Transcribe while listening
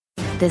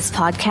This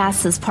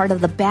podcast is part of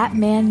the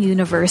Batman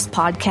Universe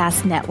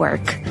Podcast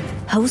Network,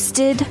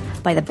 hosted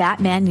by the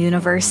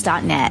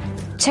BatmanUniverse.net.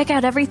 Check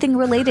out everything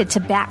related to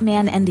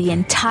Batman and the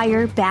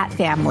entire Bat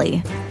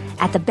family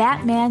at the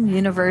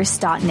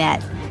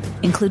BatmanUniverse.net,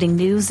 including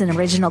news and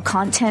original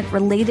content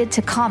related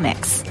to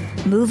comics,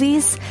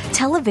 movies,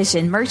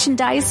 television,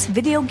 merchandise,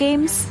 video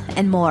games,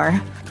 and more.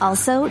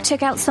 Also,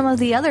 check out some of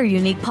the other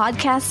unique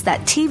podcasts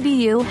that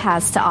TBU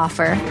has to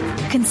offer.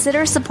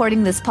 Consider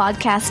supporting this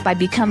podcast by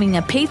becoming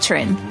a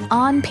patron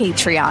on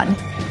Patreon.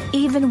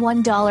 Even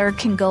 $1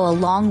 can go a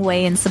long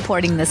way in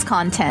supporting this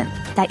content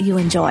that you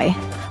enjoy.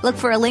 Look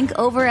for a link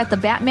over at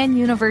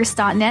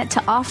thebatmanuniverse.net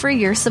to offer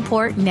your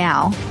support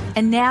now.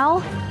 And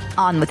now,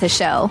 on with the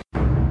show.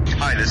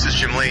 Hi, this is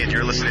Jim Lee, and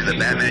you're listening to the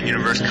Batman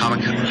Universe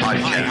Comic Podcast. Hi,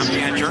 I'm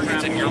Dan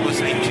Jurgens, and you're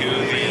listening to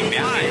the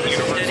Batman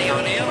Universe.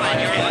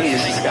 Hey,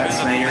 this is Scott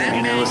Snyder,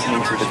 and you're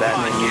listening to the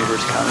Batman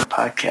Universe Comic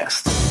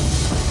Podcast.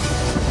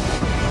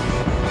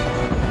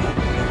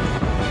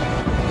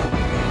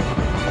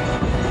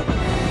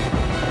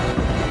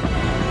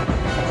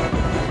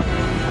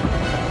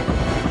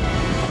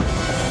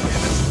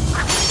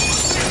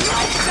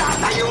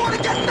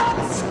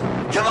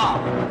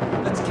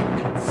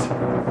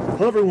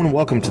 Hello everyone and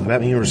welcome to the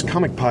Batman Universe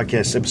Comic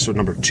Podcast, episode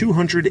number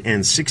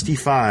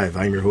 265.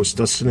 I'm your host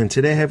Dustin, and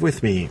today I have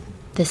with me...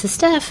 This is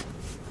Steph.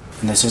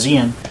 And this is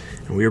Ian.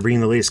 And we are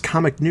bringing the latest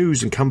comic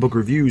news and comic book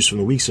reviews from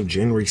the weeks of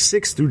January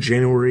 6th through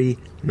January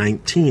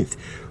 19th.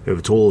 We have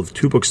a total of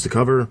 2 books to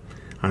cover.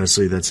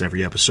 Honestly, that's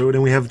every episode,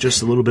 and we have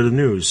just a little bit of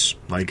news,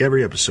 like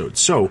every episode.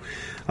 So,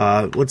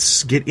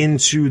 let's get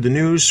into the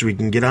news so we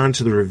can get on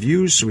to the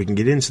reviews, so we can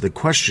get into the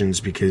questions,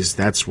 because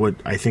that's what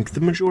I think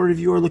the majority of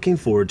you are looking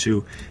forward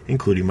to,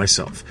 including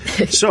myself.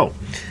 So,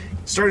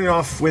 starting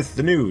off with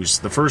the news,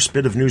 the first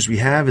bit of news we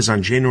have is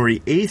on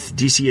January 8th,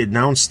 DC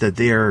announced that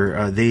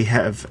they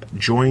have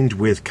joined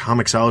with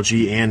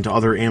Comixology and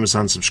other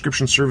Amazon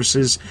subscription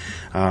services.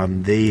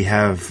 They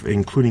have,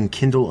 including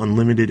Kindle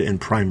Unlimited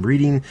and Prime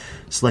Reading.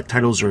 Select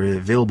titles are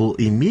available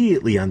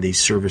immediately on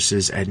these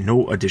services at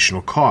no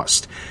additional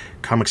cost.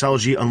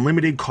 Comixology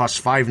Unlimited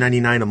costs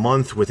 $5.99 a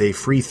month with a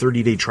free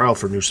 30-day trial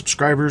for new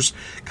subscribers.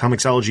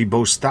 Comixology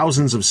boasts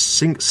thousands of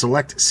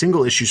select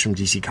single issues from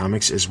DC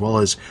Comics, as well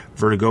as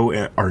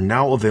Vertigo, are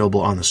now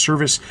available on the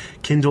service.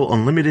 Kindle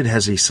Unlimited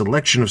has a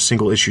selection of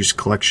single issues,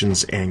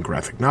 collections, and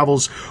graphic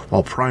novels,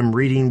 while Prime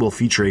Reading will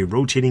feature a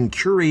rotating,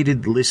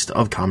 curated list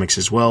of comics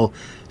as well,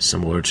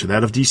 similar to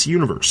that of DC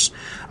Universe.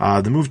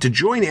 The move to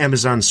join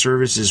Amazon's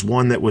service is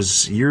one that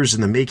was years in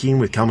the making,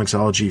 with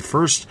Comixology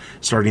first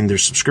starting their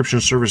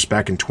subscription service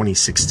back in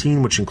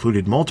 2016, which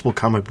included multiple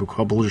comic book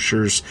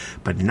publishers,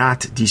 but not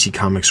DC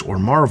Comics or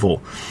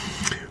Marvel,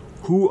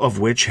 who of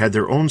which had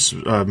their own,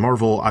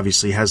 Marvel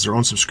obviously has their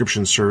own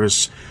subscription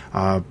service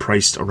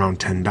priced around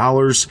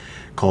 $10,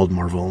 called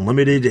Marvel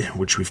Unlimited,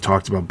 which we've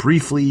talked about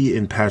briefly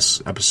in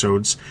past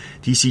episodes.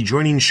 DC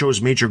joining shows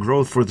major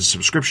growth for the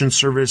subscription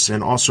service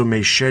and also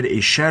may shed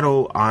a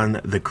shadow on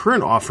the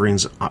current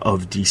offerings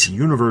of DC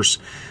Universe.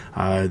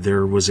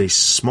 There was a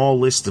small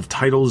list of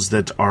titles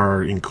that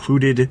are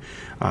included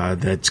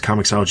that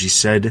Comixology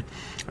said.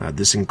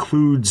 This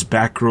includes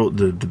Batgirl,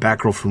 the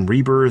Batgirl from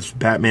Rebirth,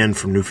 Batman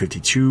from New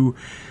 52,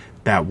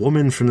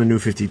 Batwoman from the New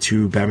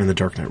 52, Batman The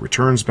Dark Knight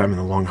Returns, Batman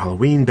The Long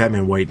Halloween,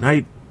 Batman White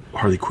Knight,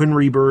 Harley Quinn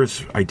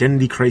Rebirth,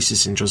 Identity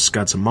Crisis, Injustice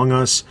Gods Among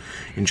Us,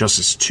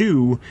 Injustice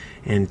 2,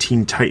 and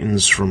Teen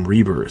Titans from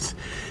Rebirth.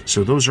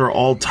 So those are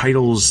all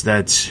titles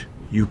that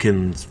you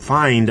can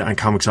find on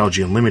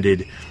Comixology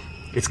Unlimited.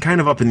 It's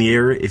kind of up in the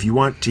air. If you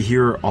want to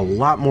hear a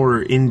lot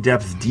more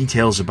in-depth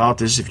details about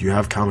this, if you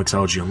have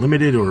Comixology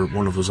Unlimited or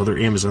one of those other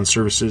Amazon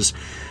services,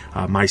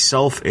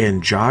 myself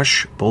and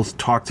Josh both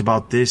talked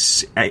about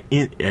this at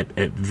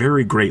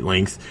very great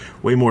length,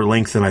 way more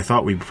length than I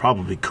thought we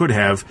probably could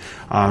have,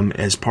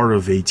 as part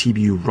of a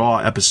TBU Raw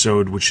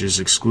episode, which is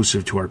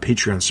exclusive to our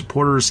Patreon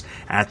supporters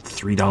at the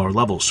 $3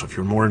 level. So if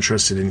you're more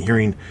interested in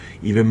hearing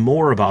even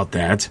more about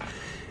that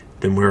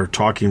than we're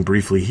talking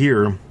briefly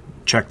here,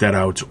 check that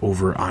out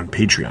over on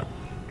Patreon.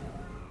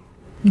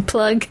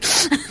 Plug.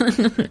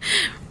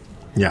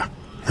 Yeah.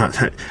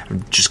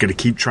 I'm just going to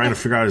keep trying to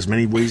figure out as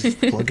many ways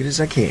to plug it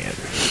as I can.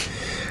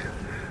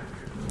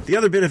 The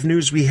other bit of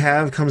news we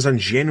have comes on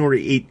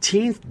January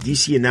 18th.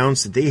 DC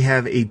announced that they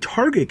have a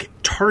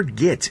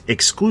Target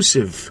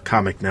exclusive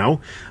comic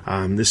now.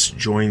 This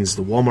joins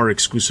the Walmart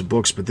exclusive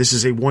books, but this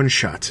is a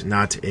one-shot,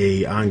 not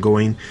a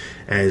ongoing,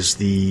 as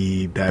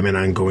the Batman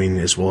ongoing,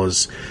 as well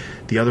as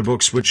the other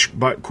books, which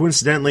but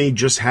coincidentally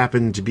just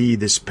happened to be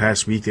this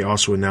past week. They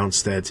also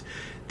announced that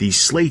the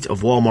slate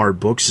of Walmart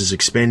books is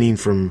expanding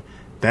from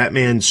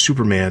Batman,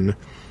 Superman,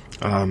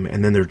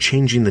 and then they're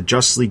changing the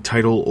Justice League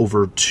title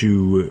over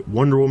to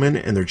Wonder Woman,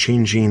 and they're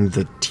changing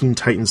the Teen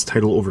Titans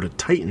title over to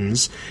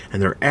Titans, and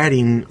they're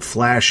adding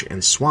Flash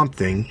and Swamp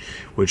Thing,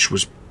 which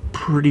was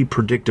pretty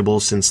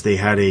predictable since they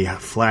had a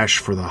Flash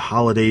for the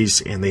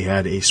holidays and they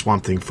had a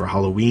Swamp Thing for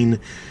Halloween.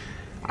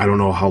 I don't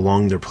know how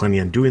long they're planning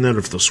on doing that, or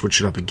if they'll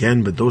switch it up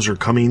again, but those are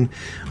coming.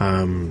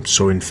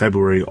 So in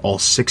February, all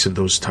 6 of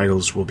those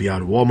titles will be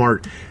out at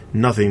Walmart.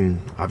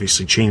 Nothing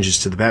obviously changes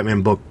to the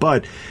Batman book,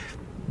 but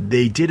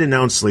they did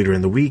announce later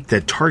in the week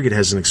that Target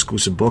has an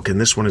exclusive book,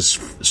 and this one is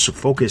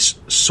focused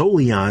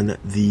solely on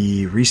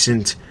the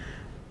recent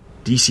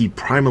DC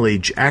Primal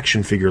Age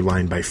action figure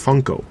line by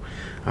Funko.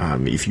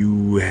 If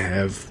you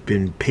have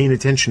been paying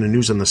attention to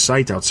news on the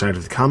site outside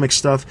of the comic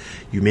stuff,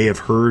 you may have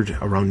heard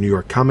around New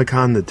York Comic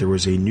Con that there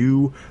was a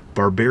new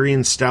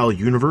Barbarian-style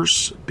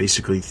universe,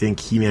 basically think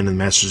He-Man and the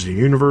Masters of the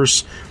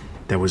Universe,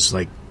 that was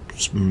like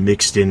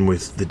mixed in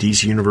with the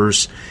DC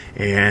universe,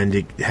 and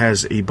it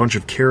has a bunch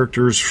of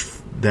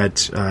characters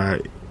that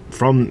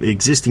from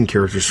existing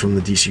characters from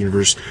the DC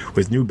universe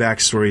with new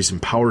backstories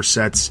and power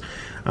sets.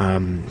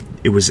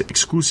 It was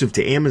exclusive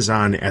to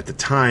Amazon at the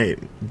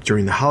time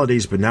during the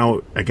holidays, but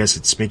now I guess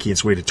it's making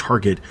its way to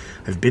Target.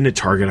 I've been to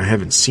Target, I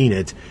haven't seen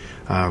it,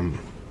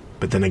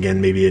 but then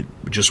again, maybe it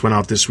just went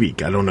out this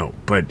week, I don't know.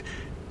 But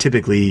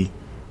typically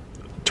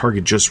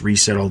Target just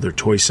reset all their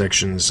toy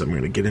sections. I'm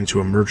going to get into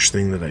a merch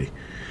thing that I'm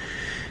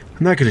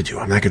not going to do.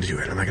 I'm not going to do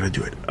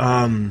it.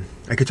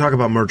 I could talk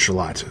about merch a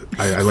lot.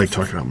 I like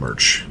talking about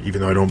merch, even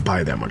though I don't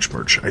buy that much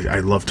merch. I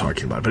love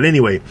talking about it. But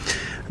anyway,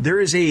 there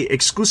is a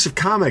exclusive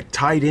comic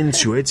tied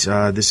into it.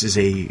 This is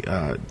a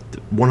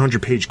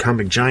 100-page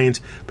comic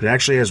giant, but it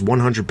actually has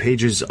 100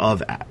 pages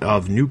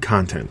of new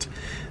content.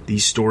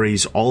 These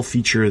stories all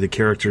feature the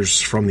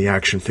characters from the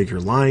action figure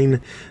line.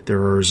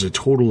 There is a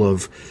total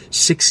of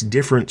 6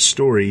 different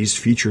stories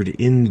featured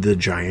in the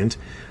giant.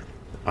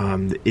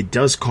 It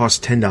does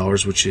cost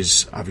 $10, which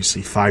is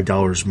obviously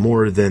 $5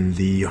 more than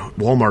the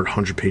Walmart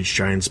 100-page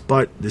giants,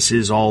 but this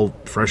is all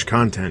fresh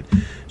content.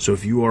 So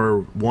if you are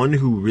one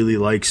who really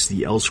likes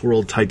the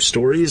Elseworld type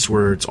stories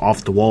where it's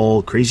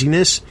off-the-wall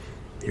craziness,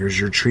 here's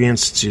your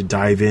chance to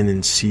dive in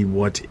and see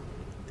what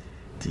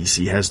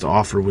DC has to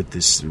offer with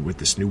this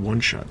new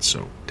one-shot.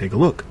 So take a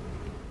look.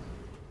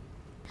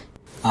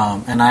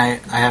 And I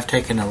have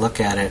taken a look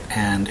at it,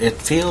 and it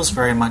feels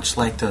very much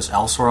like those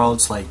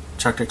Elseworlds. Like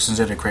Chuck Dixon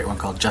did a great one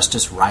called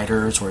Justice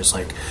Riders, where it's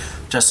like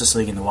Justice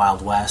League in the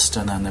Wild West,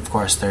 and then of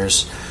course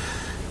there's,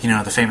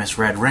 the famous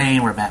Red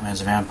Rain, where Batman's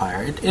a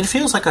vampire. It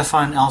feels like a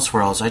fun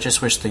Elseworlds. I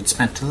just wish they'd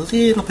spent a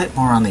little bit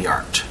more on the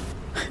art.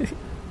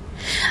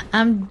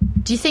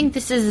 Do you think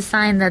this is a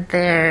sign that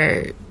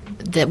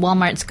that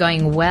Walmart's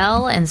going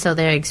well, and so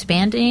they're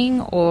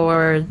expanding,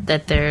 or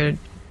that they're...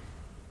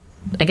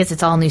 I guess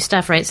it's all new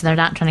stuff, right? So they're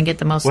not trying to get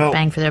the most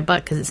bang for their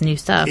buck because it's new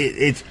stuff.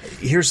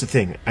 Here's the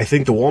thing. I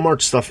think the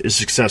Walmart stuff is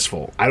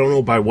successful. I don't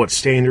know by what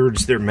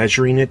standards they're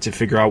measuring it to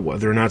figure out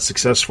whether or not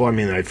successful. I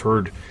mean, I've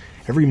heard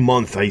every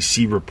month I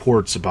see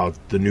reports about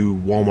the new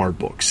Walmart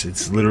books.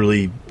 It's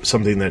literally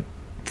something that,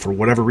 for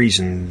whatever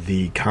reason,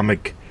 the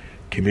comic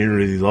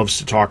community loves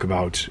to talk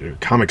about,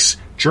 comics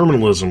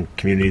journalism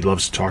community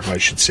loves to talk about, I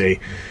should say,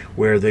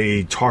 where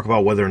they talk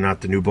about whether or not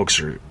the new books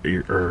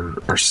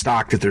are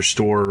stocked at their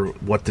store,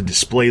 what the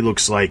display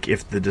looks like,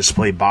 if the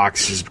display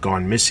box has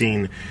gone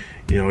missing,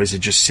 is it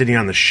just sitting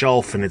on the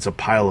shelf and it's a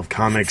pile of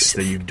comics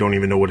that you don't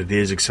even know what it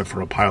is except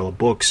for a pile of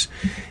books.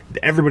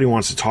 Everybody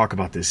wants to talk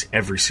about this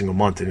every single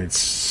month, and it's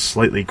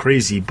slightly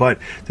crazy. But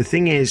the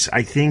thing is,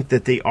 I think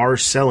that they are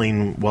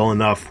selling well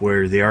enough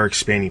where they are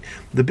expanding.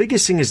 The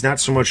biggest thing is not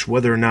so much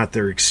whether or not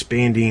they're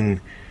expanding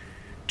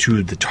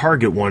to the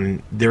Target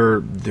one.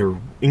 They're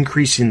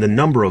increasing the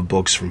number of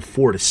books from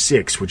 4 to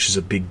 6, which is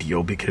a big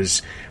deal,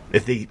 because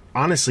if they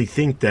honestly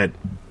think that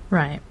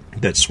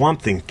that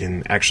Swamp Thing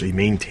can actually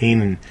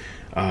maintain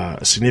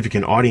a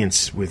significant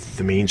audience with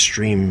the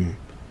mainstream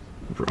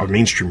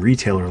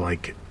retailer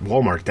like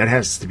Walmart, that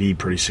has to be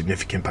pretty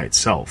significant by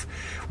itself.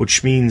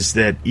 Which means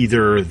that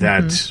either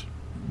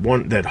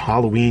that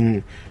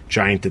Halloween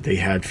giant that they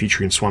had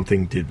featuring Swamp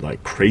Thing did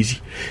like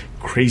crazy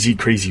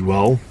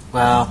well.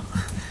 Well,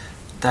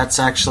 that's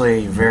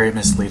actually very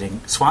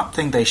misleading. Swamp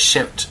Thing, they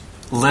shipped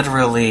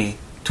literally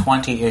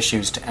 20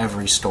 issues to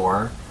every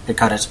store. It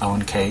got its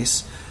own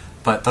case,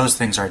 but those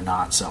things are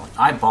not selling.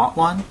 I bought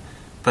one,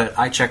 but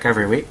I check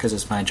every week because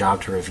it's my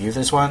job to review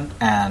this one,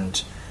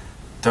 and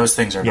those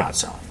things are not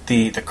selling.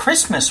 The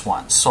Christmas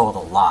ones sold a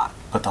lot,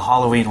 but the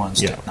Halloween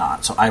ones did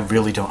not. So I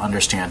really don't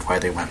understand why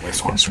they went with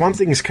Swamp Thing. Swamp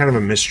Thing is kind of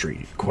a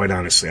mystery, quite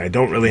honestly. I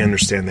don't really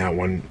understand that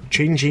one.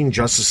 Changing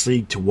Justice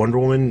League to Wonder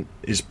Woman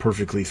is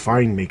perfectly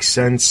fine, makes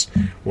sense.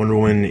 Wonder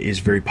Woman is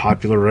very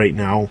popular right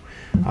now.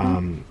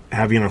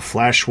 Having a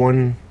Flash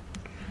one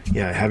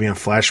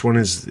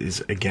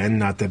is again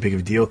not that big of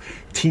a deal.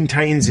 Teen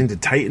Titans into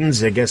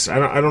Titans, I guess.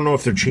 I don't know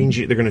if they're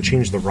going to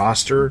change the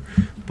roster,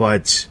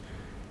 but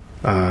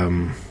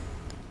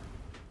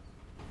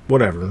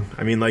whatever.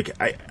 I mean, like,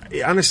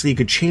 honestly, it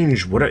could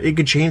change to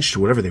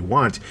whatever they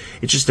want.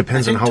 It just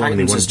depends on how long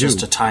they want to do. Titans is just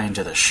to tie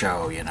into the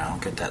show, get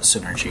that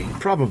synergy.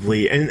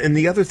 Probably. And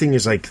the other thing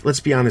is, like, let's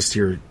be honest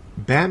here.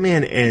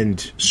 Batman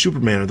and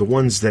Superman are the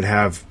ones that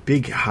have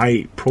big,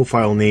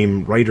 high-profile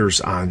name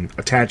writers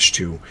attached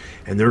to,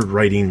 and they're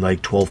writing,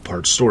 like,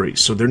 12-part stories.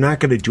 So they're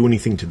not going to do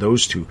anything to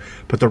those two.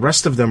 But the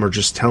rest of them are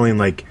just telling,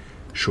 like,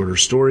 shorter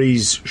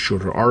stories,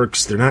 shorter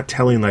arcs. They're not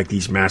telling like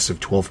these massive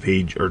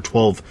 12-page or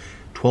 12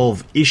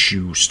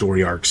 issue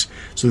story arcs.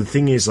 So the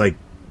thing is, like,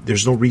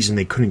 there's no reason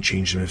they couldn't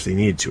change them if they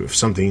needed to. If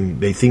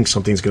they think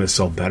something's going to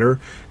sell better,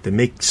 then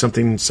make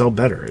something sell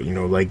better. You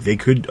know, like they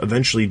could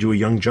eventually do a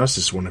Young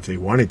Justice one if they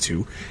wanted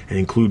to, and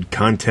include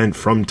content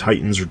from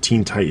Titans or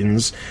Teen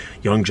Titans,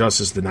 Young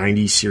Justice, the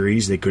 90s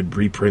series. They could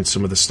reprint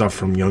some of the stuff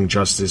from Young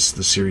Justice,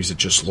 the series that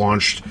just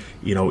launched,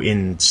 you know,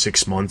 in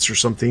 6 months or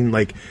something.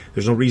 Like,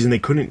 there's no reason they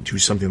couldn't do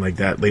something like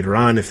that later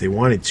on if they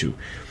wanted to.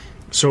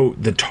 So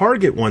the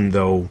Target one,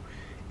 though,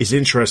 is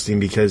interesting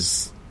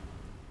because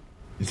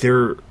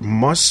there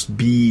must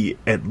be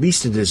at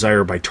least a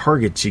desire by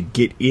Target to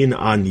get in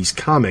on these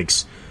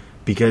comics,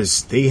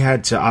 because they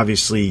had to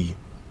obviously,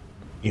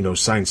 you know,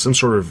 sign some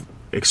sort of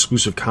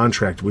exclusive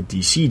contract with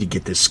DC to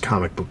get this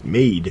comic book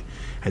made,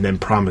 and then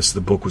promise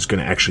the book was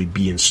going to actually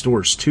be in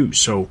stores too.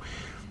 So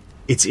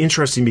it's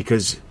interesting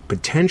because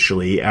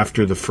potentially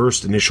after the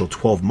first initial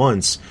 12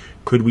 months,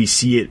 could we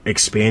see it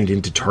expand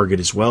into Target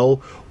as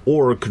well?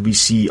 Or could we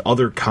see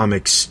other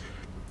comics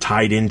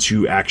tied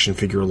into action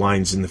figure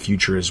lines in the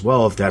future as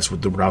well, if that's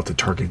what the route that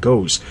Target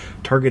goes?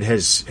 Target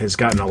has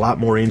gotten a lot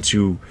more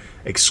into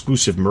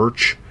exclusive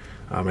merch.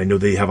 I know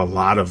they have a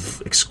lot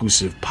of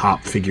exclusive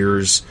pop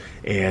figures,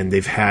 and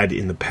they've had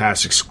in the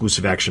past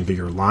exclusive action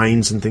figure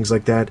lines and things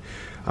like that,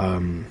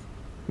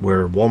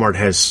 where Walmart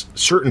has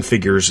certain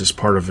figures as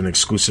part of an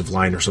exclusive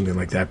line or something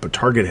like that, but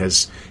Target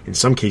has in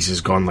some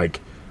cases gone like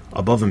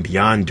above and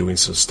beyond doing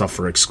some stuff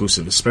for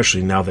exclusive,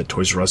 especially now that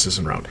Toys R Us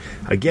isn't around.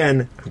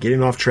 Again, I'm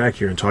getting off track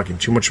here and talking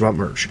too much about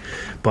merch,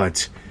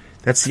 but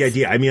that's the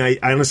idea. I mean, I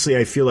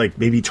honestly feel like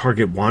maybe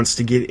Target wants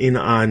to get in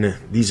on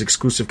these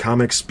exclusive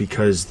comics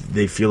because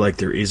they feel like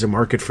there is a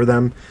market for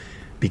them,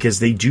 because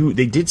they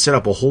did set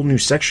up a whole new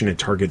section at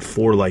Target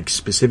for like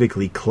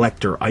specifically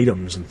collector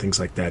items and things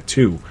like that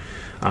too,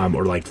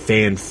 or like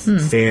fan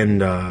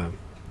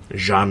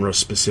genre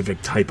specific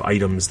type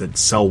items that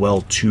sell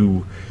well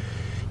to,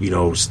 you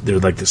know, they're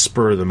like the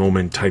spur of the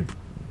moment type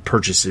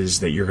purchases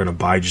that you're going to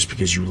buy just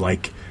because you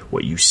like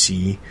what you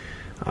see.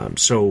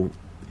 So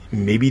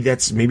maybe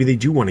they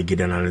do want to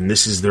get in on it, and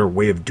this is their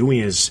way of doing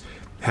it, is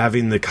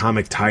having the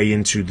comic tie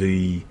into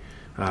the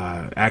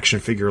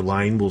action figure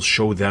line will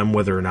show them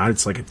whether or not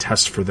it's like a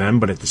test for them,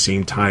 but at the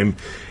same time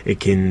it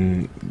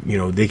can, you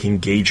know, they can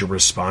gauge a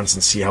response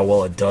and see how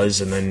well it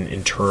does, and then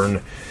in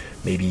turn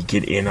maybe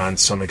get in on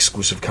some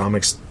exclusive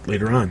comics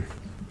later on.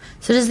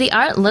 So does the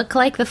art look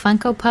like the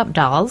Funko Pop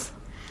dolls?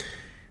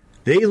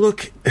 They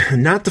look,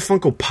 not the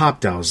Funko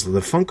Pop dolls, the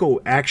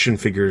Funko action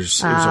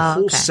figures. There's a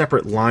whole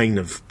separate line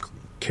of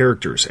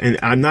characters. And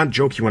I'm not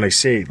joking when I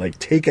say, like,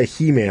 take a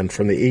He-Man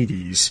from the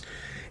 80s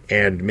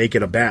and make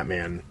it a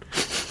Batman,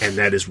 and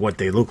that is what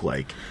they look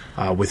like,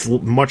 with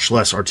much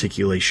less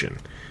articulation.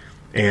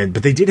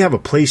 But they did have a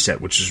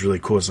playset, which is really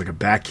cool. It's like a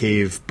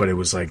Batcave, but it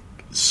was like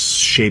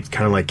shaped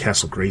kind of like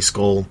Castle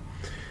Grayskull.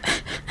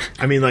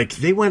 I mean, like,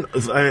 they went,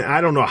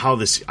 I don't know how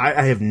this,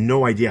 I have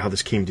no idea how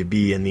this came to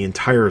be, and the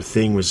entire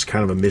thing was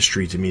kind of a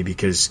mystery to me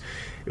because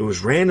it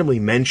was randomly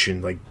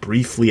mentioned, like,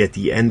 briefly at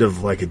the end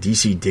of, like, a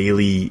DC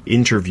Daily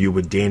interview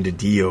with Dan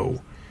DiDio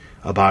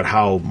about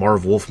how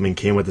Marv Wolfman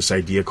came with this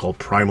idea called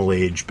Primal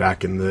Age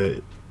back in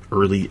the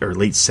early or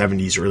late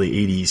 70s, early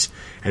 80s,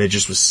 and it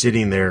just was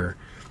sitting there,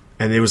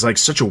 and it was, like,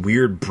 such a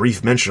weird,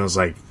 brief mention. I was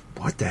like,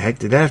 what the heck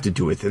did that have to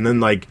do with? And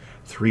then, like,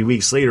 3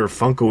 weeks later,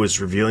 Funko is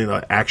revealing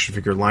the action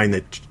figure line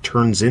that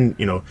turns in,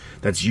 you know,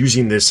 that's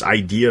using this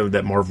idea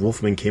that Marv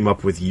Wolfman came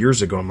up with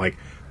years ago. I'm like,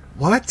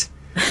 what?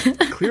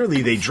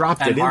 Clearly, they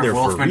dropped it in there for a reason.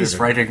 Marv Wolfman is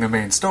writing the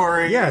main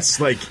story. Yes,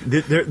 like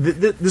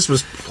this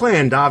was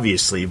planned,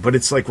 obviously, but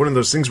it's like one of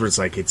those things where it's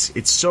like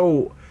it's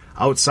so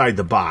outside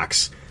the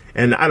box,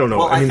 and I don't know.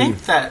 Well, I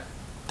think that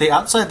the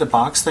outside the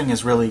box thing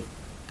is really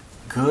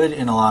good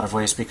in a lot of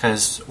ways,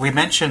 because we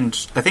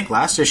mentioned, I think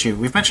last issue,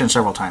 we've mentioned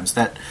several times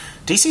that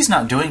DC's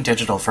not doing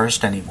digital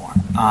first anymore.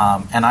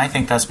 And I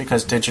think that's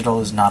because digital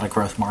is not a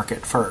growth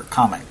market for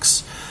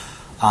comics.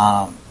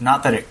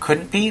 Not that it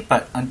couldn't be,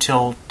 but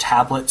until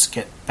tablets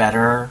get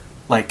better,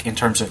 like in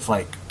terms of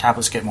like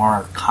tablets get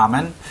more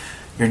common,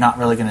 you're not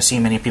really going to see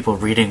many people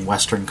reading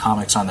Western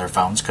comics on their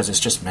phones because it's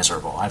just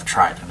miserable. I've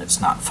tried and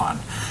it's not fun.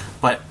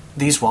 But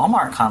these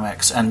Walmart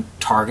comics and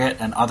Target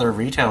and other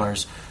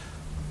retailers,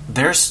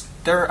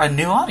 they're a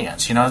new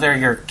audience. You know, they're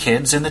your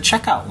kids in the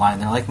checkout line.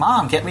 They're like,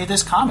 Mom, get me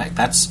this comic.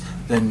 That's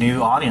the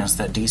new audience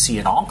that DC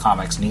and all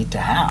comics need to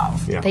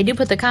have. Yeah. They do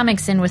put the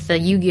comics in with the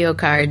Yu-Gi-Oh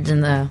cards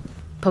and the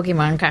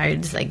Pokemon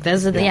cards. Like,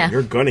 those are the,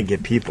 You're going to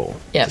get people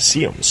to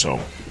see them, so.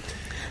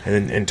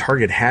 And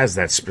Target has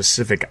that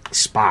specific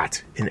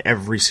spot in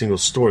every single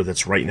store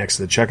that's right next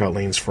to the checkout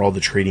lanes for all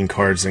the trading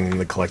cards and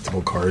the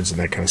collectible cards and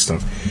that kind of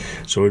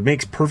stuff. So it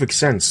makes perfect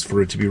sense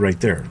for it to be right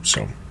there,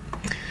 so.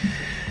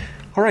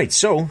 All right,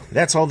 so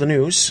that's all the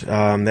news.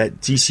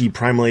 That DC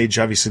Primal Age,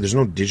 obviously, there's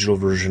no digital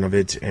version of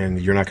it, and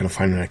you're not going to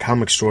find it in a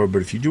comic store.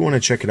 But if you do want to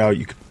check it out,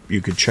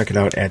 you could check it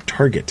out at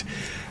Target.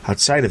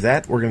 Outside of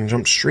that, we're going to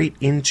jump straight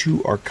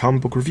into our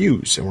comic book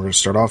reviews, and we're going to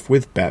start off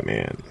with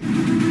Batman.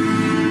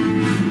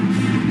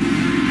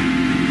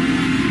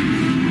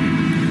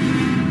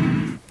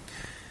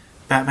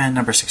 Batman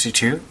number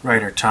 62,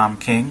 writer Tom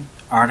King,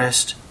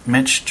 artist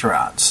Mitch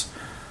Gerads.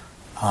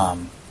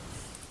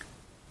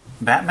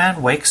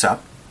 Batman wakes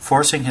up,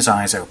 forcing his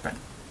eyes open.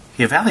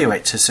 He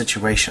evaluates his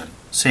situation,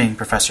 seeing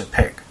Professor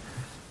Pig.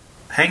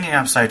 Hanging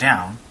upside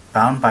down,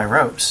 bound by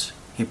ropes,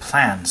 he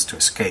plans to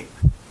escape.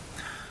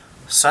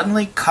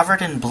 Suddenly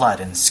covered in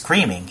blood and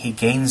screaming, he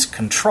gains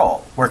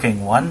control,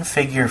 working one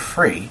figure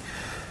free,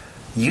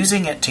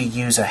 using it to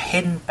use a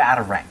hidden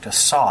batarang to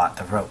saw at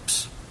the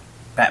ropes.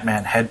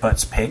 Batman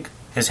headbutts Pig,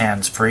 his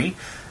hands free,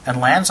 and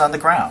lands on the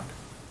ground.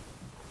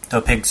 Though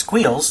Pig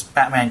squeals,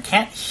 Batman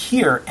can't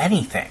hear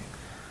anything.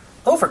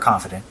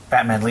 Overconfident,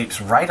 Batman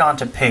leaps right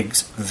onto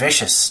Pig's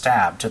vicious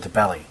stab to the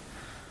belly.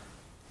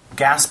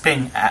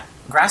 Grasping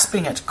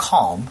at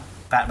calm,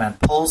 Batman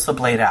pulls the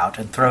blade out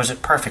and throws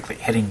it perfectly,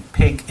 hitting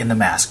Pig in the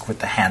mask with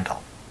the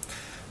handle.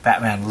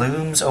 Batman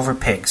looms over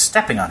Pig,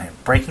 stepping on him,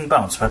 breaking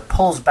bones, but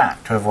pulls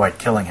back to avoid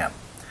killing him.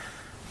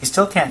 He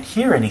still can't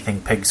hear anything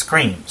Pig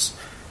screams.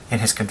 In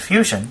his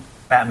confusion,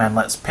 Batman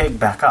lets Pig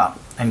back up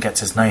and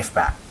gets his knife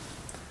back.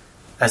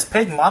 As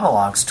Pig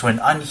monologues to an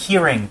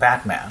unhearing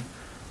Batman,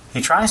 he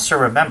tries to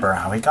remember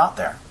how he got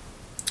there.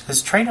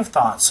 His train of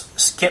thoughts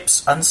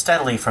skips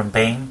unsteadily from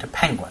Bane to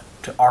Penguin,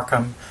 to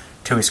Arkham,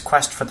 to his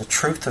quest for the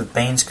truth of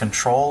Bane's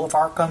control of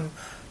Arkham,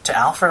 to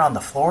Alfred on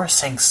the floor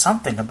saying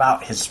something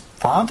about his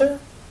father?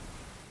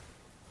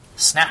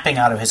 Snapping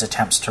out of his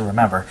attempts to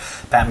remember,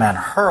 Batman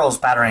hurls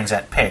batarangs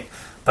at Pig,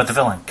 but the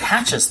villain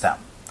catches them.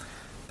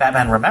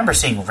 Batman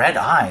remembers seeing red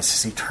eyes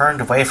as he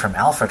turned away from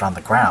Alfred on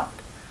the ground.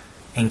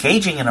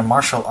 Engaging in a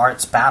martial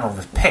arts battle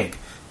with Pig,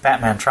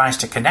 Batman tries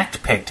to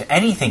connect Pig to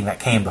anything that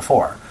came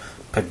before.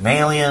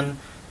 Pygmalion,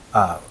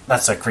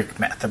 that's a Greek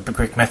myth, the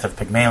Greek myth of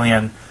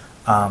Pygmalion,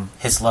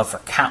 his love for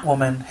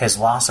Catwoman, his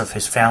loss of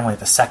his family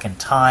the second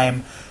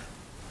time,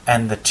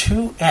 and the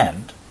two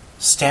end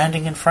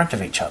standing in front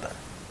of each other.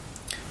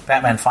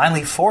 Batman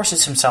finally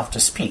forces himself to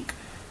speak.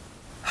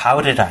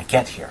 How did I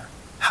get here?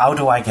 How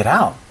do I get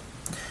out?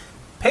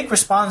 Pig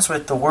responds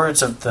with the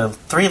words of the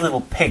Three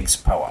Little Pigs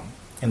poem,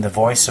 in the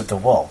voice of the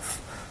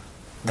wolf,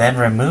 then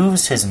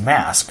removes his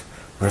mask,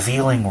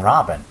 revealing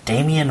Robin,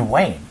 Damian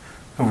Wayne,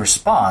 who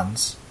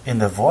responds in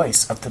the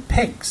voice of the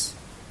pigs.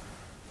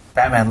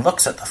 Batman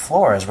looks at the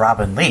floor as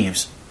Robin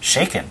leaves,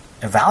 shaken,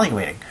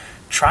 evaluating,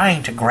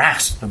 trying to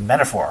grasp the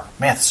metaphor,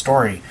 myth,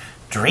 story,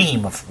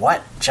 dream of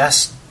what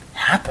just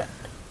happened.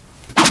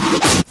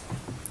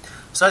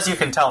 So as you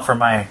can tell from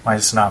my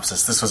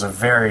synopsis, this was a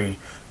very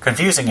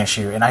confusing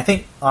issue, and I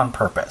think on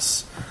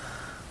purpose.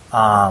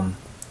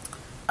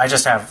 I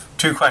just have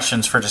two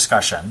questions for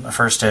discussion. The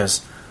first is,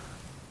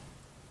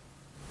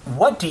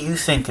 what do you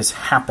think is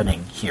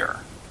happening here?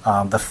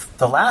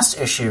 The last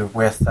issue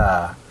with,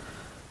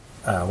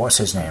 what's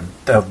his name?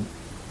 The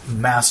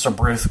Master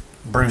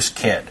Bruce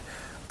Kid.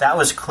 That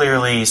was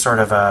clearly sort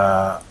of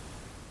a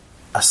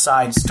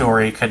side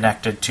story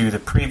connected to the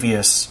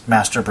previous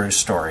Master Bruce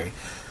story.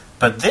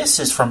 But this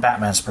is from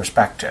Batman's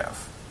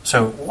perspective.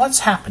 So what's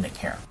happening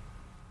here?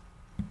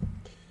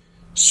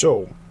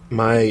 So,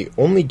 my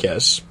only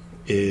guess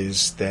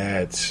is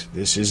that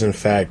this is in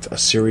fact a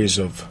series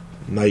of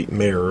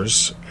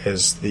nightmares,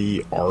 as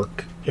the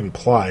arc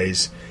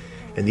implies,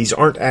 and these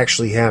aren't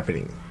actually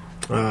happening.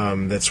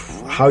 That's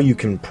how you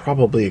can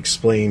probably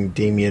explain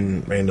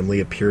Damian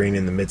randomly appearing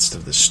in the midst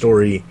of the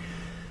story.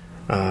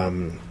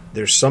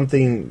 There's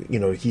something,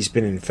 he's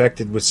been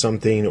infected with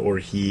something, or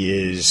he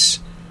is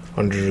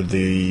under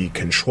the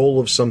control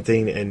of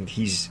something, and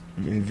he's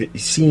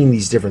seeing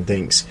these different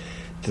things.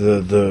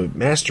 The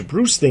Master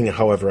Bruce thing,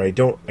 however, I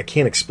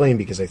can't explain,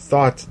 because I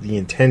thought the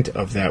intent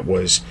of that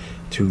was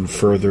to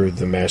further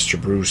the Master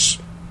Bruce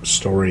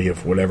story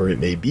of whatever it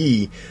may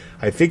be.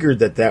 I figured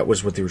that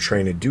was what they were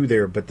trying to do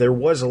there, but there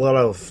was a lot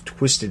of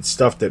twisted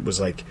stuff that was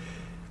like,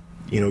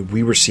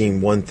 we were seeing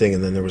one thing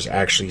and then there was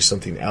actually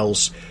something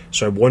else.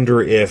 So I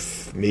wonder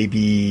if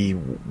maybe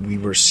we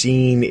were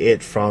seeing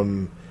it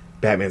from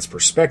Batman's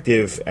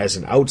perspective as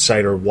an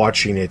outsider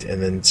watching it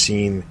and then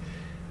seeing...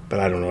 But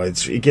I don't know,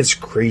 it gets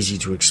crazy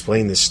to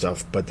explain this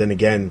stuff. But then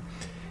again,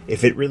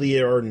 if it really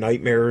are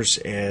nightmares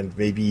and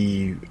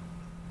maybe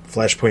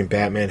Flashpoint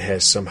Batman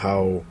has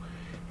somehow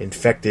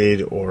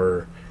infected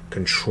or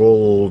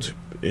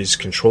is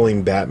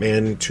controlling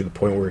Batman to the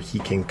point where he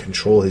can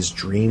control his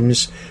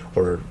dreams,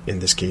 or in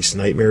this case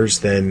nightmares,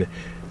 then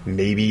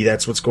maybe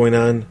that's what's going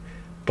on.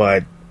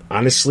 But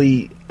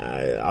honestly,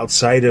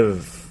 outside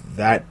of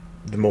that,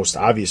 the most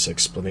obvious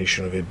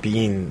explanation of it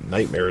being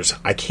nightmares,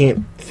 I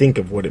can't think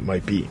of what it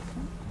might be.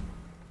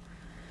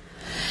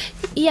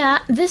 Yeah,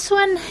 this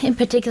one in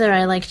particular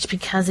I liked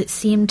because it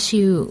seemed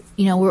to,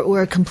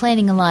 we're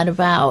complaining a lot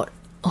about,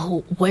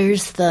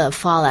 where's the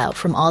fallout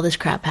from all this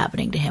crap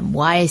happening to him?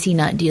 Why is he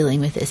not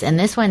dealing with this? And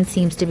this one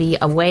seems to be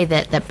a way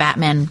that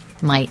Batman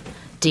might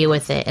deal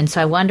with it. And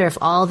so I wonder if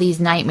all these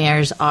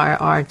nightmares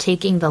are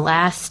taking the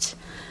last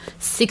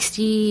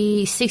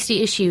 60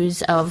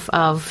 issues of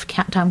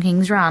Tom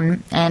King's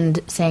run and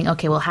saying,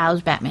 okay, well,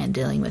 how's Batman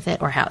dealing with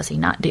it, or how is he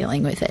not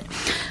dealing with it?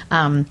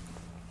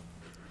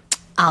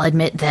 I'll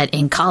admit that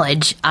in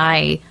college,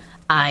 I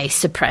I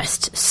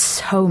suppressed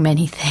so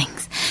many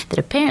things that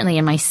apparently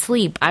in my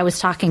sleep, I was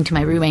talking to my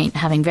roommate,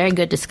 having very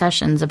good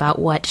discussions about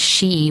what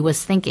she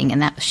was thinking,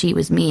 and that she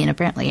was me, and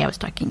apparently I was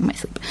talking in my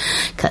sleep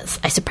because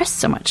I suppressed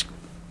so much.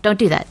 Don't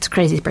do that. It's a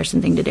crazy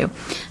person thing to do.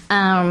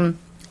 And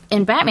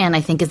Batman,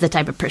 I think, is the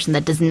type of person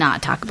that does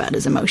not talk about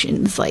his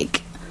emotions.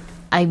 Like,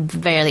 I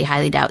very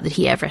highly doubt that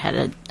he ever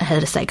had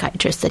a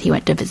psychiatrist that he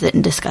went to visit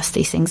and discuss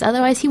these things.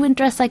 Otherwise, he would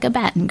dress like a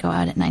bat and go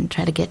out at night and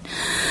try to get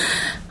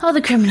all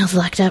the criminals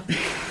locked up.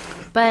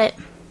 But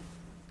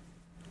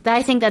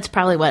I think that's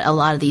probably what a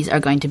lot of these are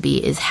going to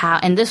be, is how,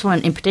 and this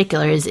one in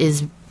particular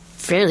is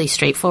fairly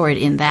straightforward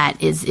in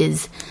that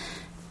is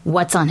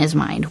what's on his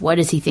mind. What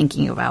is he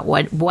thinking about?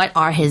 What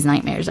are his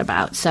nightmares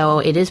about? So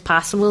it is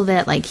possible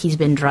that, like, he's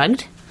been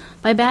drugged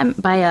by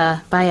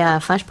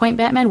Flashpoint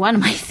Batman. One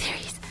of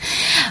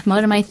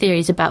my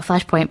theories about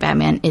Flashpoint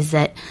Batman is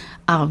that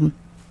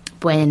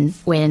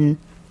when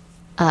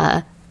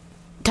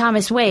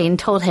Thomas Wayne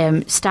told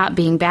him stop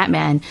being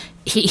Batman,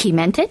 he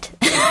meant it.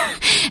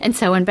 And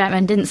so when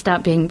Batman didn't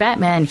stop being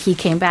Batman, he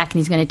came back and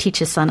he's going to teach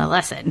his son a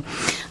lesson.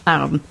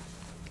 Kind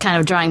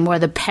of drawing more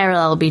the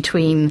parallel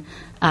between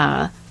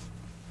what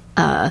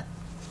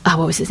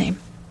was his name?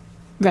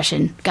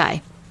 Russian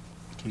guy.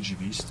 KG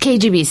Beast.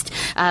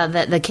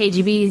 The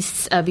KG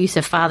Beast's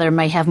abusive father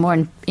might have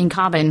more in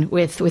common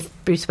with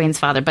Bruce Wayne's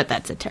father, but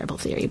that's a terrible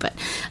theory. But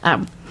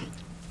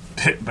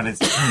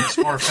it's as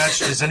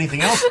far-fetched as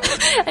anything else.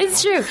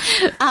 It's true.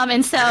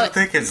 And so I don't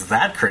think it's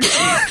that crazy.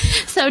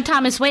 So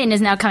Thomas Wayne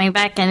is now coming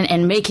back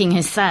and making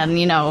his son,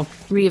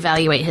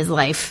 reevaluate his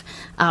life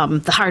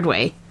the hard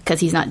way, because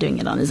he's not doing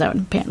it on his own,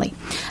 apparently.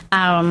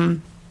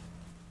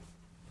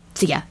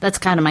 So yeah, that's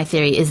kind of my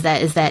theory, is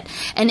that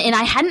and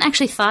I hadn't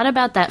actually thought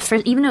about that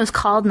first, even though it was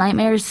called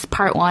Nightmares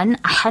Part 1,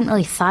 I hadn't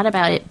really thought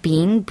about it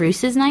being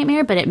Bruce's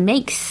nightmare, but it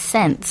makes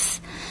sense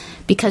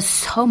because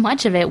so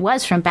much of it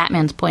was from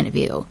Batman's point of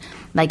view.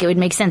 Like, it would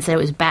make sense that it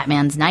was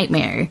Batman's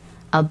nightmare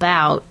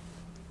about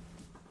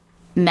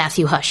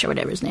Matthew Hush or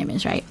whatever his name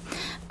is, right?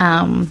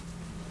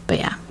 But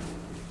yeah,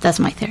 that's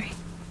my theory.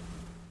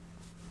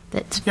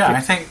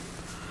 I think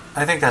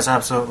that's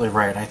absolutely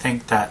right. I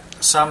think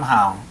that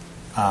somehow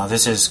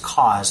this is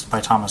caused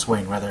by Thomas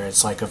Wayne, whether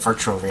it's like a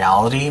virtual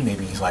reality,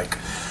 maybe like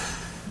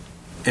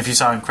if you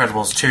saw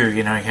Incredibles 2,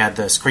 he had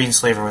the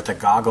screenslaver with the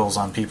goggles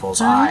on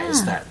people's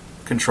eyes that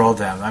controlled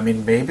them. I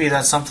mean, maybe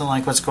that's something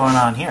like what's going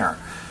on here.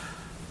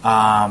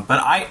 But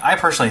I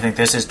personally think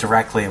this is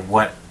directly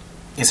what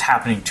is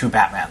happening to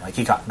Batman. Like,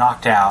 he got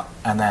knocked out,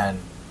 and then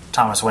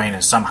Thomas Wayne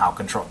is somehow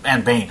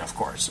and Bane, of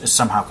course, is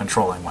somehow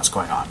controlling what's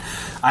going on.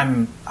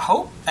 And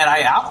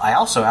I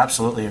also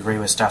absolutely agree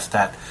with Steph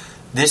that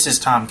this is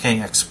Tom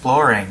King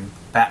exploring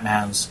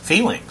Batman's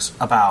feelings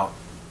about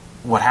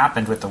what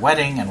happened with the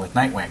wedding and with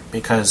Nightwing,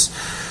 because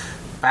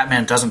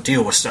Batman doesn't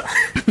deal with stuff.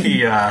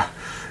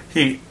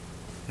 He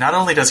not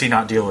only does he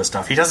not deal with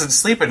stuff, he doesn't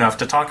sleep enough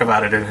to talk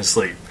about it in his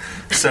sleep.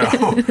 So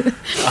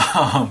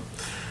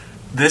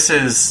this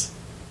is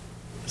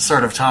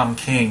sort of Tom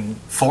King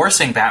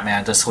forcing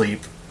Batman to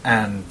sleep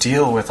and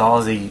deal with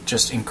all the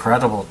just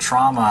incredible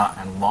trauma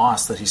and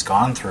loss that he's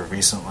gone through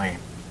recently.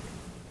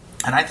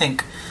 And I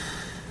think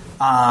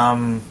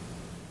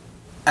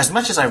as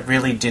much as I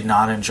really did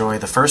not enjoy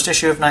the first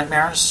issue of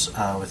Nightmares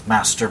with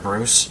Master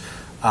Bruce,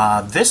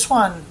 this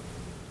one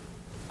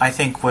I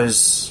think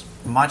was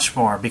much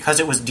more, because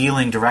it was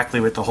dealing directly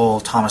with the whole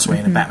Thomas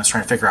Wayne and Batman's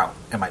trying to figure out,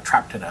 am I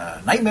trapped in a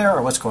nightmare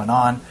or what's going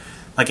on?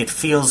 Like, it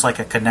feels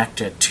like it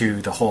connected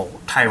to the whole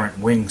Tyrant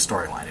Wing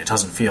storyline. It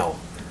doesn't feel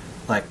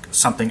like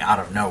something out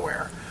of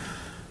nowhere.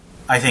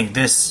 I think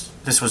this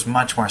was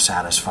much more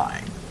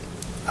satisfying.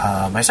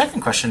 My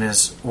second question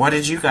is, what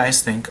did you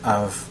guys think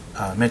of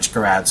Mitch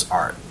Gerads'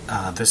 art?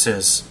 This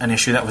is an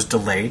issue that was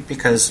delayed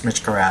because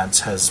Mitch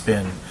Gerads has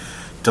been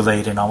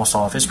delayed in almost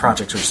all of his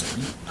projects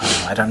recently.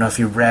 I don't know if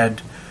you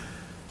read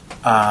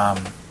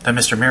the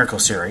Mr. Miracle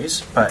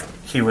series, but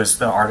he was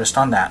the artist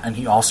on that, and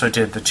he also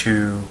did the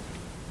 2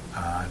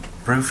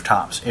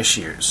 Rooftops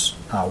issues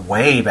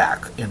way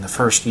back in the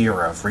first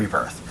year of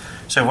Rebirth.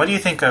 So what do you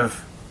think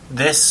of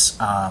this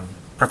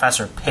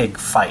Professor Pig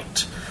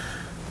fight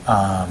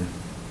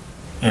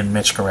in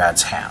Mitch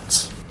Gerads'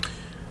 hands?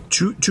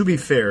 To be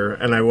fair,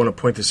 and I want to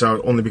point this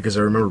out only because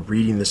I remember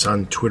reading this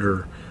on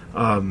Twitter,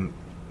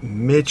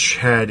 Mitch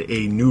had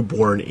a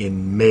newborn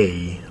in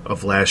May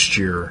of last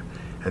year,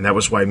 and that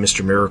was why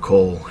Mr.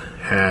 Miracle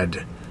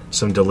had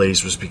some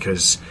delays, was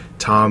because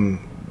Tom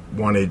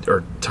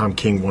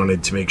King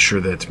wanted to make sure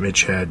that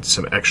Mitch had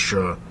some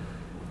extra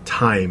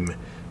time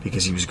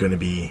because he was going to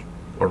be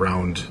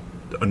around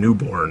a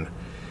newborn.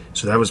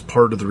 So that was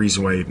part of the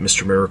reason why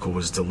Mr. Miracle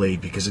was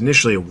delayed, because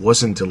initially it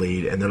wasn't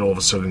delayed, and then all of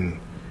a sudden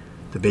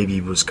the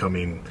baby was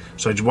coming.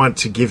 So I just want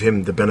to give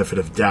him the benefit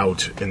of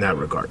doubt in that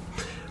regard.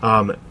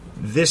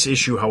 This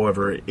issue,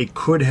 however, it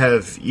could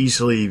have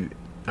easily,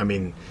 I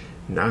mean,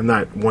 I'm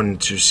not one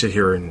to sit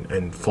here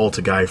and fault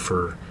a guy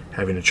for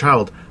having a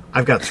child.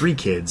 I've got 3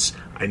 kids.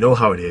 I know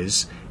how it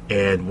is.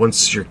 And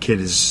once your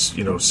kid is,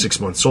 6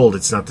 months old,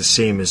 it's not the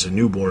same as a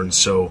newborn,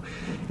 so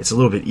it's a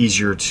little bit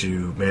easier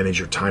to manage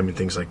your time and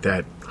things like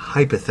that,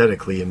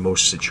 hypothetically, in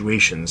most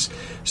situations.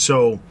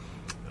 So,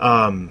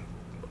 I'm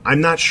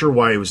not sure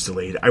why it was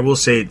delayed. I will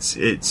say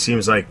it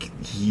seems like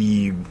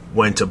he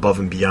went above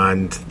and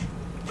beyond,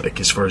 like,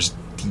 as far as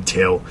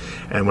detail.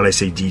 And when I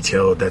say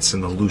detail, that's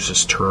in the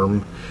loosest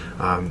term.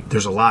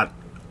 There's a lot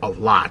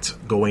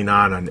going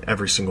on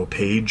every single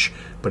page,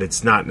 but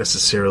it's not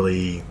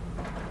necessarily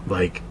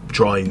like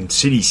drawing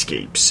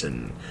cityscapes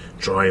and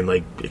drawing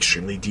like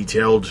extremely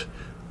detailed,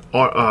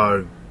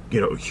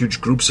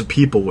 huge groups of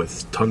people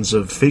with tons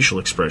of facial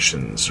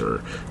expressions,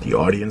 or the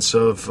audience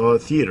of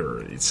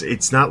theater.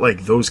 It's not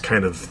like those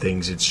kind of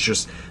things. It's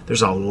just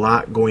there's a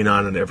lot going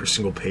on every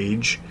single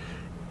page,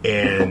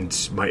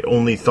 and my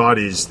only thought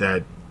is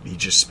that he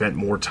just spent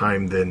more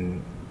time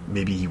than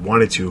maybe he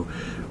wanted to,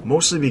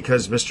 mostly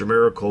because Mr.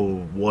 Miracle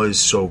was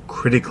so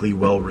critically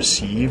well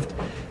received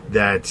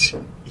that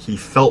he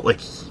felt like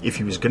if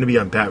he was going to be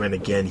on Batman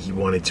again, he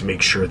wanted to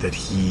make sure that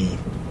he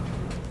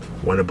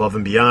went above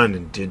and beyond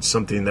and did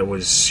something that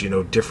was,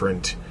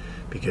 different.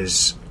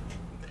 Because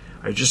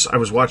I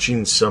was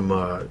watching some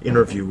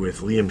interview with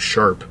Liam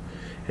Sharp,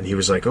 and he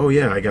was like, oh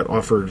yeah, I got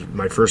offered,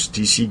 my first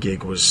DC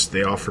gig was,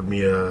 they offered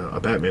me a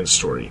Batman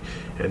story,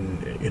 and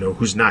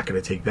who's not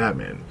going to take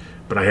Batman?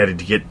 But I had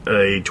to get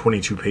a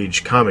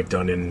 22-page comic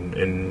done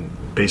in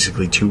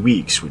basically 2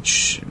 weeks,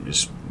 which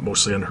is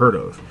mostly unheard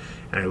of.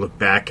 And I look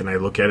back and I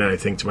look at it and I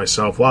think to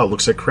myself, wow, it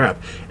looks like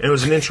crap. And it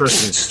was an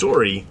interesting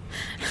story.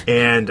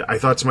 And I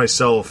thought to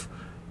myself,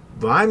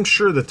 well, I'm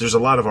sure that there's a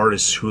lot of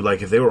artists who,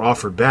 like, if they were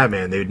offered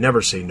Batman, they would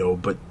never say no.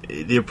 But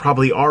there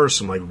probably are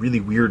some, like, really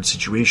weird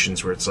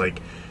situations where it's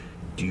like,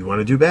 do you want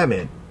to do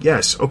Batman?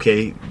 Yes.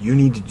 Okay, you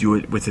need to do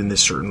it within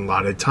this certain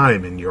allotted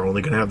time, and you're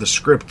only going to have the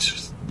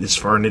script this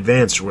far in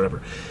advance or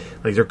whatever.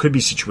 Like, there could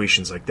be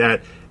situations like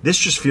that. This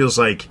just feels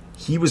like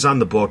he was on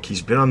the book,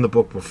 he's been on the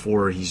book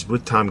before, he's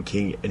with Tom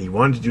King, and he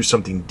wanted to do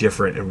something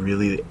different and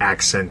really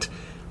accent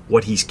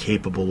what he's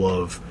capable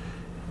of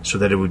so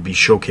that it would be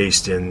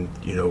showcased in,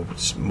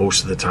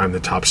 most of the time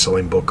the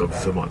top-selling book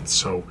of the month.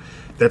 So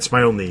that's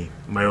my only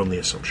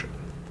assumption.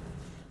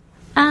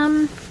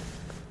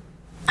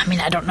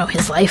 I don't know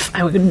his life.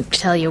 I wouldn't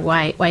tell you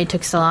why it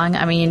took so long.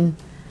 I mean,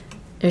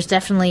 there's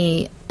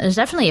definitely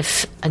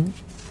a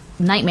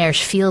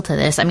nightmarish feel to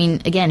this. I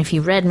mean, again, if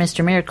you read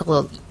Mr.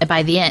 Miracle,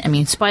 by the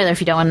end, spoiler if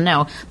you don't want to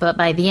know, but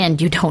by the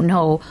end, you don't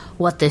know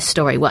what this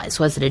story was.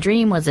 Was it a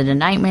dream? Was it a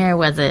nightmare?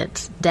 Was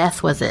it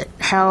death? Was it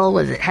hell?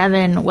 Was it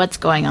heaven? What's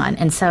going on?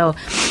 And so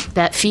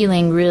that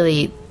feeling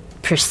really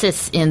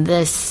persists in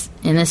this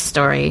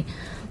story.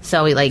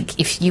 So, like,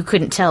 if you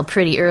couldn't tell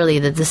pretty early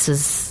that this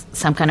is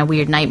some kind of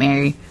weird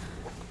nightmare,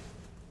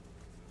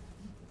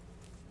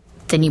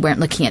 then you weren't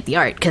looking at the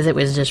art, because it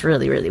was just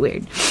really, really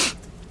weird.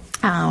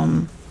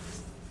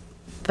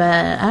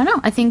 But I don't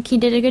know. I think he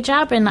did a good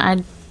job, and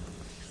I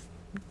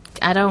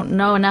don't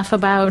know enough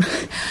about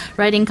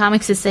writing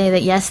comics to say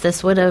that yes,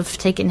 this would have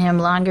taken him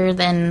longer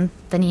than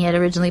he had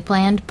originally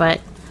planned.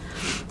 But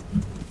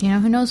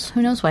who knows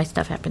why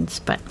stuff happens.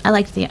 But I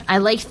liked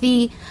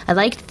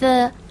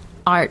the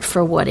art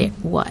for what it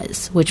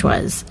was, which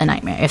was a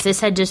nightmare. If this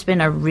had just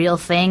been a real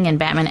thing and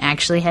Batman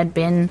actually had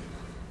been,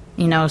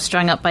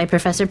 strung up by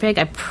Professor Pig,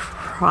 I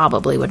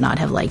probably would not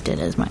have liked it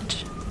as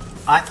much.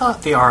 I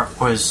thought the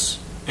art was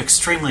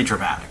extremely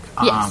dramatic.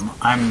 Yes.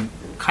 I'm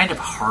kind of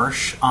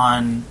harsh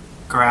on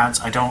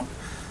Gerads. I don't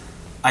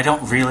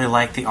really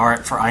like the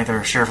art for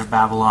either Sheriff of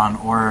Babylon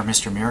or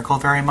Mr. Miracle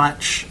very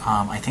much.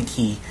 I think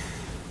he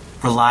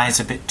relies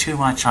a bit too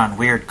much on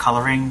weird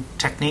coloring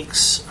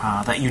techniques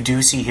that you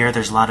do see here.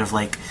 There's a lot of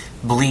like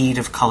bleed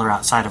of color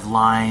outside of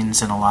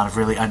lines and a lot of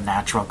really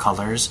unnatural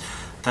colors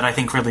that I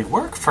think really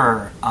work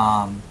for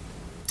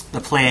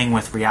the playing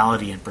with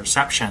reality and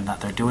perception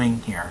that they're doing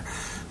here.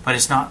 But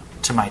it's not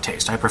to my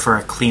taste. I prefer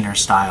a cleaner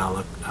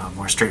style,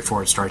 more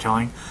straightforward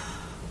storytelling.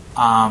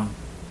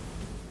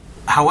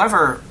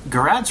 However,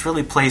 Gerads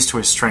really plays to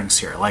his strengths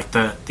here. Like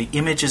the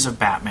images of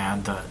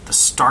Batman, the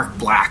stark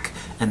black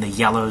and the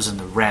yellows and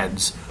the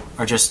reds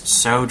are just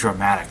so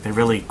dramatic. They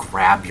really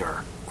grab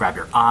your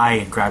eye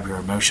and grab your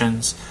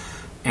emotions.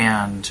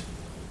 And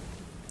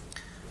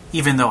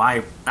even though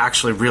I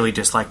actually really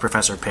dislike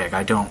Professor Pig,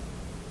 I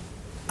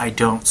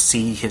don't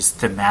see his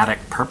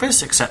thematic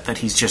purpose except that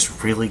he's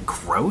just really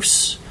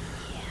gross.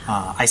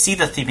 I see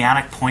the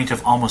thematic point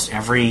of almost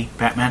every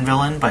Batman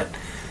villain, but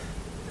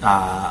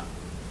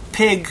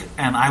Pig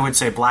and I would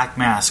say Black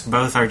Mask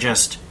both are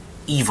just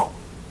evil,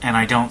 and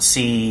I don't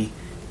see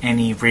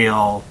any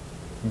real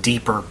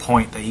deeper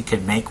point that you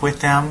can make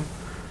with them.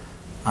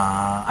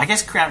 I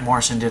guess Grant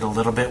Morrison did a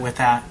little bit with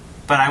that,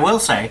 but I will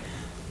say,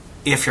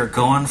 if you're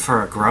going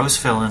for a gross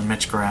villain,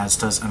 Mitch Gerads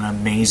does an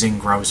amazing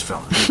gross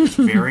villain. It's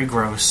very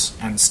gross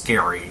and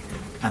scary,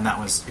 and that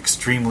was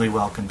extremely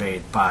well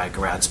conveyed by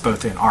Gerads,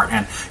 both in art,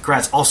 and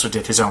Gerads also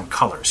did his own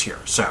colors here,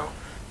 so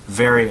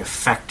very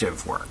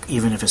effective work,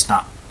 even if it's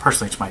not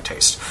personally to my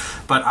taste.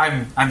 But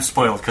I'm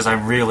spoiled because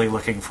I'm really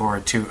looking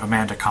forward to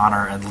Amanda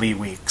Connor and Lee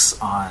Weeks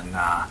on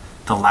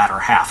the latter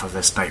half of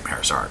this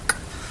Nightmares arc.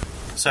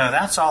 So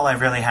that's all I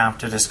really have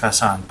to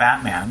discuss on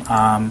Batman.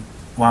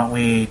 Why don't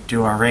we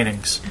do our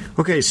ratings?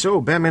 Okay,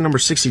 so Batman number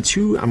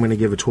 62, I'm going to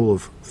give a total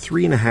of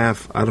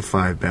 3.5 out of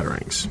 5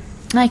 Batarangs.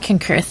 I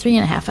concur,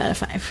 3.5 out of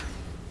 5.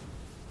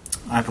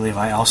 I believe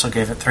I also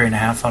gave it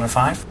 3.5 out of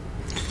 5.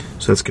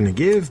 So that's going to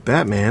give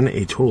Batman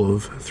a total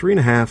of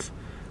 3.5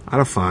 out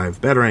of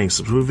 5 Batarangs.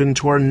 Let's move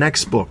into our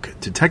next book,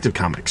 Detective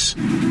Comics.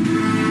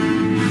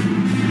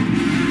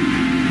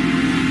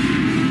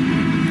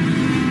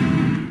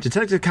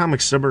 Detective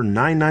Comics number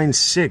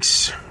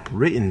 996,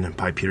 written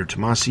by Peter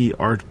Tomasi,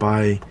 art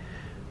by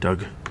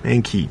Doug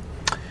Mahnke.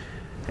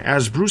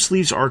 As Bruce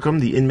leaves Arkham,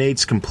 the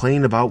inmates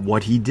complain about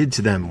what he did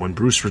to them. When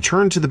Bruce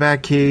returned to the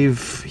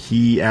Batcave,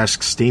 he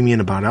asks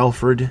Damian about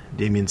Alfred.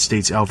 Damian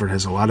states Alfred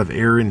has a lot of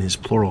air in his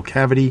pleural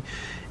cavity,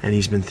 and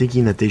he's been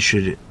thinking that they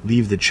should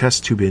leave the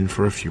chest tube in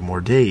for a few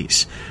more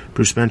days.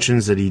 Bruce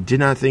mentions that he did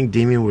not think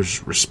Damian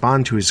would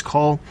respond to his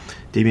call.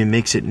 Damian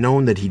makes it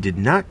known that he did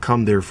not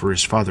come there for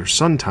his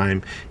father-son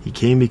time. He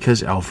came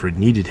because Alfred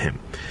needed him.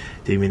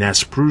 Damian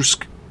asks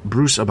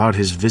Bruce about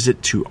his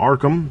visit to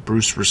Arkham.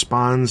 Bruce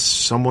responds,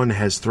 someone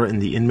has threatened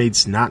the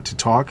inmates not to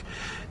talk.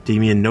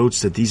 Damian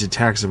notes that these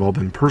attacks have all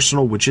been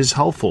personal, which is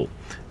helpful.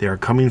 They are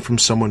coming from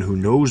someone who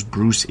knows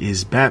Bruce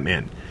is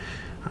Batman,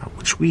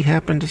 which we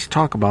happened to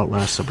talk about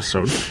last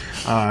episode.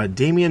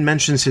 Damian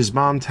mentions his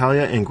mom,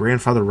 Talia, and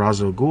grandfather,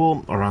 Ra's al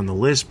Ghul, are on the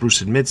list.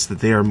 Bruce admits that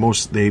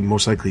they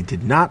most likely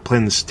did not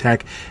plan this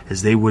attack,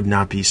 as they would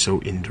not be so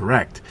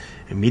indirect.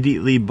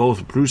 Immediately,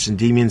 both Bruce and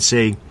Damian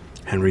say,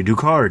 Henry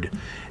Ducard,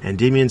 and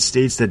Damian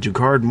states that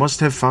Ducard must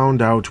have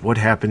found out what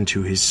happened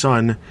to his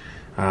son,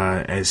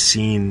 as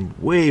seen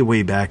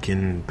way back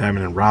in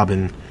Batman and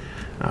Robin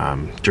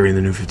during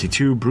the New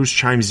 52. Bruce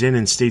chimes in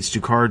and states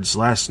Ducard's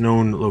last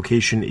known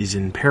location is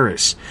in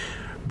Paris.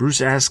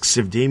 Bruce asks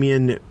if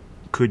Damian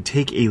could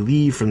take a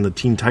leave from the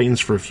Teen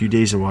Titans for a few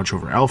days and watch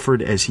over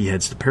Alfred as he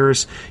heads to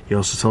Paris. He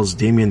also tells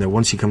Damian that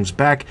once he comes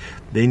back,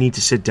 they need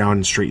to sit down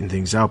and straighten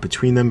things out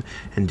between them,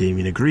 and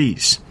Damian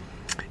agrees.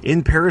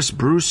 In Paris,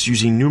 Bruce,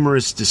 using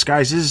numerous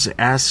disguises,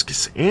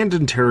 asks and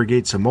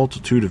interrogates a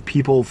multitude of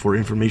people for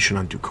information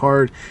on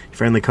Ducard. He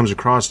finally comes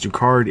across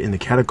Ducard in the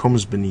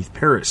catacombs beneath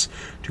Paris.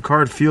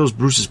 Ducard feels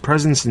Bruce's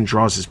presence and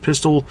draws his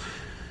pistol,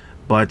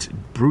 but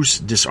Bruce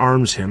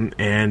disarms him,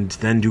 and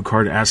then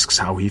Ducard asks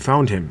how he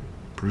found him.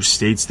 Bruce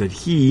states that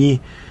he,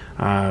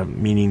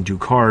 meaning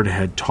Ducard,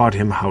 had taught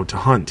him how to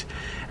hunt.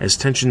 As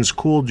tensions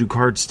cool,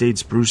 Ducard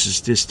states Bruce's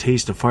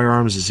distaste of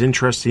firearms is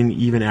interesting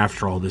even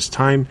after all this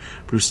time.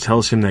 Bruce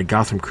tells him that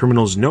Gotham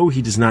criminals know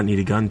he does not need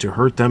a gun to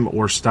hurt them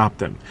or stop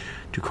them.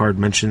 Ducard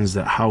mentions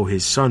that how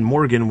his son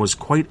Morgan was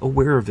quite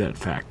aware of that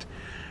fact.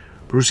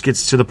 Bruce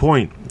gets to the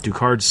point.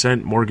 Ducard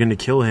sent Morgan to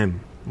kill him.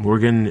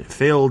 Morgan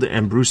failed,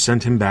 and Bruce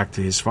sent him back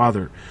to his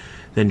father.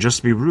 Then, just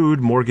to be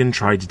rude, Morgan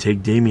tried to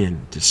take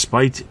Damian.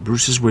 Despite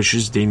Bruce's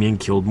wishes, Damian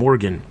killed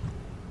Morgan.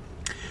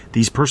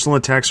 These personal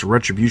attacks are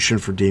retribution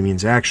for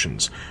Damian's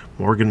actions.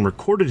 Morgan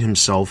recorded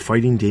himself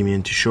fighting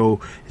Damian to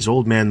show his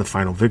old man the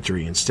final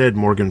victory. Instead,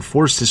 Morgan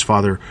forced his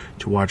father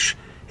to watch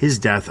his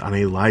death on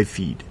a live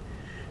feed.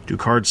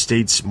 Ducard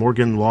states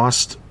Morgan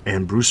lost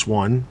and Bruce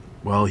won.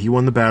 Well, he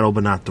won the battle,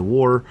 but not the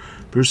war.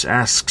 Bruce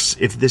asks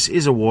if this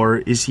is a war,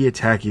 is he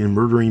attacking and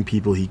murdering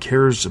people he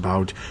cares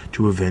about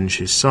to avenge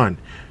his son?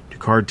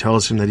 Ducard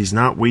tells him that he's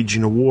not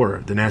waging a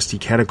war. The nasty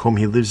catacomb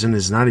he lives in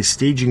is not a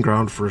staging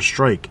ground for a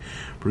strike.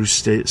 Bruce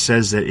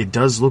says that it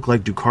does look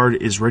like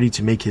Ducard is ready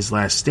to make his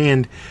last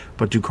stand,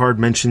 but Ducard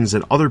mentions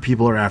that other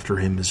people are after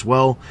him as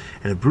well,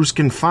 and if Bruce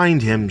can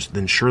find him,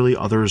 then surely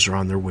others are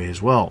on their way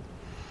as well.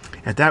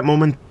 At that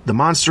moment, the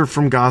monster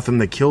from Gotham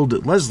that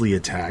killed Leslie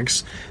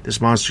attacks.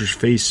 This monster's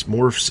face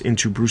morphs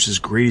into Bruce's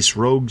greatest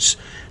rogues.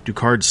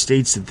 Ducard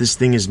states that this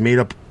thing is made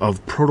up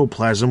of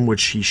protoplasm,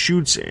 which he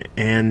shoots,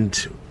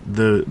 and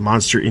the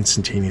monster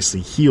instantaneously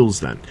heals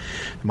then.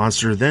 The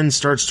monster then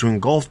starts to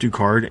engulf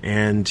Ducard,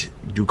 and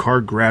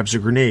Ducard grabs a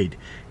grenade.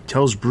 He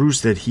tells Bruce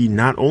that he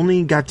not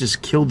only got to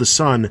kill the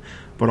son,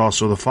 but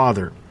also the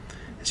father.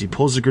 As he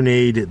pulls the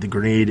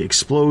grenade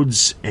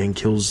explodes and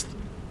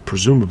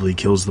presumably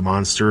kills the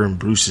monster, and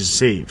Bruce is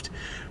saved.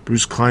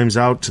 Bruce climbs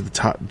to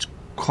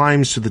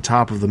the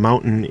top of the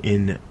mountain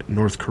in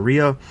North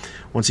Korea.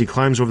 Once he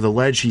climbs over the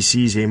ledge, he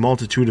sees a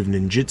multitude of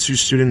ninjutsu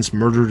students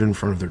murdered in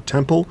front of their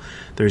temple.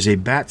 There's a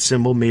bat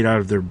symbol made out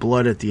of their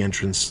blood at the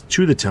entrance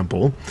to the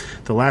temple.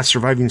 The last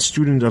surviving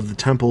student of the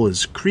temple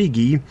is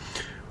Kriegi,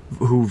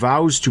 who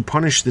vows to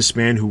punish this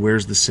man who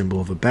wears the symbol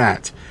of a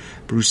bat.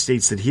 Bruce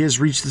states that he has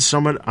reached the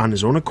summit on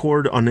his own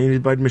accord,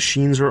 unaided by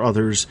machines or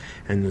others,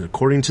 and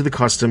according to the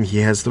custom, he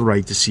has the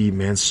right to see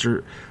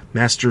Master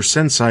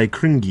Sensei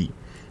Kriegi.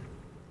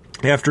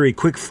 After a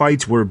quick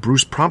fight where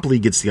Bruce promptly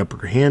gets the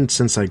upper hand,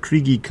 Sensei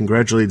Kriegi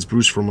congratulates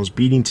Bruce for almost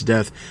beating to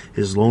death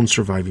his lone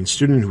surviving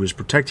student who is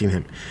protecting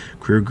him.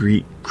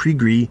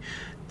 Kriegi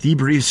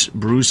debriefs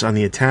Bruce on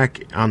the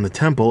attack on the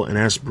temple and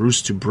asks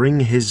Bruce to bring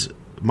his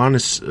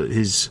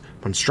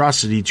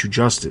monstrosity to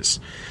justice.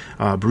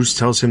 Bruce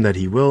tells him that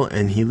he will,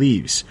 and he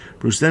leaves.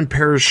 Bruce then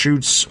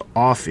parachutes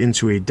off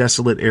into a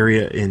desolate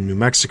area in New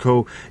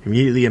Mexico.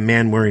 Immediately, a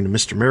man wearing a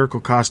Mr. Miracle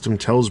costume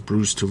tells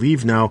Bruce to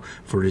leave now,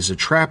 for it is a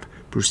trap.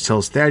 Bruce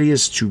tells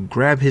Thaddeus to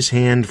grab his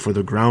hand, for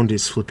the ground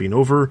is flipping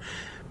over.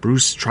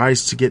 Bruce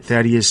tries to get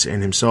Thaddeus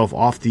and himself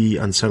off the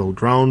unsettled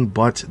ground,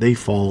 but they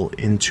fall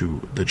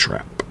into the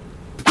trap.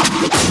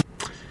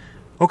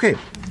 Okay,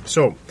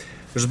 so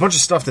there's a bunch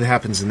of stuff that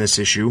happens in this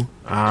issue.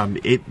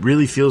 It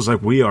really feels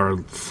like we are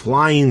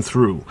flying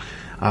through.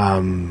 I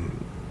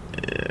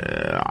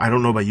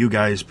don't know about you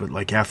guys, but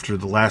like after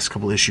the last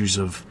couple issues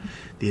of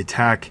the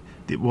attack,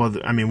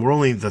 we're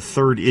only the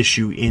third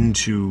issue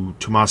into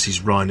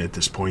Tomasi's run at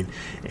this point,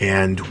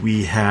 and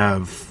we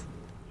have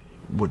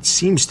what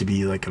seems to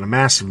be like a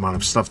massive amount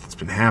of stuff that's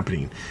been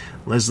happening.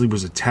 Leslie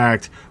was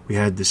attacked. We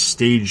had the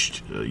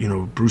staged,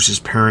 Bruce's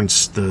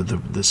parents,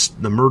 the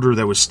murder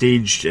that was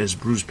staged as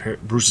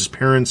Bruce's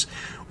parents.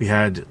 We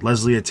had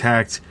Leslie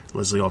attacked.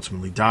 Leslie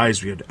ultimately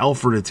dies. We had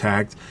Alfred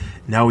attacked.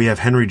 Now we have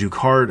Henry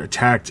Ducard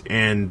attacked,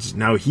 and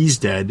now he's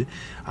dead.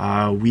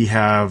 We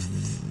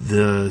have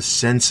the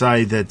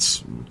sensei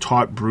that's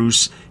taught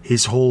Bruce.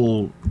 His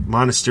whole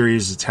monastery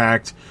is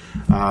attacked,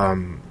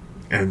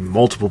 and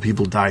multiple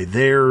people die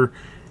there.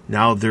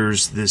 Now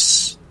there's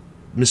this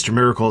Mr.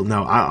 Miracle.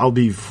 Now, I'll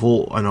be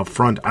full and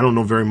upfront. I don't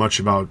know very much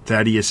about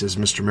Thaddeus as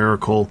Mr.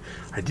 Miracle.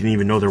 I didn't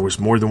even know there was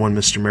more than one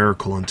Mr.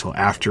 Miracle until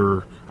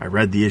after I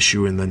read the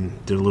issue and then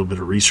did a little bit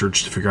of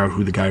research to figure out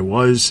who the guy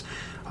was.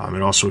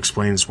 It also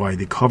explains why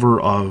the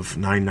cover of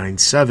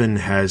 997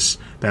 has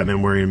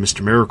Batman wearing a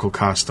Mr. Miracle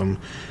costume,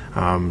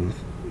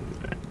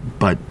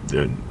 but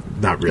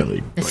not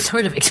really. It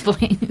sort of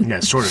explains. Yeah,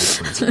 it sort of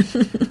explains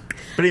it.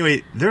 But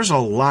anyway, there's a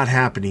lot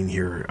happening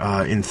here.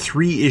 In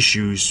 3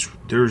 issues,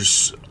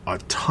 there's a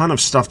ton of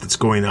stuff that's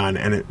going on,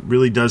 and it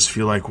really does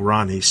feel like we're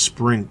on a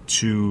sprint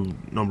to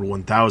number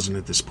 1000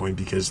 at this point,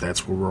 because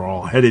that's where we're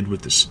all headed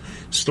with this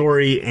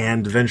story,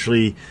 and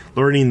eventually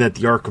learning that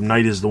the Arkham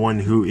Knight is the one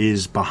who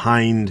is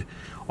behind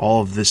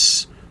all of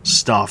this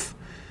stuff.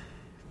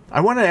 I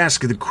want to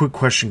ask the quick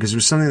question, because it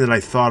was something that I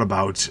thought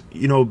about.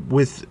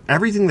 With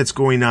everything that's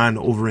going on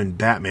over in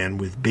Batman,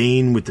 with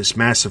Bane, with this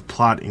massive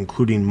plot,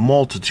 including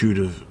multitude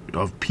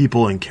of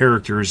people and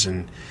characters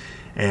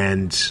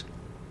and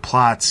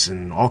plots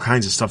and all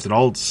kinds of stuff that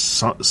all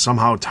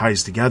somehow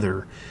ties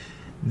together,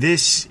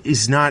 this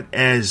is not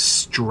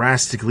as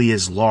drastically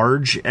as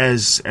large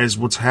as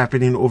what's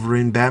happening over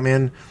in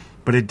Batman,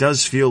 but it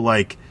does feel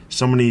like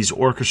somebody's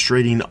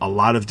orchestrating a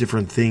lot of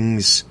different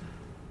things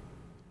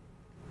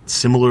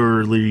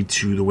similarly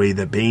to the way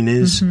that Bane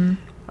is.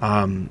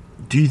 Mm-hmm.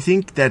 Do you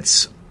think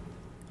that's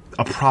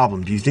a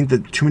problem? Do you think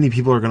that too many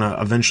people are going to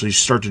eventually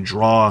start to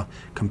draw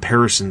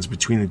comparisons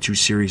between the two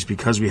series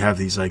because we have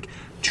these like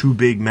two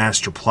big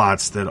master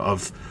plots that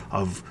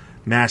of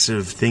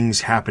massive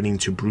things happening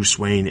to Bruce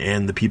Wayne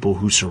and the people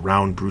who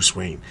surround Bruce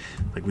Wayne?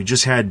 Like, we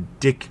just had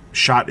Dick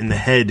shot in the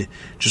head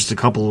just a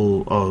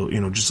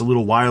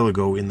little while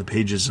ago in the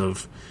pages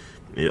of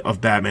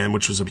Batman,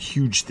 which was a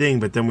huge thing,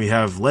 but then we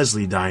have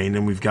Leslie dying,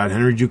 and we've got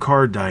Henry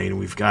Ducard dying, and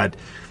we've got,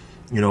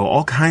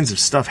 all kinds of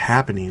stuff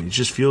happening. It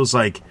just feels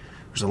like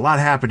there's a lot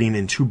happening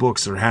in 2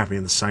 books that are happening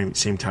at the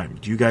same time.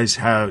 Do you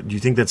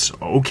think that's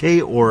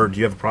okay, or do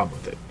you have a problem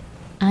with it?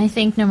 I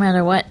think no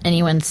matter what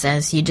anyone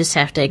says, you just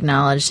have to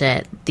acknowledge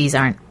that these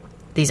aren't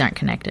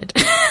connected.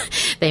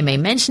 They may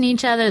mention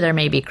each other, there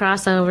may be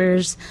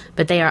crossovers,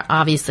 but they are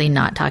obviously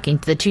not talking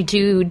to the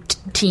two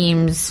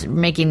teams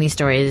making these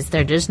stories.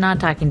 They're just not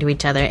talking to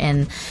each other.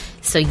 And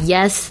so,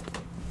 yes,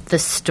 the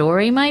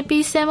story might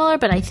be similar,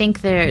 but I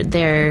think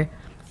they're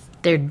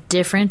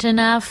different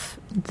enough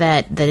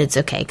that it's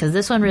okay. Because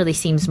this one really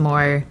seems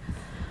more,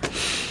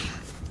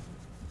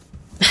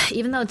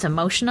 even though it's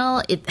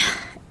emotional,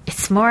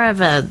 it's more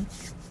of a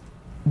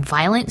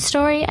violent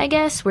story, I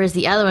guess, whereas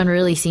the other one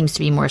really seems to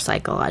be more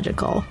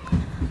psychological.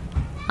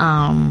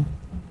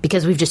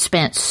 Because we've just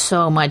spent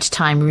so much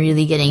time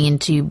really getting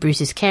into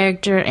Bruce's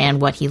character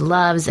and what he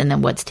loves and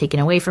then what's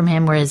taken away from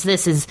him, whereas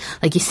this is,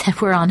 like you said,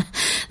 this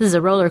is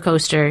a roller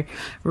coaster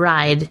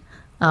ride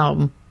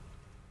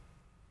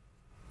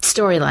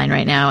storyline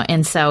right now,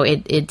 and so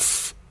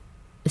this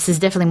is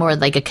definitely more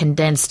like a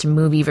condensed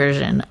movie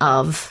version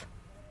of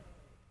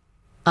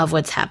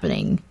what's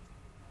happening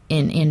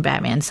in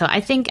Batman. So I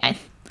think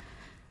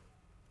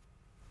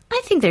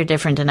they're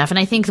different enough, and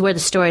I think where the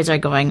stories are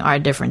going are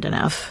different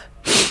enough.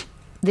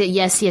 That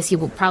yes,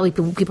 people probably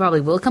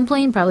will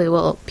complain.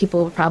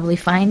 People will probably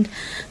find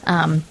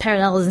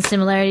parallels and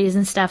similarities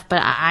and stuff.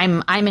 But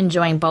I'm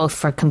enjoying both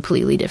for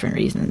completely different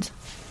reasons.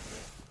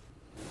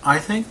 I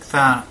think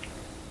that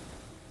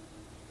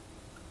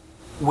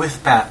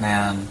with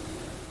Batman,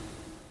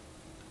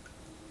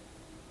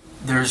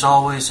 there's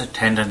always a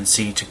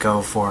tendency to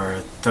go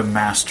for the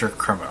master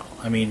criminal.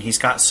 I mean, he's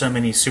got so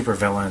many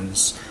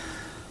supervillains.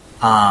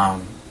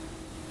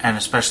 And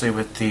especially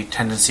with the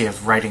tendency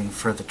of writing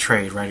for the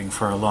trade, writing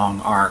for a long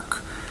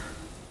arc.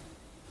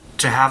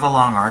 To have a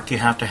long arc, you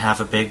have to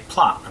have a big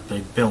plot, a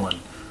big villain.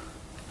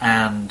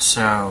 And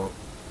so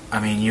I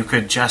mean, you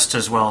could just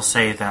as well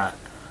say that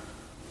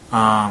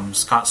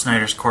Scott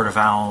Snyder's Court of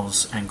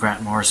Owls and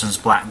Grant Morrison's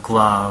Black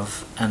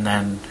Glove, and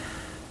then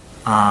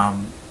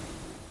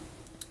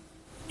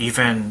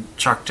even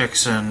Chuck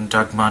Dixon,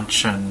 Doug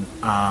Munch, and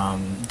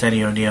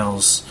Denny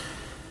O'Neill's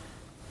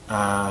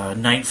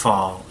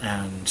Nightfall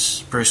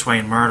and Bruce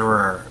Wayne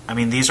Murderer. I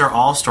mean, these are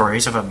all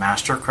stories of a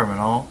master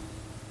criminal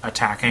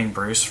attacking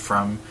Bruce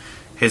from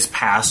his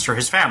past or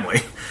his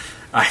family.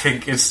 I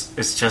think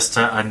it's just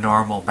a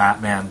normal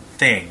Batman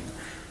thing.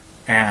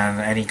 And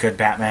any good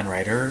Batman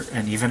writer,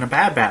 and even a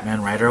bad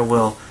Batman writer,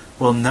 will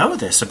know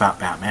this about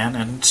Batman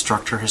and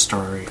structure his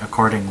story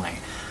accordingly.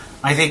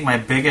 I think my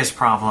biggest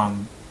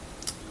problem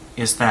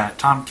is that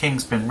Tom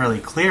King's been really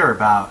clear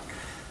about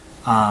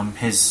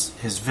his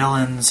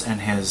villains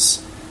and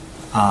his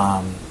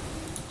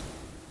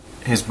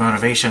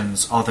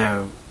motivations,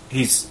 although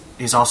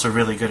he's also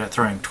really good at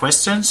throwing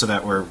twists in so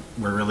that we're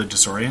really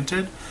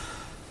disoriented.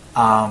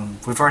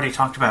 We've already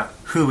talked about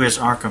who is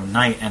Arkham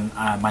Knight, and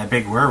my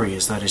big worry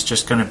is that it's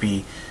just going to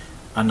be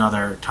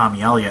another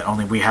Tommy Elliott,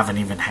 only we haven't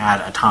even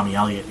had a Tommy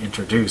Elliott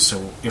introduced,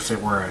 so if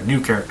it were a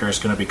new character, it's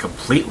going to be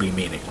completely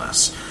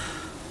meaningless.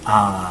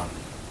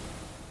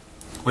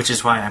 Which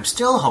is why I'm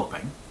still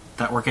hoping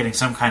that we're getting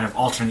some kind of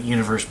alternate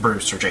universe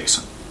Bruce or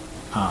Jason.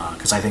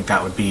 Because I think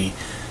that would be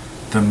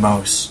the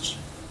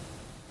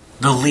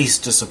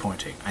least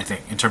disappointing, I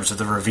think, in terms of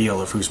the reveal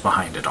of who's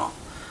behind it all.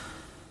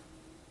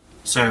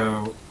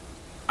 So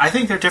I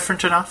think they're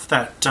different enough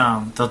that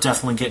they'll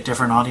definitely get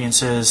different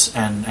audiences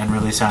and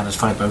really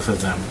satisfy both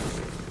of them.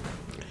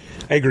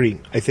 I agree.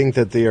 I think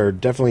that they are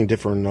definitely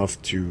different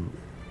enough to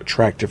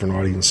attract different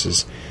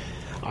audiences.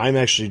 I'm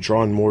actually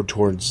drawn more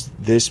towards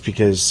this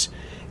because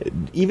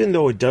even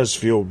though it does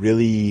feel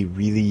really,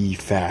 really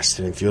fast,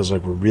 and it feels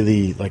like we're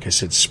really, like I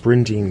said,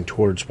 sprinting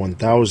towards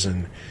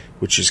 1000,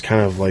 which is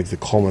kind of like the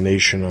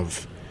culmination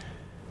of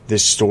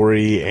this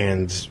story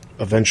and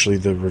eventually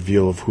the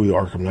reveal of who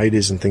Arkham Knight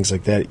is and things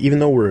like that. Even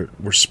though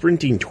we're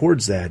sprinting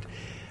towards that,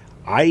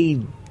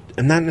 I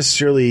am not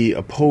necessarily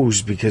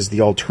opposed, because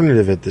the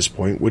alternative at this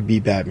point would be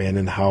Batman,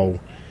 and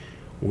how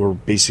we're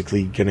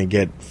basically going to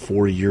get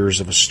 4 years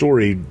of a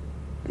story,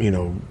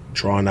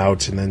 drawn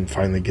out, and then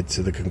finally get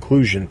to the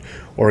conclusion,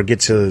 or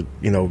get to,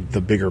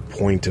 the bigger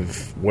point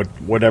of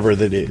whatever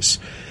that is,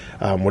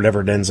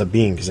 whatever it ends up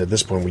being, because at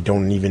this point we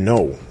don't even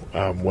know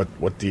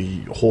what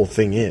the whole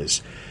thing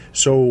is.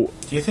 So,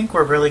 do you think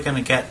we're really going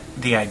to get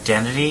the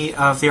identity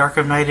of the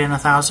Arkham Knight in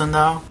 1000,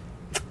 though?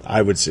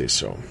 I would say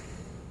so.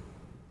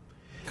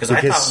 Because I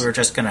thought we were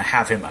just going to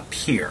have him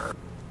appear.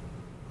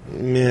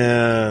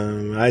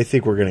 Yeah, I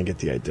think we're going to get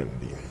the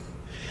identity.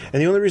 And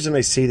the only reason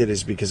I say that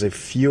is because I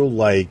feel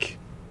like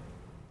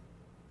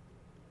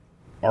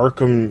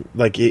Arkham,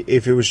 like,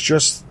 if it was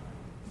just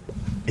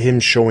him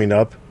showing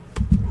up,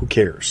 who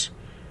cares?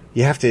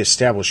 You have to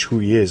establish who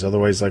he is,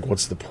 otherwise, like,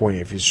 what's the point?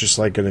 If he's just,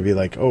 like, going to be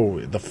like, oh,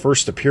 the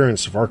first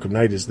appearance of Arkham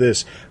Knight is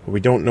this, but we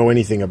don't know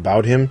anything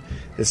about him,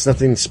 it's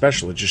nothing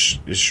special. It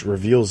just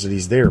reveals that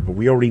he's there, but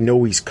we already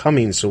know he's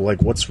coming, so,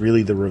 like, what's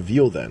really the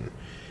reveal then?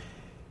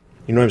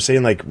 You know what I'm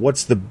saying? Like,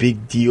 what's the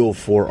big deal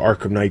for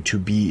Arkham Knight to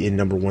be in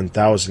number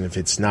 1000 if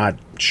it's not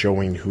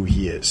showing who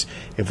he is?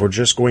 If we're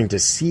just going to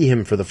see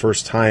him for the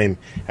first time,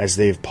 as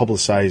they've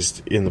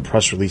publicized in the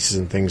press releases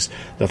and things,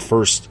 the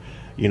first,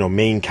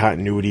 main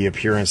continuity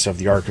appearance of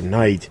the Arkham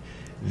Knight,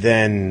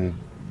 then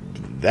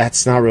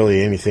that's not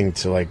really anything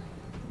to, like,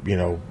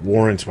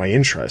 warrant my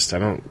interest. I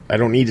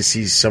don't need to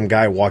see some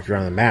guy walking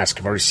around in a mask.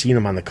 I've already seen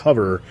him on the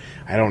cover.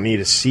 I don't need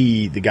to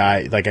see the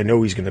guy. Like, I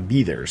know he's going to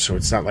be there, so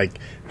it's not like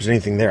there's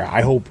anything there.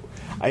 I hope,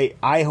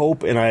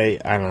 and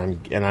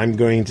I'm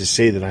going to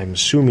say that I'm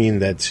assuming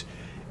that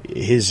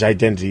his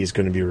identity is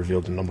going to be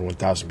revealed in number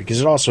 1000,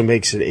 because it also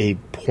makes it a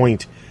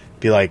point to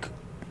be like,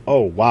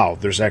 oh wow,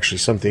 there's actually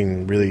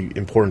something really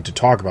important to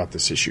talk about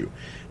this issue.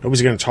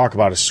 Nobody's going to talk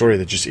about a story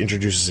that just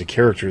introduces a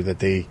character that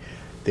they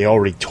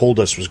already told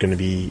us was going to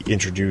be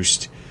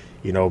introduced,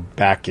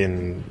 back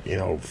in,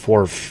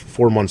 4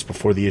 months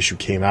before the issue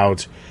came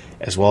out,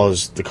 as well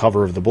as the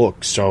cover of the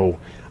book. So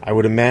I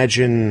would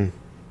imagine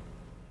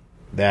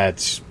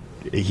that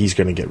he's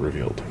going to get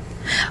revealed.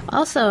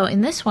 Also,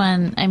 in this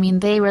one, I mean,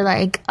 they were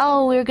like,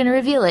 oh, we're going to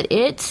reveal it.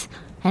 It's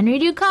Henry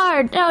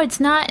Ducard. No, it's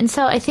not. And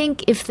so I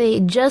think if they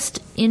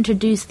just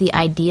introduced the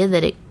idea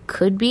that it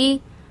could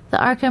be the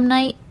Arkham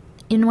Knight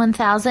in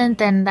 1000,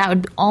 then that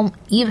would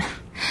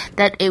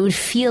that it would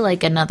feel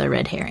like another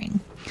red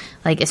herring.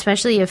 Like,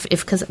 especially if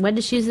because when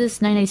issues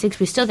this 996,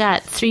 we still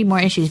got 3 more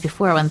issues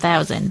before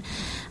 1000.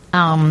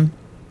 I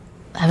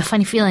have a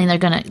funny feeling they're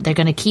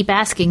gonna keep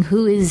asking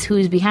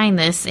who's behind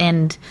this,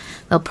 and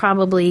they'll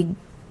probably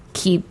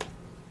keep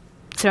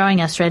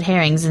throwing us red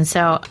herrings. And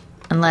so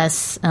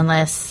unless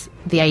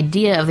the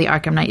idea of the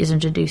Arkham Knight is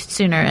introduced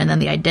sooner and then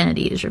the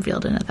identity is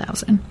revealed in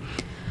 1000.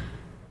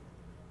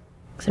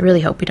 So I really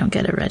hope we don't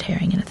get a red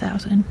herring in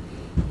 1000.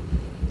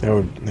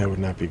 That would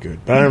not be good.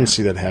 But I don't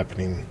see that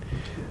happening.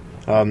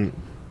 Kind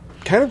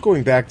of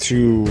going back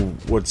to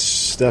what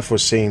Steph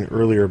was saying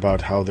earlier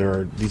about how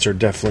these are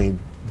definitely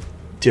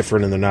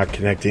different and they're not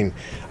connecting.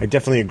 I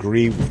definitely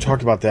agree. We've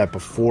talked about that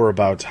before,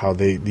 about how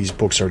these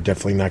books are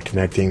definitely not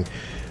connecting.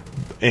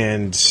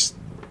 And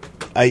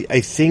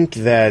I think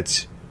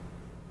that's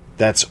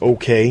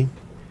okay.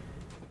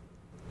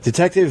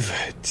 Detective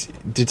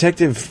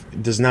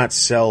does not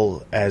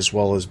sell as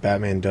well as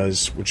Batman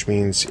does, which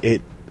means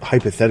it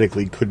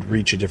hypothetically could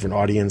reach a different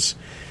audience.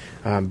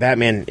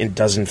 Batman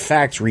does in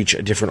fact reach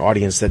a different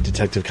audience that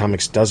Detective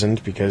Comics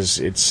doesn't, because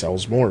it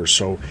sells more.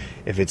 So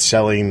if it's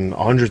selling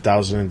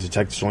 100,000 and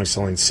Detective's only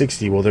selling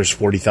 60, well, there's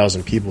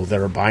 40,000 people that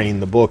are buying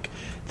the book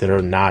that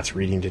are not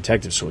reading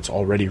Detective, so it's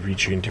already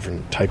reaching a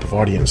different type of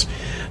audience.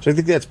 So I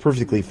think that's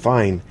perfectly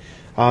fine.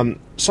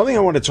 Something I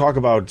want to talk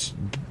about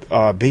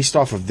based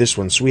off of this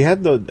one. So we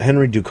had the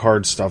Henry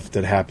Ducard stuff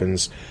that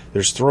happens.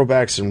 There's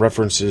throwbacks and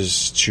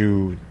references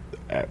to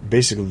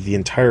basically the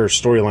entire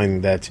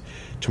storyline that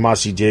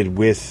Tomasi did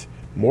with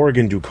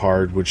Morgan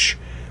Ducard, which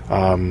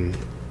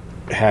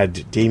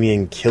had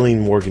Damian killing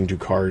Morgan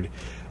Ducard.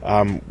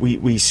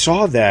 We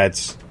saw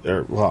that,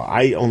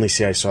 I only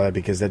say I saw that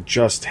because that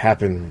just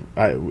happened.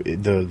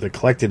 The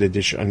collected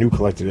edition, a new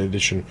collected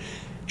edition,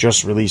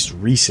 just released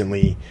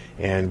recently,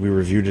 and we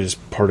reviewed it as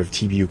part of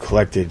TBU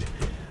Collected.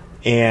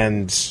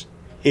 And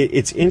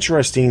it's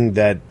interesting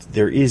that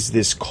there is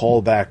this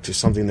callback to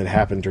something that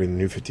happened during the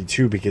New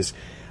 52, because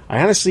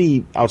I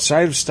honestly,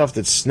 outside of stuff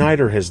that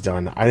Snyder has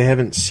done, I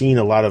haven't seen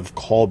a lot of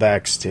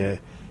callbacks to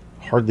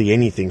hardly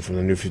anything from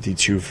the New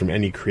 52 from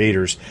any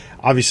creators.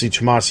 Obviously,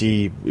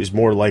 Tomasi is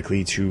more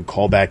likely to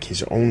call back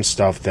his own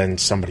stuff than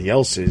somebody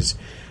else's,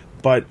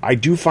 but I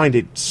do find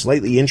it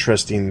slightly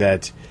interesting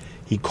that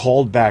he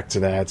called back to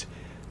that.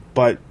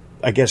 But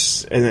I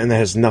guess, and that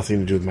has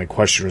nothing to do with my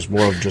question, it was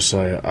more of just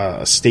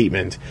a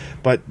statement.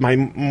 But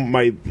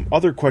my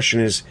other question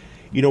is,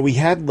 we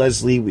had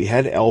Leslie, we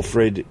had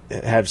Alfred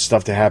have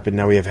stuff to happen,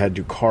 now we have had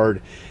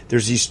Ducard.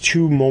 There's these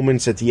two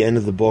moments at the end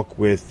of the book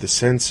with the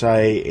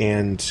Sensei,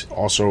 and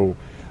also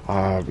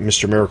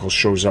Mr. Miracle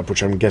shows up,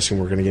 which I'm guessing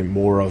we're going to get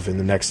more of in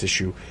the next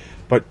issue.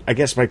 But I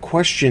guess my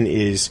question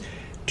is,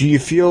 do you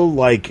feel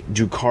like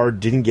Ducard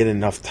didn't get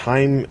enough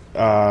time,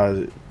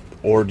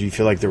 or do you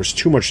feel like there was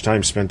too much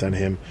time spent on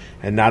him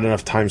and not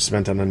enough time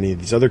spent on any of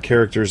these other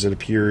characters that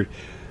appeared?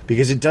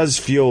 Because it does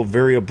feel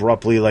very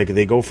abruptly like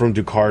they go from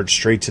Ducard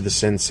straight to the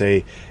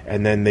Sensei,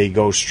 and then they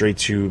go straight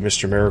to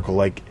Mr. Miracle.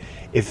 Like,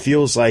 it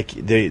feels like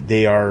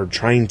they are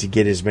trying to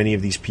get as many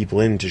of these people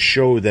in to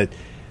show that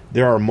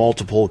there are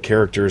multiple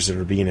characters that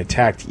are being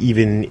attacked,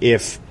 even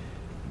if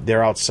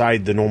they're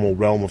outside the normal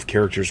realm of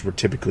characters we're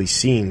typically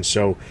seeing.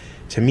 So,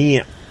 to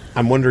me,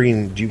 I'm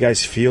wondering, do you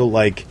guys feel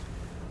like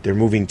they're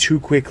moving too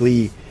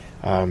quickly?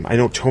 I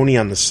know Tony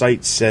on the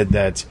site said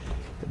that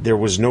there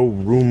was no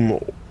room,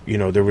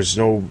 there was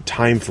no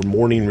time for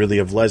mourning really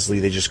of Leslie.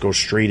 They just go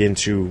straight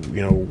into,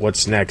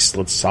 what's next?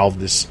 Let's solve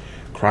this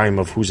crime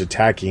of who's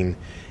attacking,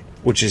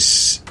 which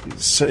is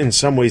in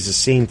some ways the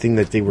same thing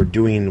that they were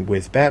doing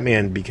with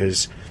Batman,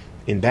 because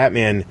in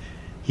Batman,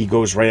 he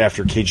goes right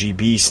after KG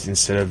Beast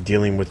instead of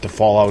dealing with the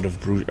fallout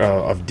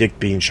of Dick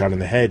being shot in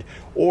the head.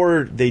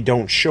 Or they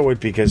don't show it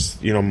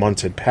because,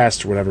 months had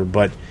passed or whatever,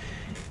 but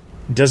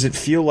does it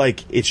feel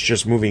like it's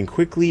just moving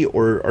quickly,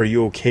 or are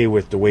you okay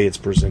with the way it's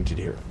presented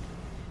here?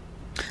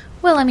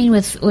 Well, I mean,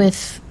 I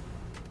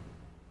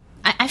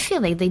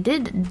feel like they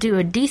did do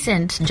a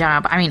decent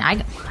job. I mean,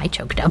 I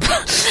choked up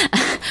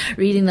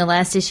reading the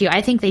last issue.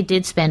 I think they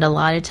did spend a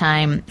lot of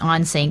time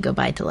on saying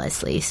goodbye to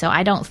Leslie, so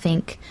I don't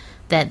think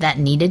that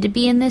needed to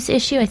be in this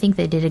issue. I think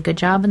they did a good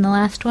job in the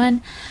last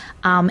one.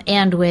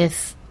 And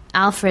with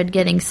Alfred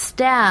getting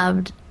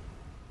stabbed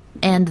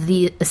and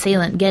the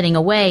assailant getting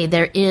away,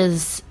 there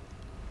is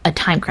a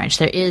time crunch.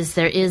 There is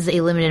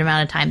a limited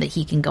amount of time that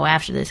he can go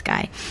after this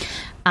guy.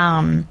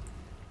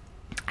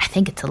 I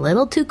think it's a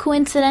little too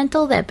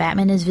coincidental that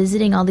Batman is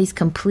visiting all these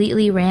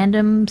completely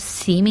random,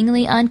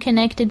 seemingly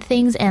unconnected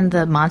things, and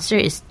the monster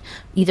is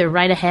either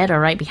right ahead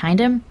or right behind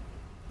him.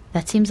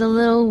 That seems a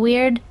little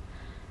weird.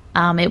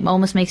 It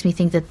almost makes me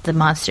think that the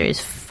monster is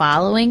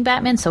following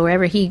Batman, so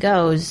wherever he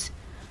goes,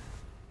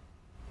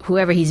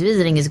 whoever he's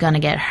visiting is going to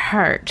get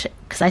hurt.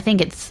 Because I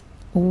think it's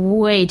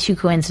way too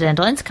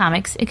coincidental. It's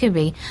comics, it could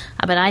be,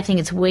 but I think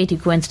it's way too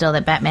coincidental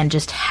that Batman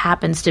just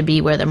happens to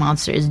be where the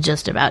monster is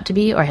just about to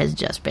be or has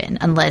just been,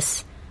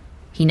 unless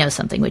he knows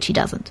something, which he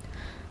doesn't.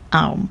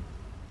 I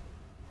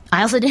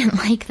also didn't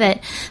like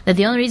that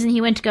the only reason he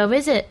went to go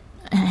visit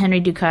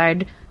Henry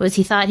Ducard was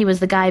he thought he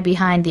was the guy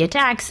behind the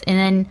attacks, and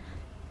then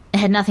it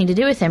had nothing to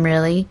do with him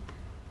really,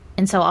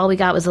 and so all we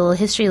got was a little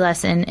history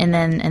lesson, and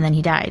then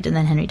he died, and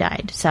then Henry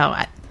died. So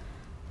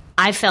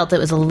I felt it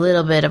was a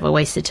little bit of a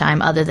waste of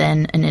time, other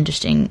than an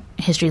interesting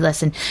history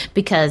lesson,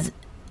 because,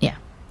 yeah,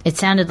 it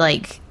sounded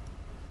like,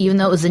 even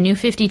though it was the New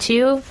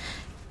 52,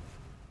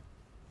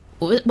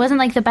 it wasn't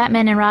like the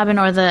Batman and Robin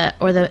or the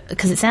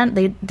because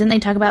didn't they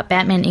talk about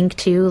Batman Inc.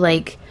 too?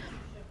 Like,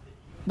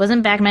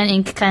 wasn't Batman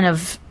Inc. kind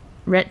of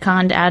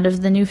retconned out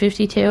of the New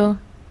 52?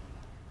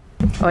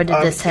 Or did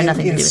this have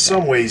nothing to do with it? In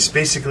some ways,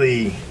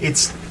 basically, it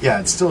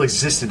still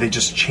existed. They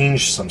just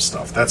changed some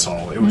stuff. That's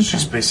all. It was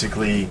just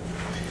basically,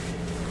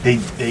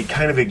 they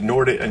kind of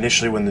ignored it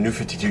initially when the New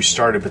 52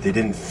 started, but they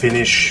didn't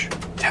finish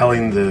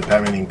telling the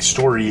Batman Inc.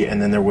 story,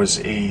 and then there was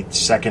a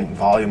second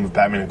volume of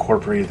Batman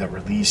Incorporated that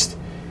released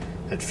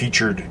that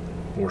featured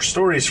more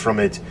stories from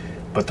it,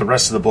 but the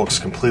rest of the books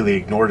completely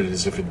ignored it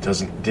as if it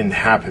didn't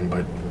happen,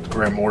 but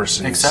Grant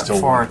Morrison except still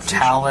for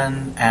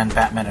Talon and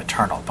Batman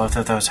Eternal. Both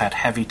of those had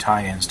heavy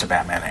tie-ins to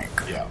Batman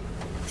Inc. Yeah.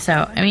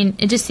 So, I mean,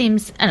 it just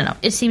seems, I don't know,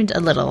 it seemed a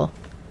little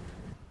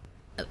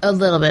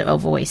bit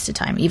of a waste of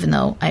time, even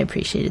though I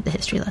appreciated the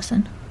history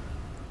lesson.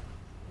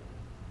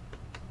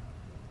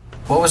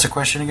 What was the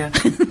question again?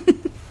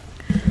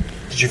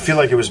 Did you feel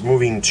like it was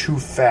moving too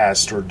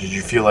fast, or did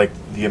you feel like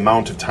the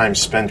amount of time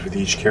spent with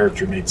each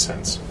character made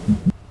sense?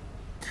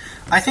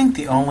 I think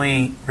the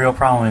only real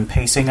problem in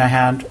pacing I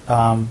had,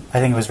 I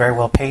think it was very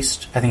well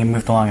paced. I think it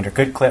moved along at a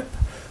good clip.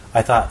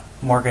 I thought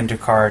Morgan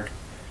Ducard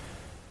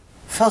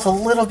felt a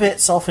little bit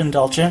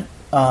self-indulgent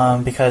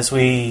because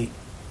we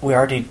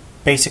already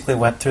basically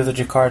went through the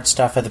Ducard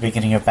stuff at the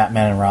beginning of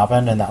Batman and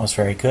Robin, and that was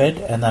very good.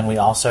 And then we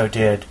also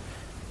did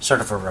sort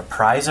of a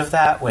reprise of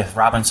that with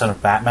Robin, Son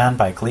of Batman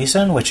by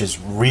Gleason, which is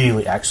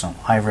really excellent.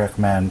 I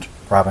recommend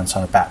Robin,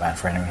 Son of Batman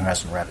for anyone who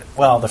hasn't read it.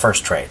 Well, the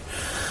first trade.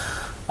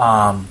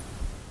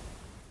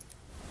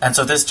 And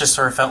so this just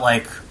sort of felt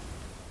like,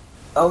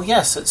 oh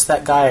yes, it's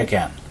that guy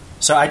again.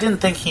 So I didn't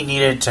think he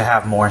needed to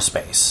have more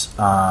space.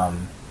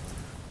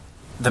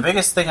 The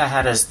biggest thing I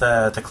had is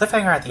the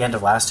cliffhanger at the end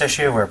of last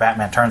issue where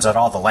Batman turns out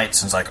all the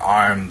lights and is like,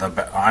 I'm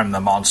the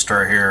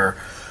monster here.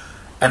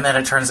 And then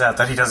it turns out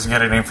that he doesn't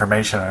get any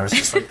information. I was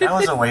just like, that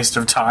was a waste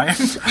of time.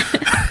 So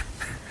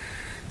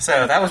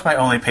that was my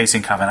only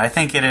pacing comment. I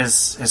think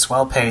it's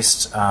well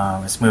paced.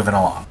 It's moving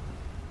along.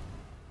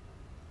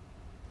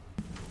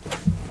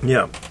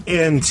 Yeah,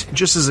 and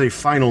just as a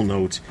final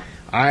note,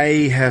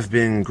 I have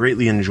been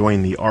greatly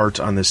enjoying the art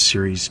on this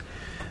series.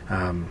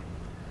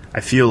 I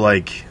feel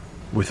like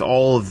with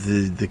all of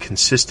the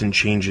consistent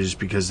changes,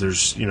 because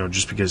there's,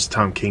 just because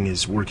Tom King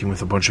is working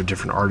with a bunch of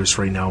different artists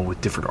right now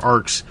with different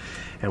arcs,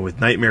 and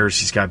with Nightmares,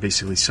 he's got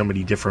basically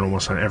somebody different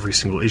almost on every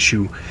single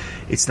issue.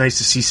 It's nice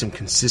to see some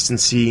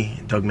consistency.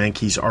 Doug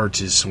Mankey's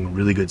art is some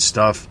really good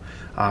stuff.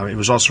 It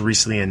was also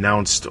recently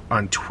announced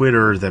on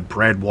Twitter that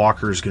Brad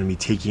Walker is going to be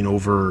taking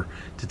over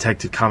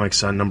Detective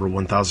Comics on number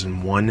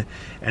 1001,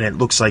 and it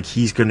looks like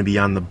he's going to be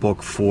on the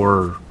book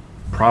for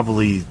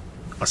probably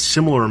a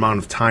similar amount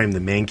of time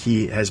that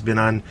Mankey has been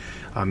on.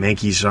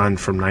 Mankey's on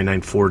from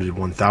 994 to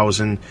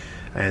 1000,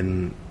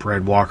 and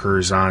Brad Walker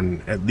is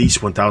on at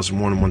least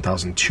 1001 and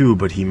 1002,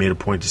 but he made a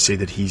point to say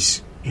that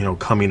he's,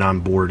 coming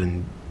on board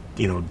and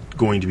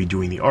going to be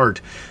doing the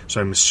art.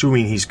 So I'm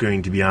assuming he's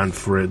going to be on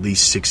for at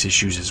least 6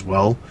 issues as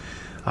well,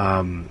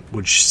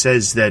 which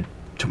says that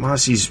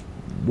Tomasi's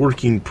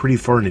working pretty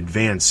far in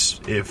advance.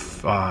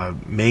 If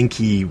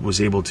Mankey was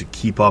able to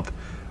keep up,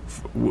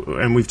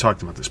 and we've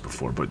talked about this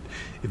before, but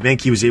if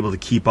Mankey was able to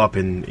keep up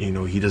and,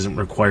 he doesn't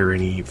require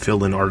any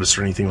fill-in artists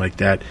or anything like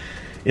that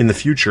in the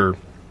future,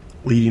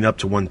 leading up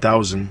to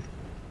 1000,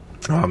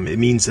 it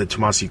means that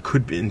Tomasi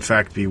could, in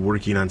fact, be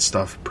working on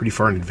stuff pretty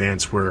far in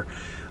advance, where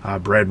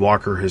Brad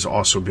Walker has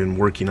also been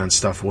working on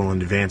stuff well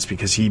in advance,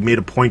 because he made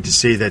a point to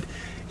say that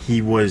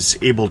he was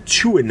able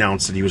to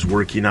announce that he was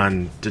working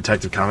on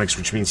Detective Comics,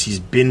 which means he's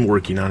been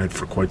working on it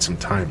for quite some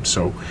time.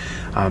 So,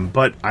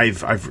 but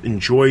I've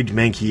enjoyed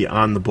Mankey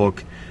on the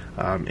book,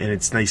 and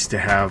it's nice to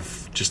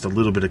have just a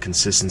little bit of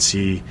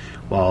consistency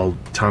while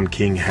Tom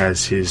King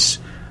has his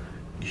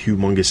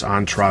humongous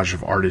entourage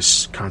of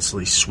artists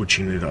constantly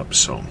switching it up.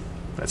 So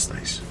that's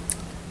nice.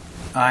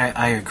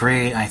 I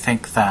agree. I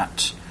think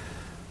that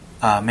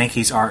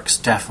Mankey's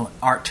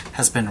art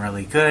has been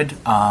really good.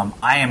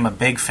 I am a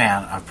big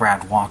fan of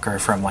Brad Walker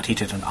from what he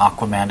did in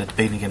Aquaman at the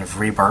beginning of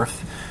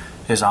Rebirth.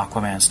 His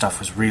Aquaman stuff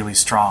was really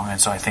strong,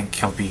 and so I think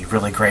he'll be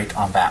really great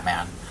on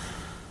Batman.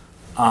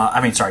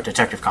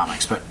 Detective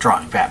Comics, but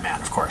drawing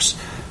Batman, of course.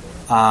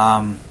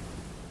 I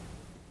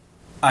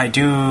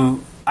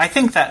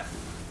think that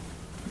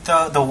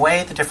the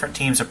way the different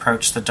teams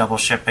approach the double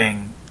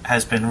shipping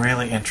has been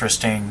really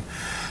interesting.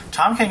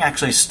 Tom King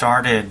actually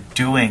started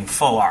doing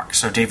full arcs.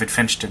 So David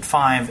Finch did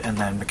 5, and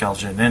then Miguel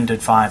Janin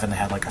did 5, and they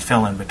had like a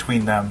fill-in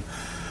between them.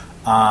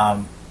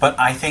 But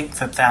I think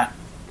that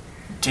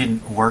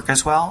didn't work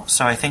as well.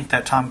 So I think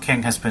that Tom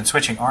King has been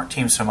switching art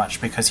teams so much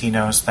because he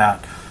knows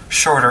that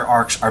shorter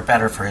arcs are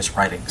better for his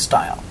writing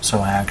style. So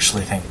I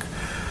actually think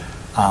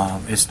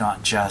it's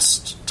not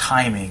just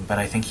timing, but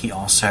I think he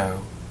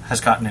also has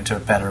gotten into a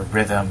better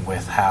rhythm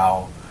with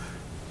how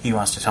he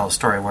wants to tell a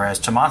story, whereas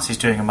Tomasi's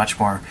doing a much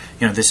more,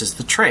 this is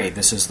the trade,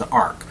 this is the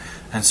arc.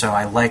 And so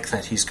I like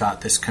that he's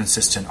got this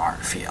consistent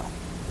art feel.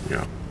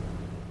 Yeah.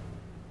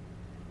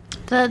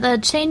 The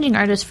changing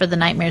artists for the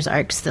Nightmares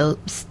arcs, though,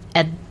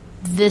 at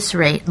this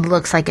rate,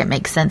 looks like it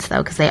makes sense,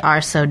 though, because they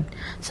are so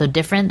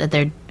different that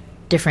they're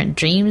different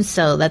dreams.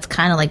 So that's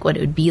kind of like what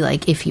it would be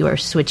like if you were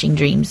switching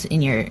dreams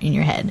in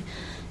your head,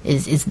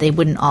 is they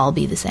wouldn't all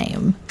be the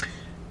same.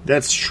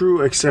 That's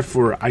true, except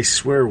for, I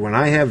swear, when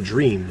I have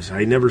dreams,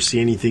 I never see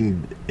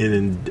anything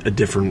in a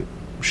different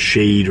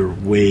shade or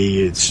way.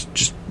 It's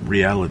just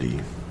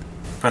reality.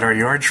 But are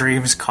your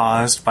dreams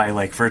caused by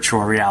like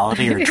virtual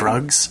reality or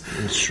drugs?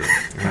 It's true.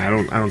 I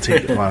don't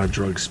take a lot of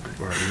drugs,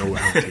 or no,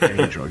 I don't take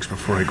any drugs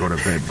before I go to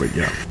bed. But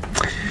yeah.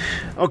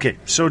 Okay,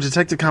 so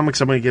Detective Comics,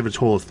 I'm going to give a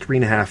total of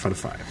 3.5 out of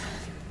 5.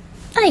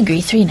 I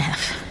agree,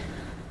 3.5.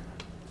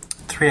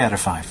 3 out of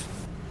 5.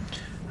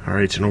 All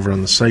right, and over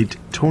on the site,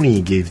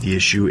 Tony gave the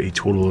issue a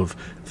total of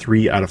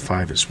 3 out of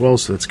 5 as well.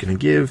 So that's going to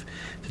give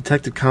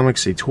Detective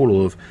Comics a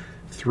total of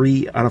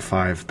 3 out of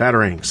 5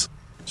 Batarangs.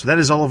 So that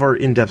is all of our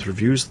in-depth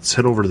reviews. Let's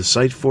head over to the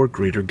site for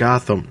Greater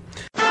Gotham.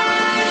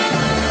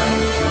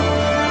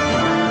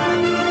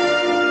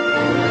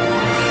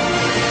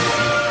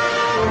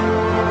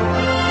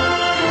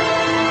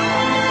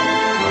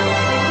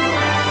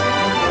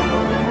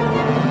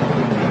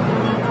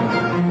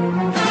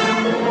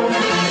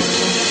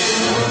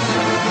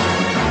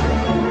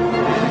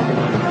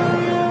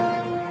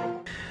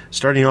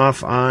 Starting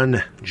off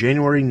on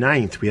January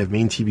 9th, we have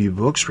main TV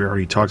books. We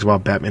already talked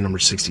about Batman number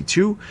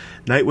 62.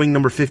 Nightwing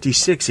number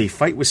 56, a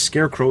fight with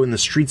Scarecrow in the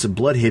streets of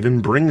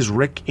Bloodhaven brings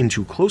Rick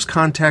into close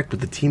contact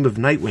with a team of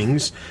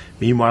Nightwings.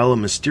 Meanwhile, a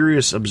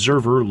mysterious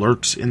observer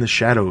lurks in the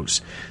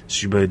shadows.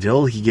 Subha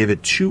Adil, he gave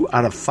it 2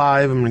 out of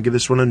 5. I'm going to give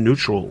this one a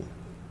neutral.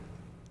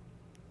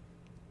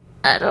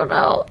 I don't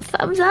know.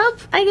 Thumbs up,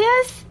 I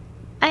guess.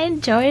 I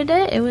enjoyed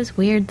it. It was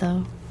weird,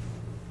 though.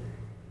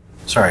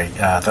 Sorry,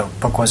 the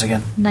book was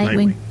again?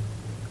 Nightwing.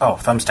 Oh,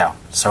 thumbs down.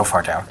 So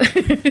far down.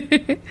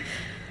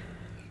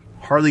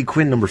 Harley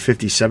Quinn number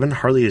 57.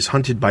 Harley is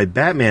hunted by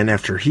Batman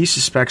after he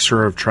suspects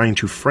her of trying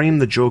to frame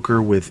the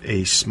Joker with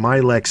a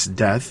Smilex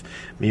death.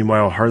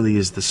 Meanwhile, Harley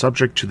is the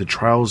subject to the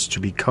trials to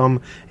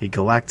become a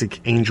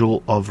galactic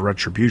angel of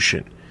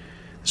retribution.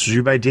 This was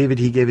reviewed by David.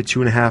 He gave it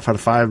 2.5 out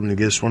of 5. I'm going to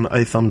give this one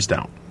a thumbs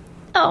down.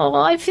 Oh,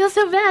 I feel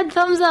so bad.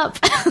 Thumbs up.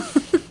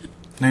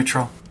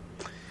 Neutral.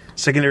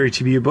 Secondary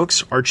TBU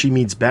books, Archie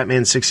meets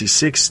Batman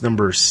 66,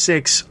 number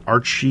 6.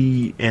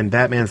 Archie and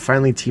Batman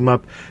finally team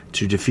up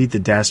to defeat the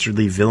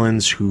dastardly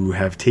villains who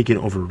have taken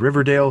over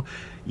Riverdale.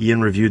 Ian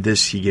reviewed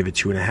this. He gave it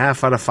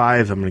 2.5 out of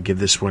 5. I'm going to give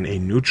this one a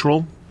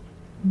neutral.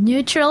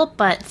 Neutral,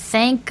 but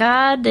thank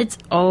God it's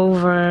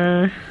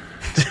over.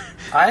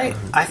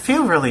 I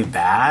feel really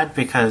bad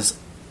because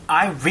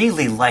I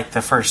really liked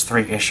the first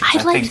 3 issues. I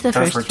think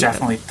those were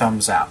definitely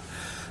thumbs out.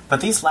 But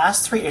these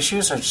last 3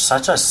 issues are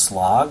such a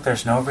slog.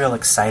 There's no real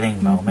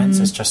exciting moments.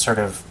 It's just sort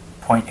of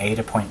point A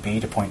to point B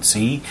to point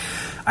C.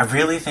 I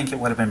really think it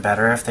would have been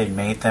better if they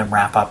made them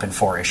wrap up in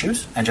 4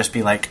 issues and just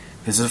be like,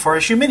 this is a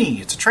 4-issue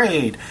mini, it's a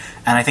trade.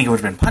 And I think it would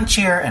have been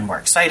punchier and more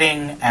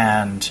exciting.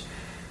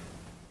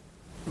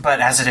 But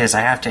as it is,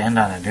 I have to end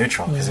on a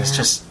neutral because it's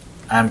just,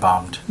 I'm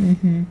bummed.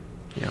 Mm-hmm.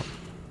 Yeah.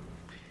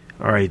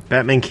 All right,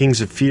 Batman Kings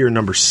of Fear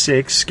number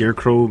 6.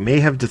 Scarecrow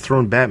may have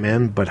dethroned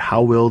Batman, but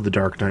how will the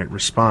Dark Knight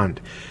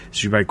respond?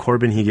 This is by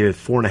Corbin. He gave it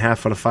 4.5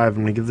 out of 5. I'm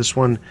going to give this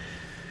one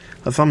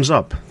a thumbs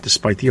up,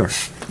 despite the art.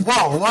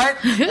 Whoa, what?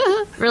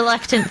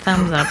 Reluctant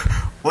thumbs up.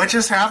 What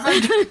just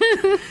happened?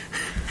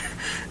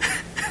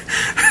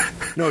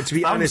 No, to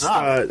be honest,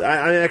 I'm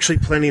actually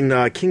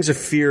planning Kings of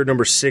Fear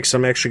number 6.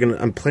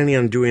 I'm planning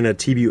on doing a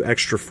TBU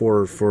extra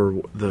for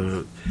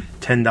the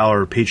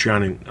 $10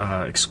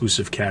 Patreon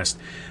exclusive cast.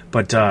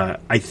 But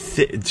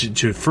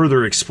to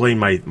further explain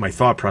my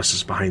thought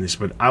process behind this,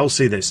 but I'll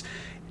say this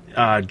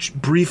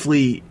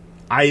briefly.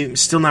 I'm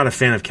still not a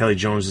fan of Kelly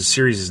Jones. The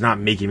series is not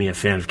making me a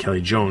fan of Kelly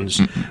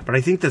Jones, but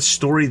I think the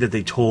story that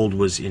they told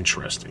was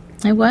interesting.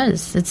 It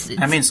was. It's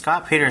I mean,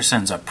 Scott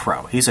Peterson's a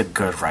pro. He's a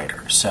good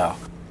writer, so...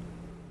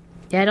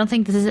 Yeah, I don't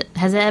think has it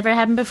ever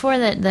happened before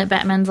that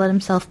Batman's let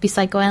himself be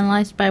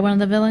psychoanalyzed by one of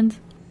the villains?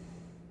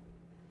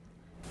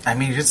 I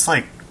mean, it's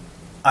like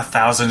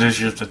 1,000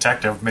 issues of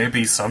Detective,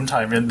 maybe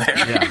sometime in there.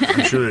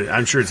 Yeah,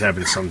 I'm sure it's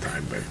happened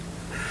sometime, but...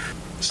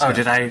 Oh,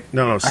 did I?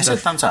 No, I said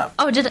thumbs up.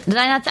 Oh, did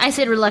I not? I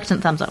said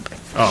reluctant thumbs up.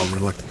 Oh,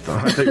 reluctant.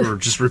 I thought you were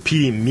just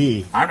repeating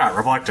me. I'm not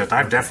reluctant.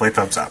 I'm definitely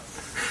thumbs up.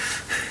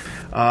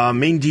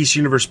 Main DC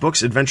Universe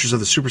books, Adventures of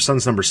the Super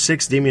Sons number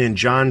 6. Damian and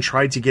John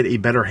tried to get a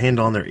better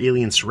handle on their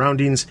alien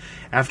surroundings.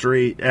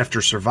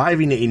 After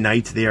surviving a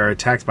night, they are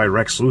attacked by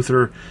Rex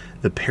Luthor.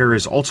 The pair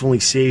is ultimately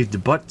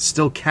saved, but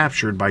still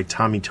captured by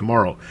Tommy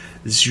Tomorrow.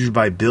 This is used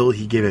by Bill.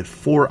 He gave it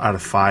 4 out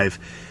of 5.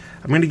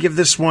 I'm going to give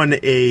this one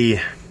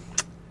a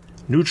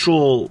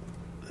neutral,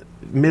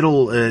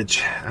 middle. I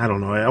don't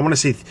know. I want to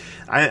say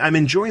I'm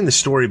enjoying the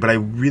story, but I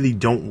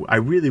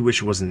really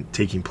wish it wasn't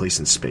taking place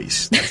in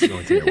space. That's the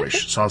only thing I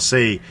wish. So I'll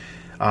say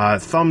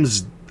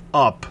thumbs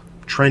up,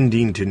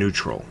 trending to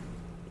neutral.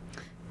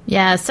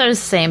 Yeah, sort of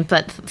the same,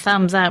 but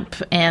thumbs up,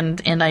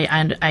 and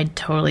I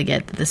totally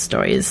get that this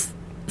story is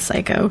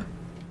psycho.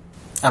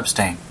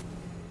 Abstain.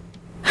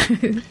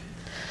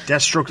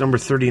 Deathstroke number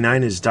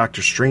 39 is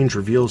Doctor Strange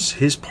reveals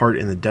his part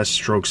in the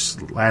Deathstroke's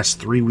last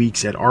 3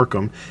 weeks at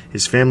Arkham.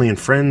 His family and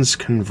friends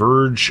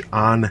converge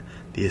on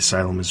the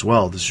asylum as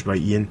well. This is by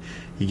Ian.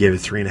 He gave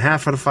it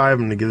 3.5 out of 5. I'm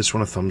going to give this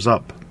one a thumbs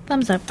up.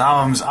 Thumbs up.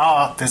 Thumbs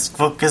up. This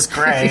book is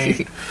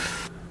great.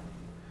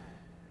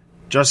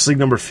 Justice League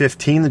number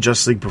 15, the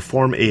Justice League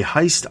perform a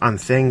heist on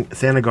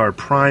Thanagar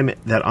Prime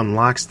that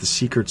unlocks the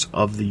secrets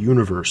of the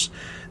universe.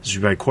 This is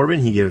by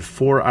Corbin. He gave it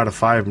 4 out of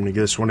 5. I'm going to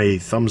give this one a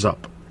thumbs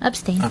up.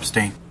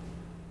 Abstain.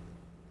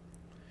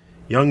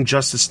 Young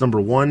Justice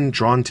number 1,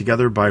 drawn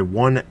together by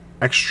one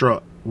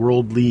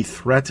extra-worldly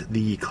threat.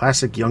 The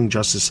classic Young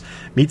Justice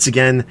meets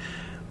again,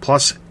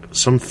 plus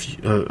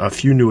a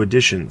few new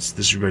additions.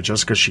 This is by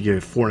Jessica. She gave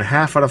it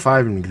 4.5 out of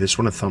 5. I'm going to give this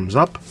one a thumbs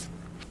up.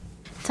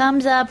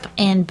 Thumbs up,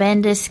 and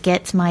Bendis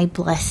gets my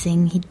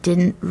blessing. He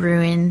didn't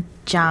ruin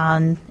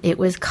John. It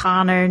was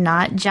Connor,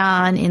 not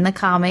John, in the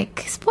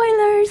comic.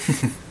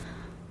 Spoilers!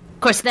 Of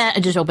course, that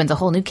just opens a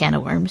whole new can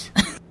of worms.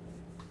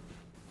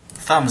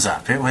 Thumbs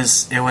up. It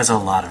was a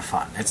lot of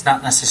fun. It's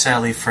not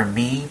necessarily for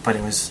me, but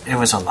it was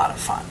a lot of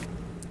fun.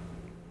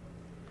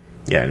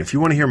 Yeah, and if you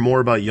want to hear more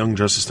about Young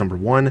Justice number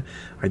 1,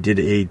 I did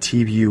a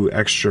TBU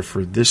extra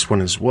for this one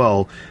as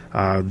well.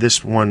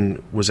 This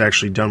one was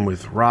actually done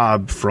with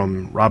Rob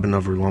from Robin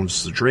Never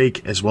Loves the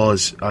Drake, as well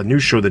as a new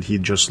show that he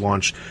just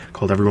launched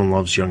called Everyone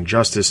Loves Young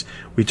Justice.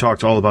 We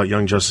talked all about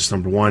Young Justice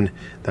number 1.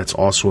 That's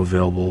also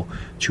available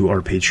to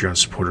our Patreon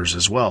supporters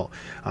as well.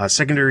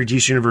 Secondary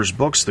DC Universe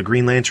books, The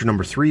Green Lantern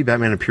number 3,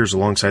 Batman appears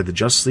alongside the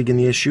Justice League in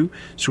the issue.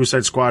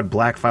 Suicide Squad,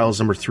 Black Files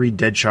number 3,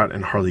 Deadshot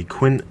and Harley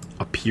Quinn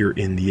appear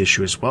in the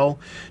issue as well.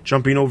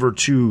 Jumping over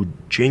to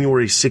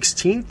January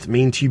 16th,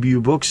 main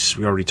TBU books.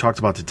 We already talked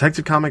about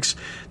Detective Comics.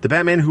 The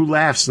Batman Who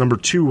Laughs, number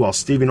 2, while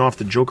staving off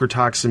the Joker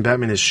toxin,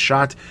 Batman is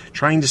shot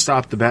trying to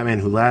stop the Batman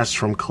Who Laughs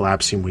from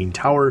collapsing Wayne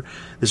Tower.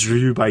 This is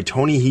reviewed by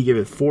Tony. He gave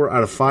it 4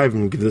 out of 5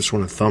 and give this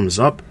one a thumbs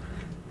up.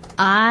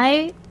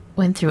 I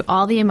went through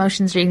all the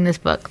emotions reading this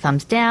book.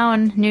 Thumbs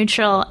down,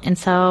 neutral, and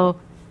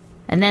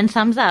then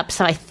thumbs up.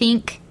 So I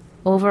think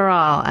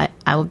overall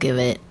I will give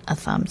it a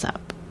thumbs up.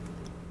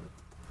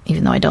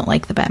 Even though I don't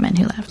like the Batman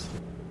Who Laughs.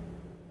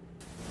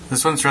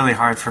 This one's really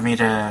hard for me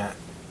to...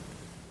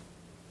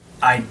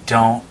 I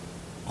don't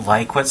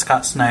like what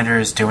Scott Snyder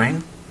is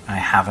doing. I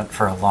haven't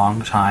for a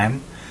long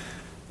time.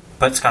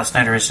 But Scott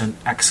Snyder is an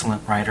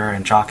excellent writer,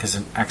 and Jock is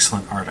an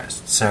excellent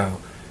artist. So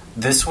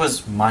this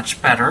was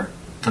much better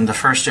than the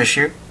first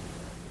issue.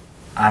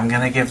 I'm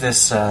going to give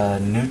this a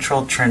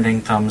neutral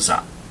trending thumbs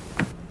up.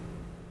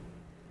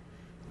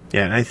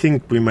 Yeah, and I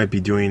think we might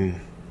be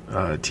doing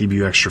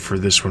TBU extra for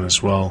this one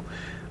as well.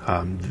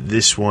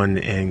 This one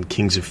and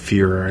Kings of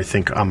Fear are, I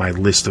think, on my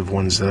list of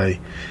ones that I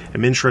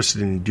am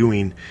interested in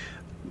doing,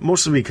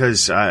 mostly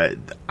because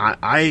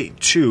I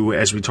too,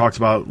 as we talked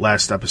about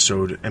last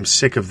episode, am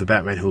sick of the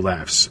Batman Who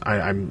Laughs.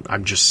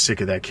 I'm just sick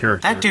of that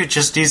character. That dude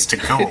just needs to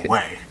go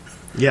away.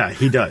 Yeah,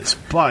 he does.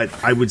 But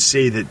I would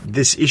say that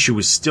this issue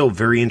was still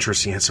very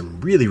interesting. It had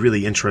some really,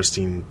 really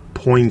interesting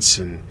points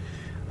and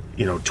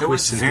twists. It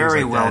was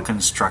very well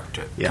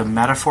constructed. Yeah. The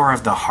metaphor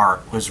of the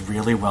heart was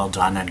really well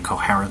done and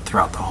coherent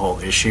throughout the whole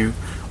issue,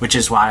 which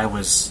is why I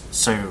was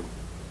so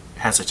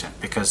hesitant,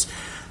 because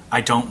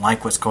I don't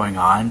like what's going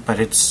on, but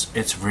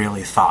it's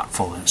really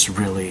thoughtful and it's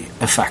really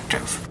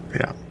effective.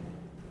 Yeah.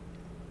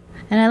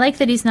 And I like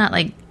that he's not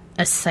like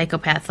a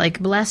psychopath.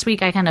 Like last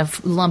week I kind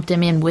of lumped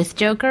him in with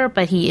Joker,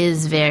 but he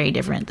is very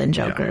different than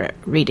Joker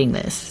reading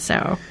this.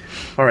 So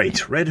all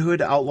right, Red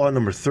Hood Outlaw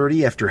number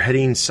 30. After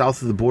heading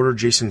south of the border,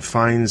 Jason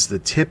finds the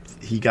tip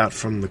he got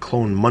from the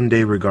clone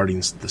Monday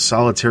regarding the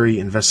Solitary.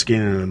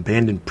 Investigating an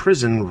abandoned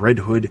prison, Red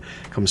Hood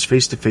comes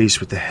face to face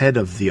with the head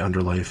of the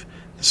Underlife,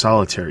 the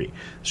Solitary.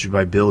 This is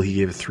by Bill. He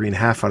gave it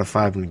 3.5 out of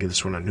 5. I'm going to give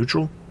this one a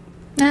neutral.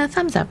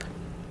 Thumbs up.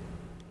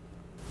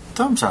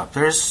 Thumbs up.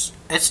 It's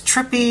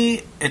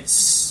trippy.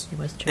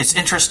 It's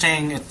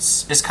interesting.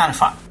 It's kind of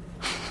fun.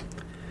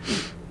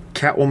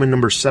 Catwoman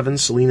number 7.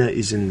 Selina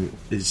is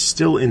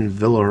still in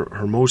Villa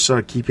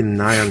Hermosa, keeping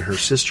an eye on her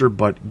sister,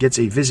 but gets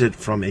a visit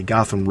from a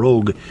Gotham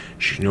rogue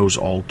she knows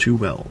all too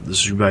well.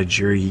 This is by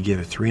Jerry. He gave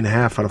it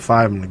 3.5 out of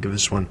 5. I'm going to give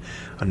this one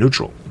a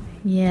neutral.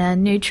 Yeah,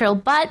 neutral.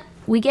 But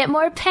we get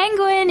more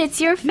Penguin. It's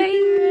your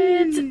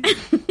favorite.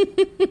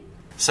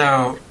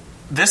 So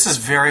this is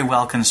very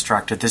well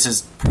constructed. This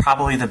is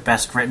probably the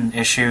best written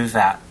issue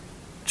that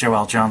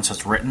Joelle Jones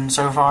has written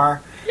so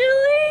far.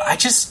 Really? I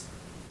just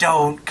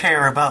don't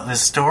care about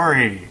this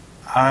story.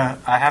 I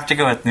have to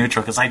go with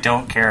neutral because I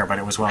don't care, but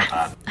it was well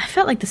done. I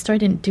felt like the story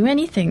didn't do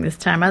anything this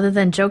time other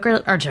than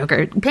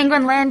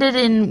Penguin landed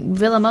in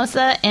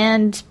Villamosa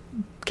and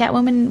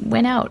Catwoman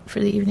went out for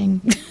the evening.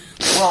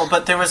 Well,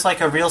 but there was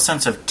like a real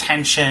sense of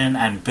tension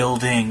and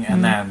building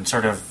and then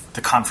sort of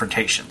the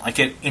confrontation. Like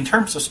in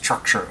terms of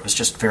structure, it was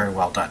just very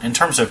well done. In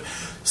terms of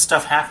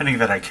stuff happening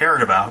that I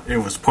cared about, it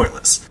was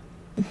pointless.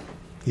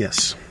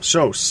 Yes.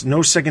 So,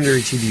 no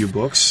secondary TBU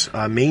books.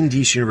 Main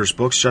DC Universe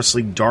books, Justice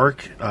League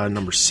Dark,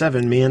 number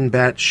 7.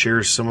 Man-Bat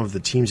shares some of the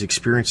team's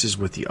experiences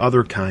with the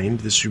other kind.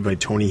 This is by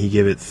Tony. He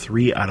gave it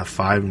 3 out of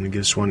 5. I'm going to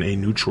give this one a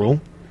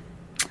neutral.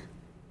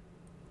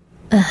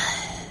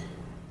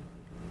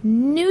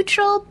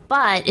 Neutral,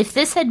 but if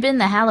this had been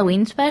the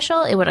Halloween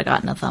special, it would have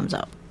gotten a thumbs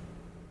up.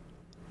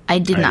 I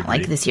did not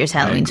like this year's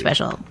Halloween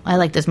special. I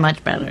like this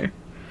much better.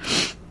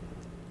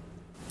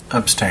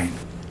 Abstain.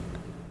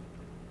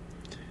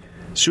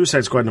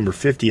 Suicide Squad number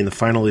 50 in the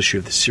final issue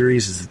of the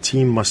series is the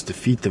team must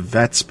defeat the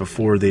vets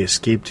before they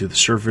escape to the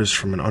surface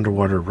from an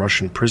underwater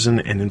Russian prison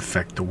and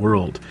infect the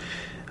world.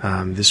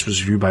 This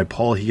was reviewed by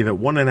Paul. He gave it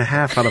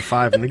 1.5 out of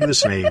 5, and they give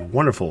this a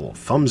wonderful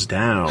thumbs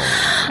down.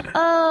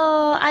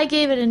 Oh, I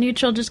gave it a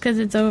neutral just because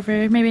it's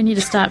over. Maybe I need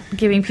to stop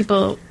giving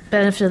people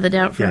benefit of the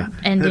doubt for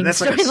ending that's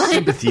like a storyline.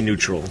 sympathy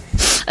neutral.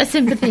 A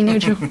sympathy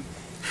neutral.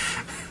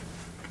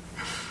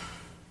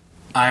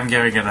 I'm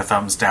giving it a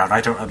thumbs down.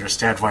 I don't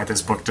understand why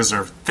this book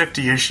deserved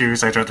 50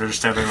 issues. I don't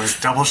understand that it was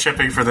double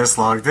shipping for this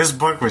long. This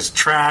book was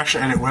trash,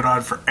 and it went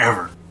on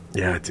forever.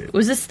 Yeah, it did.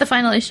 Was this the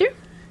final issue?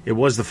 It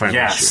was the final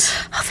issue.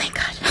 Oh, thank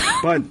God.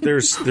 But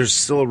there's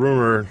still a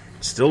rumor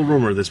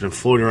that's been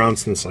floating around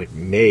since like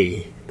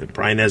May that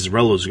Brian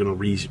Azzarello is going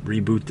to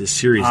reboot this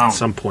series at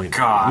some point.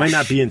 Gosh. It might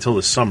not be until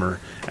the summer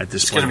at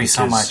this point. It's going to be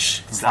so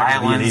much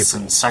violence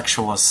and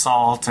sexual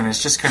assault, and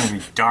it's just going to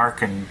be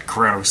dark and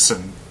gross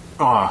and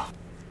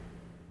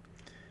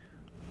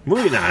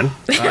Moving on,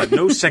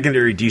 no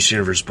secondary DC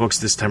Universe books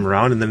this time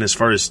around. And then as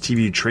far as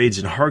TV trades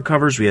and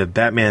hardcovers, we have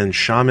Batman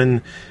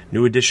Shaman,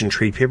 New Edition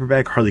trade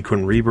paperback, Harley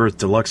Quinn Rebirth,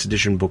 Deluxe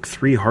Edition Book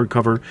 3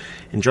 hardcover,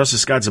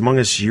 Injustice Gods Among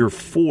Us Year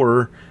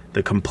 4,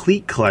 the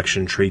Complete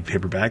Collection trade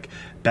paperback,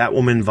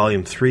 Batwoman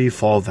Volume 3,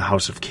 Fall of the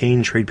House of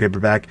Kane trade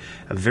paperback,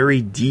 a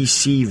very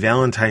DC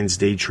Valentine's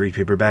Day trade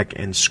paperback,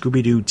 and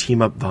Scooby-Doo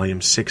Team Up Volume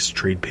 6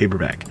 trade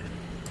paperback.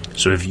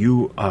 So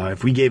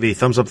if we gave a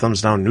thumbs up,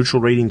 thumbs down, neutral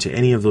rating to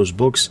any of those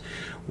books,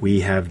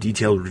 we have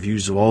detailed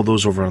reviews of all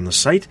those over on the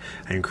site.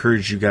 I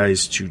encourage you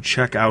guys to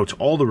check out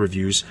all the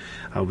reviews.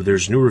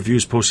 There's new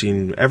reviews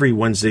posting every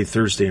Wednesday,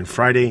 Thursday, and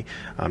Friday,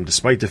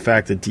 despite the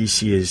fact that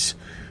DC is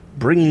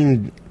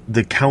bringing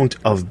the count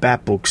of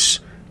Bat books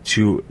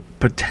to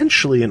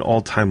potentially an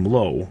all-time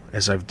low,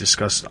 as I've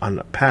discussed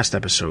on past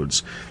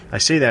episodes. I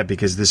say that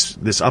because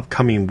this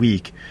upcoming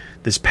week,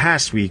 this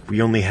past week,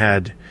 we only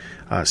had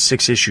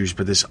 6 issues,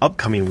 but this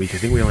upcoming week, I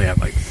think we only have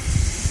like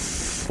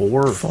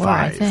 4 or 5.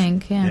 I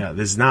think, yeah. Yeah,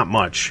 there's not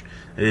much.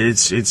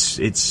 It's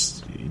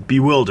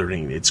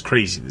bewildering. It's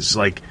crazy. This is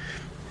like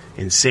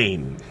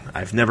insane.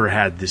 I've never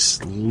had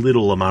this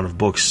little amount of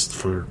books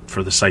for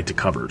the site to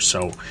cover,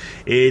 so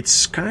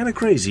it's kind of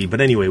crazy.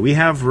 But anyway, we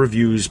have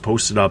reviews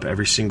posted up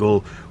every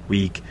single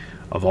week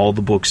of all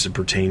the books that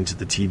pertain to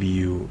the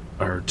TBU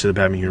or to the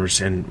Batman universe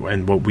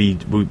and what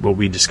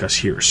we discuss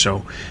here.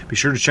 So be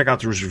sure to check out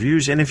those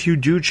reviews. And if you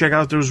do check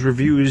out those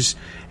reviews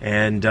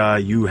and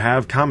you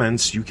have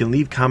comments, you can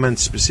leave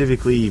comments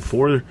specifically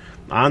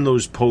on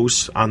those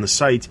posts on the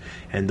site,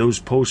 and those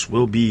posts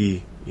will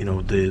be,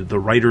 the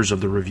writers of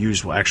the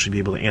reviews will actually be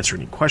able to answer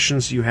any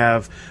questions you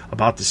have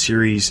about the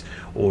series,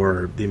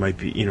 or they might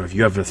be, if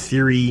you have a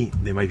theory,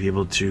 they might be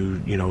able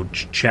to,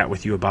 chat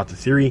with you about the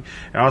theory.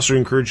 I also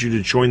encourage you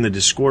to join the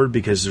Discord,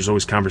 because there's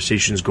always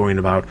conversations going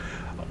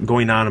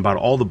on about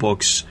all the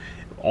books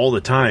all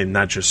the time,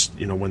 not just,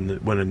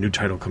 when a new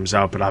title comes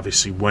out, but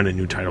obviously when a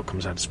new title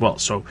comes out as well.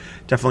 So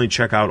definitely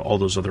check out all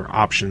those other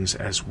options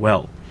as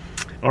well.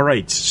 All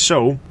right,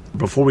 so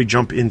before we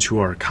jump into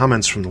our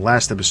comments from the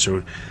last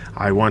episode,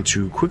 I want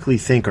to quickly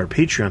thank our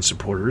Patreon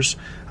supporters.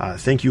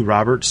 Thank you,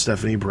 Robert,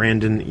 Stephanie,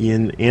 Brandon,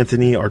 Ian,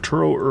 Anthony,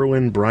 Arturo,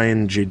 Irwin,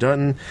 Brian, J.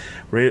 Dutton,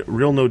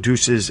 Real No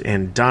Deuces,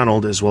 and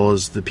Donald, as well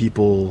as the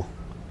people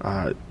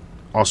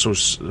also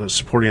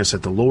supporting us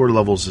at the lower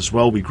levels as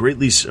well. We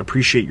greatly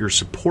appreciate your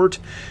support.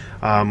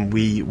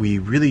 We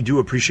really do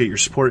appreciate your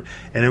support,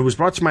 and it was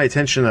brought to my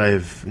attention that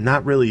I've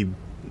not really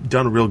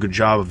done a real good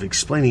job of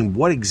explaining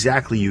what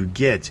exactly you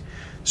get.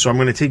 So I'm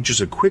going to take just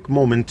a quick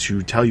moment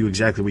to tell you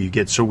exactly what you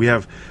get. So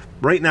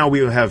right now we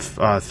have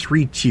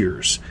 3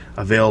 tiers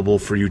available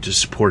for you to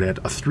support at.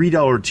 A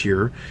 $3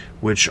 tier,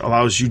 which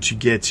allows you to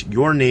get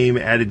your name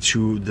added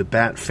to the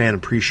Bat Fan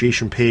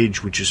Appreciation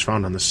page, which is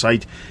found on the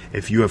site.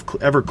 If you have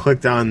ever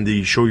clicked on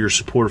the Show Your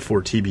Support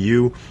for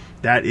TBU,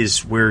 that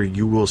is where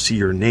you will see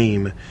your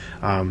name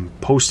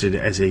posted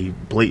as a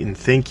blatant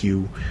thank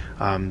you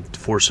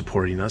for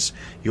supporting us.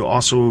 You'll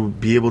also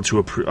be able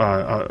to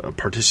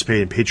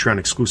participate in Patreon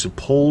exclusive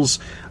polls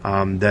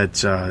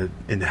that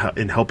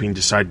in helping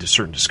decide to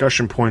certain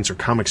discussion points or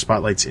comic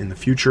spotlights in the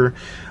future.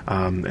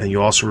 And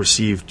you'll also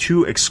receive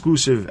 2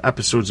 exclusive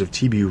episodes of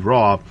TBU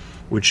Raw,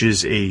 which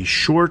is a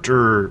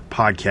shorter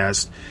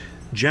podcast.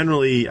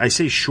 Generally, I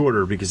say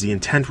shorter because the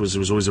intent was it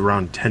was always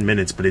around 10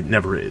 minutes, but it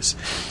never is.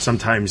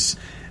 Sometimes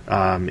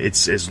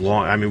it's as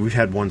long. I mean, we've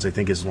had ones, I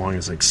think, as long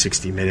as like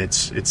 60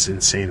 minutes. It's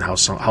insane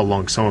how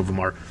long some of them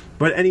are.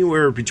 But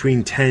anywhere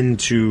between 10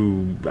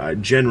 to,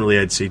 generally,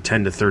 I'd say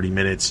 10 to 30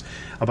 minutes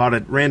about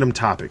a random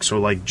topic. So,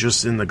 like,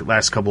 just in the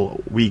last couple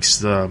of weeks,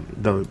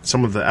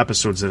 some of the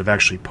episodes that have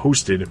actually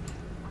posted,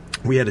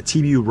 we had a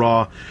TBU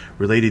Raw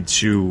related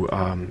to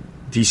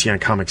DC on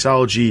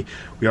Comixology.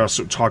 We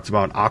also talked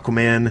about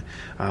Aquaman.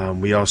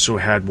 We also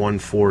had one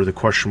for the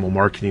questionable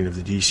marketing of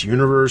the DC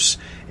Universe.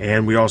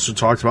 And we also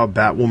talked about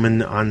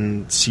Batwoman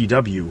on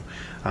CW.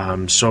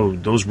 So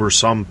those were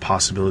some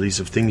possibilities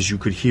of things you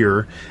could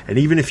hear. And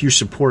even if you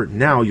support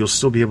now, you'll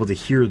still be able to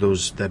hear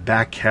that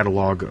back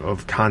catalog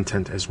of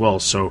content as well.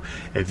 So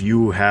if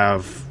you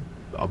have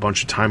a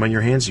bunch of time on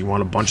your hands, you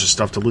want a bunch of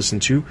stuff to listen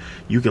to,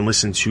 you can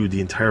listen to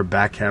the entire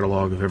back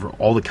catalog of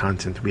all the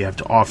content that we have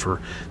to offer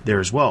there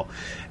as well.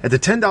 At the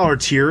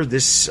 $10 tier,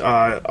 this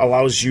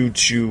allows you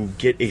to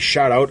get a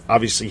shout out,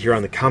 obviously, here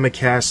on the Comic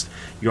Cast.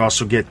 You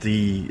also get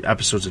the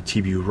episodes of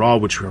TBU Raw,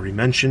 which we already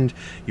mentioned.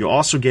 You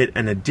also get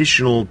an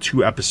additional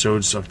 2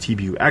 episodes of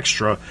TBU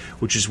Extra,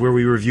 which is where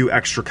we review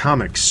extra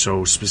comics.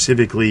 So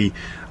specifically,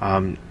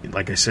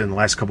 like I said, in the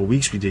last couple of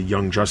weeks, we did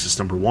Young Justice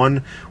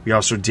 #1. We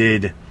also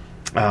did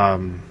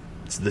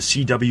the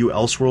CW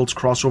Elseworlds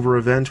crossover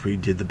event. We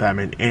did the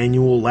Batman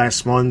Annual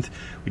last month.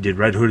 We did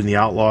Red Hood and the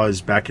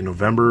Outlaws back in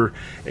November.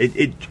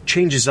 It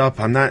changes up.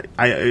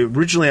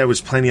 Originally I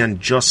was planning on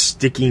just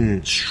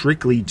sticking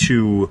strictly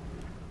to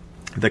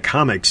the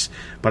comics,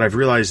 but I've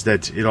realized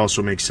that it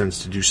also makes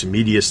sense to do some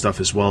media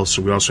stuff as well.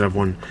 So we also have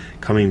one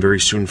coming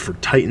very soon for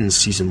Titans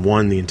Season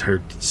 1, the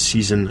entire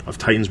season of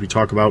Titans we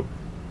talk about.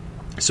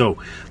 So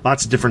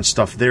lots of different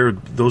stuff there.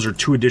 Those are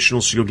 2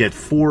 additional, so you'll get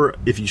 4.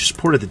 If you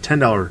support at the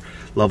 $10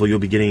 level, you'll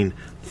be getting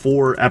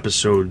 4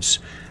 episodes,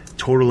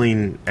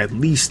 totaling at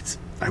least,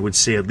 I would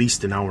say, at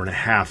least an hour and a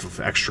half of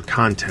extra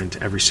content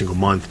every single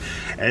month,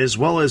 as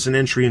well as an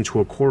entry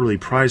into a quarterly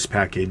prize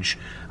package.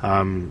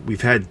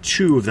 We've had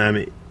 2 of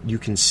them. You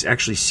can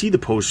actually see the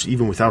posts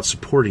even without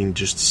supporting,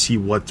 just to see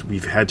what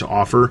we've had to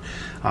offer.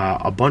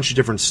 A bunch of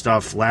different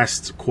stuff.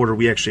 Last quarter,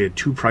 we actually had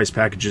 2 prize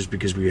packages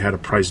because we had a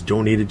prize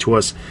donated to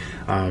us.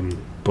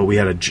 But we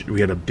had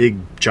a big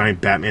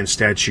giant Batman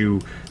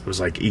statue that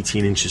was like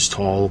 18 inches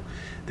tall.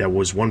 That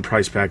was one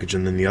prize package,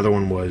 and then the other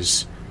one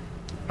was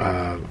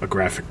a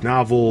graphic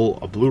novel,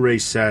 a Blu-ray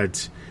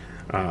set,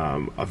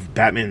 a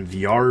Batman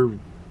VR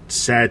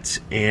set,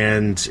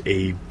 and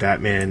a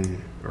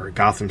Batman or a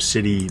Gotham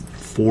City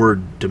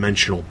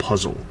 4-dimensional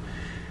puzzle.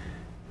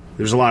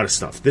 There's a lot of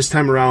stuff. This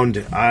time around,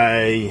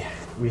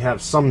 we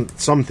have some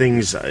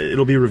things.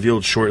 It'll be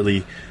revealed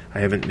shortly. I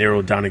haven't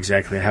narrowed down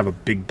exactly. I have a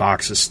big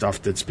box of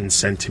stuff that's been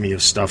sent to me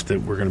of stuff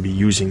that we're going to be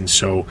using.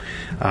 So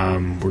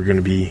we're going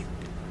to be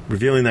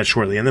revealing that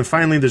shortly. And then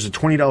finally, there's a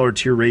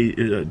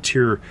 $20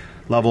 tier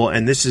level,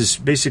 and this is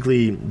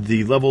basically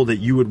the level that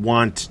you would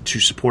want to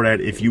support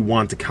at if you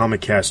want the Comic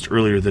Cast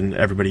earlier than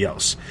everybody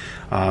else.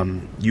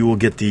 You will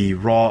get the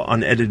raw,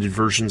 unedited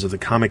versions of the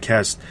Comic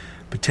Cast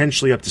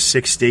potentially up to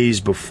 6 days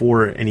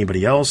before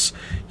anybody else.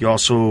 You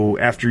also,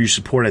 after you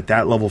support at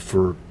that level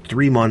for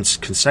 3 months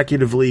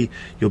consecutively,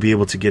 you'll be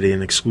able to get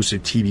an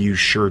exclusive TBU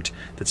shirt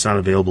that's not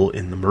available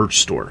in the merch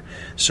store.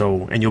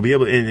 So, and you'll be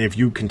able, and if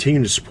you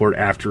continue to support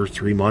after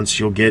 3 months,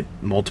 you'll get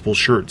multiple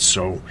shirts.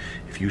 So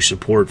if you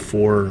support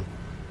for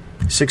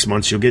 6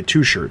 months, you'll get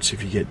 2 shirts.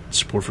 If you get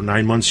support for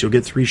 9 months, you'll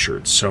get 3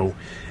 shirts. So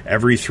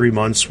every 3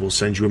 months, we'll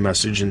send you a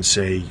message and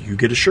say, you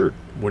get a shirt.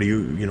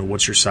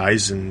 What's your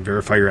size, and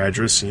verify your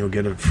address, and you'll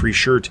get a free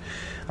shirt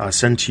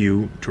sent to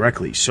you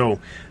directly. So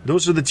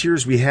those are the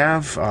tiers we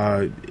have.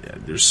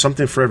 There's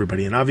something for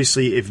everybody. And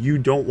obviously, if you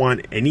don't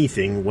want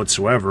anything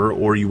whatsoever,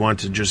 or you want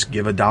to just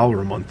give $1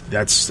 a month,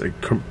 that's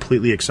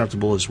completely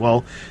acceptable as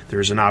well.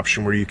 There's an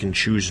option where you can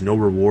choose no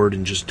reward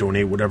and just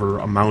donate whatever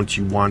amount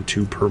you want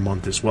to per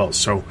month as well.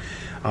 So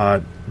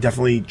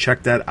definitely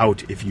check that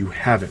out if you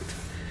haven't.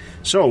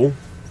 So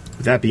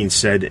with that being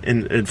said,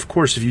 and of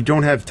course, if you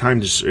don't have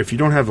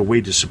a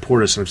way to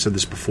support us, and I've said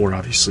this before,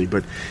 obviously,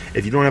 but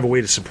if you don't have a way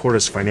to support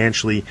us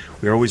financially,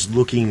 we're always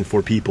looking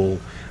for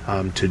people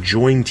to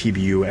join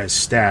TBU as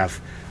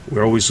staff.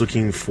 We're always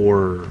looking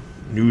for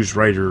news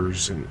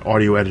writers and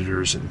audio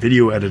editors and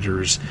video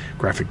editors,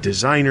 graphic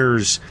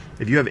designers.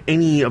 If you have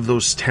any of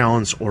those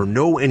talents, or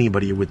know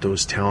anybody with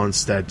those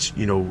talents that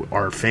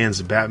are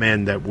fans of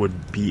Batman that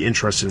would be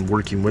interested in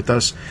working with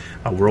us,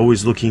 we're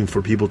always looking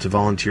for people to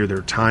volunteer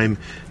their time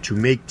to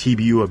make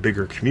TBU a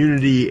bigger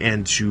community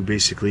and to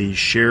basically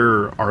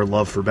share our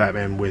love for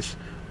Batman with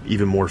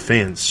even more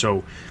fans.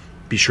 So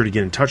be sure to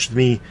get in touch with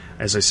me.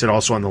 As I said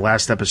also on the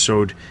last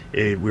episode,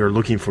 we are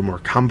looking for more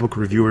comic book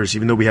reviewers.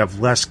 Even though we have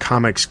less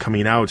comics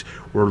coming out,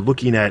 we're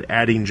looking at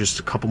adding just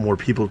a couple more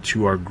people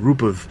to our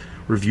group of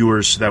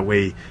reviewers, so that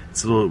way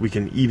we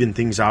can even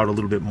things out a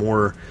little bit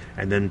more,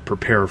 and then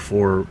prepare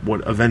for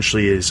what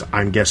eventually is,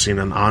 I'm guessing,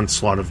 an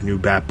onslaught of new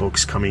Bat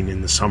books coming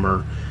in the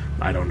summer.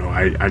 I don't know.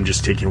 I'm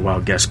just taking a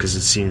wild guess because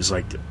it seems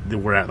like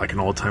we're at like an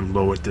all-time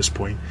low at this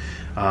point.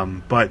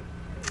 But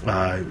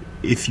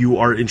if you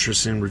are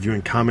interested in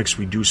reviewing comics,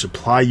 we do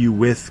supply you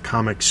with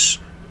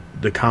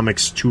the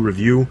comics to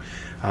review.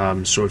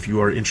 So if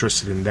you are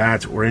interested in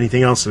that or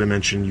anything else that I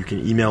mentioned, you can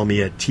email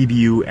me at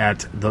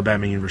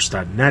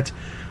tbu@thebatmanuniverse.net,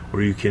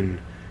 or you can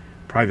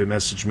private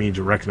message me,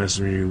 direct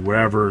message me,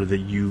 wherever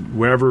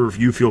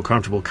you feel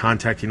comfortable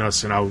contacting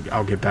us, and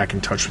I'll get back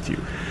in touch with you.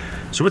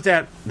 So with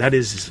that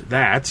is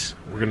that.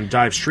 We're going to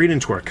dive straight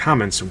into our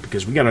comments,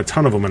 because we got a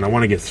ton of them and I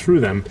want to get through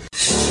them.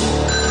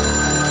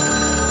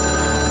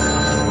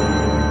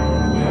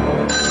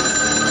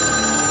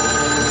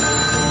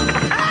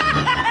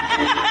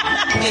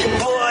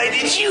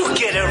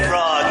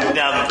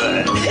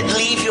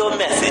 Leave your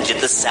message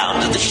at the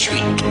sound of the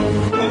shriek.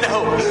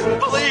 No,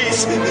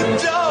 please,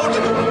 don't!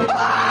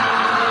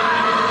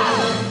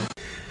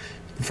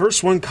 The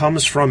first one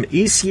comes from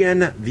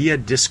ACN via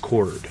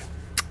Discord.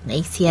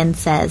 ACN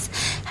says,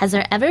 has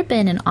there ever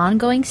been an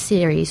ongoing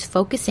series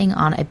focusing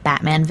on a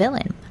Batman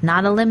villain?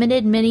 Not a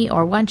limited mini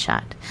or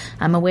one-shot.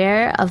 I'm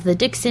aware of the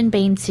Dixon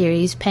Bane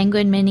series,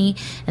 Penguin mini,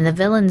 and the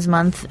Villains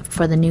Month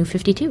for the New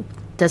 52.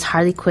 Does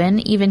Harley Quinn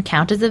even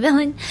count as a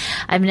villain?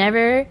 I've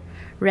never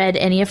read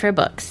any of her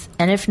books.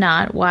 And if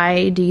not,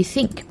 why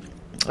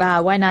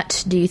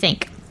not, do you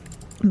think?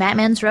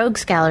 Batman's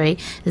Rogues Gallery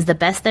is the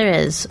best there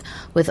is,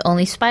 with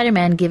only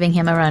Spider-Man giving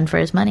him a run for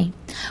his money.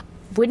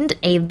 Wouldn't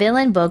a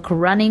villain book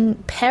running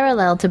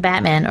parallel to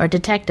Batman or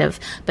Detective,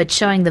 but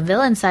showing the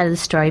villain side of the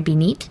story be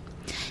neat?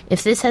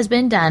 If this has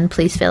been done,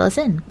 please fill us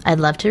in. I'd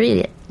love to read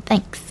it.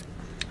 Thanks.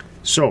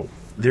 So,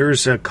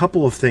 there's a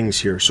couple of things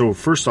here. So,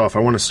 first off,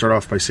 I want to start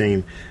off by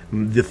saying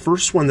the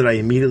first one that I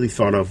immediately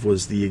thought of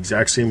was the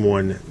exact same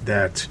one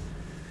that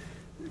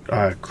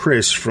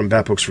Chris from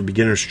Bat Books for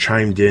Beginners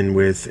chimed in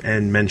with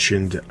and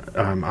mentioned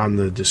on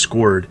the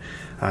Discord.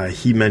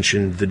 He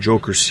mentioned the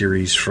Joker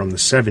series from the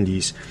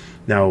 70s.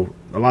 Now,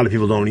 a lot of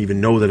people don't even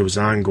know that it was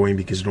ongoing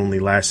because it only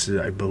lasted,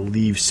 I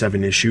believe,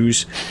 7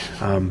 issues.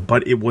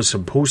 But it was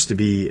supposed to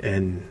be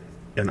an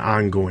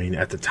ongoing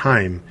at the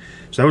time.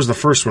 So that was the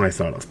first one I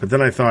thought of. But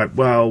then I thought,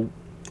 well,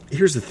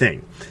 here's the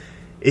thing.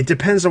 It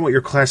depends on what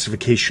your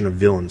classification of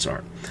villains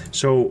are.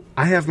 So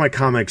I have my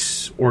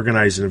comics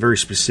organized in a very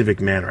specific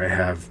manner. I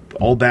have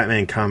all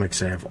Batman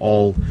comics. I have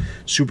all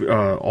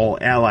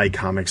Ally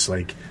comics,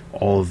 like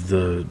all of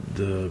the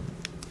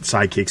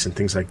sidekicks and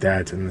things like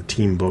that, and the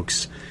team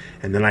books.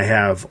 And then I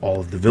have all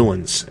of the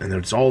villains, and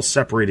it's all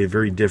separated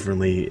very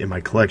differently in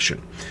my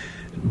collection.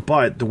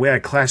 But the way I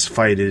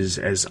classify it is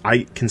as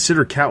I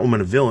consider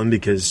Catwoman a villain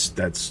because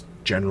that's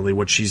generally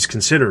what she's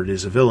considered,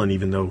 is a villain,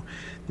 even though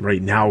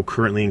right now,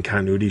 currently in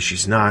continuity,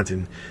 she's not.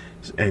 And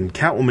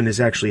Catwoman has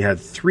actually had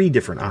 3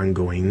 different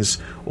ongoings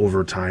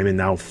over time, and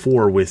now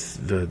 4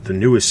 with the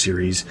newest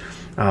series.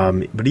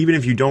 But even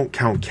if you don't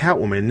count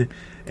Catwoman,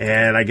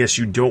 and I guess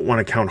you don't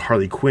want to count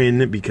Harley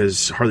Quinn,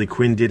 because Harley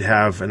Quinn did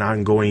have an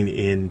ongoing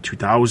in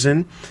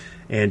 2000,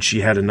 and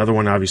she had another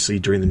one, obviously,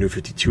 during the New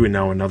 52, and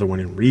now another one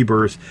in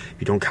Rebirth. If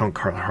you don't count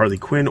Harley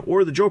Quinn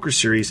or the Joker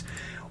series,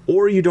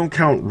 or you don't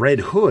count Red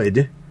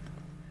Hood,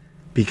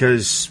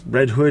 because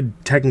Red Hood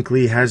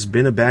technically has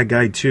been a bad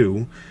guy,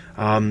 too.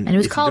 And it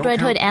was called Red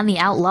Hood and the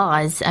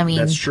Outlaws. I mean,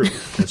 That's true.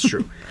 That's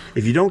true.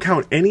 If you don't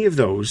count any of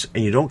those,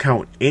 and you don't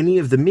count any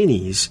of the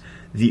minis,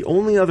 the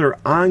only other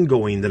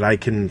ongoing that I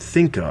can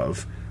think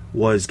of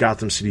was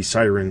Gotham City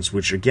Sirens,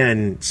 which,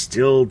 again,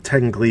 still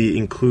technically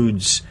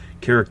includes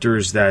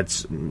characters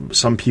that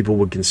some people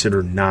would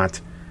consider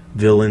not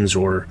villains,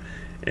 or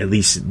at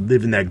least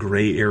live in that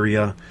gray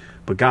area.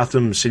 But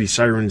Gotham City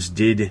Sirens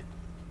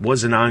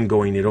was an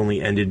ongoing. It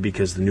only ended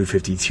because the New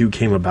 52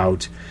 came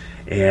about,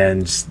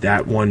 and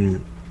that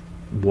one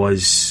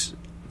was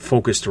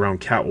focused around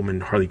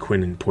Catwoman, Harley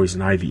Quinn, and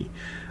Poison Ivy.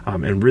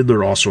 And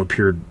Riddler also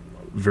appeared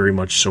very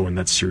much so in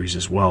that series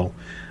as well.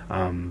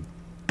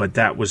 But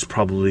that was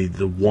probably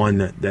the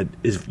one that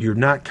is, you're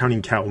not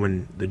counting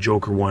Catwoman, the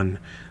Joker one,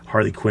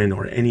 Harley Quinn,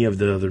 or any of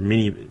the other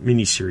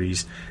mini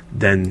series,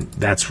 then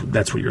that's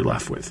what you're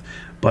left with.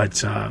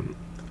 But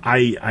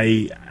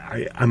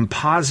I'm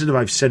positive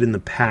I've said in the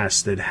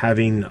past that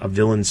having a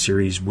villain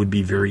series would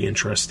be very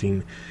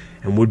interesting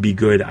and would be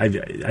good.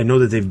 I know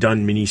that they've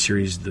done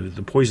miniseries.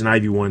 The Poison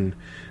Ivy one,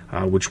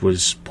 which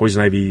was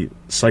Poison Ivy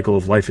Cycle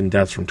of Life and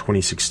Death from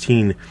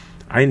 2016,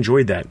 I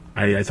enjoyed that.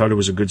 I thought it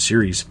was a good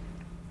series.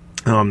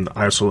 I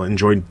also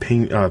enjoyed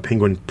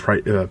Penguin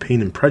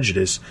Pain and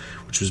Prejudice,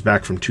 which was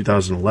back from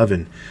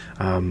 2011.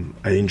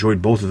 I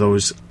enjoyed both of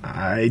those.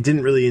 I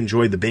didn't really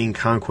enjoy the Bane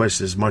Conquest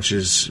as much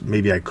as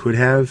maybe I could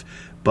have,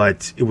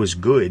 but it was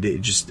good.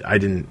 I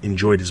didn't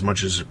enjoy it as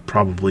much as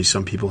probably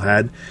some people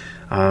had.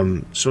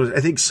 So I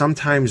think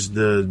sometimes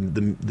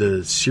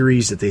the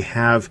series that they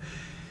have,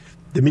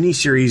 the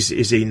miniseries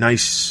is a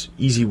nice,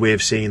 easy way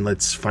of saying,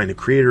 let's find a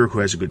creator who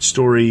has a good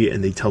story,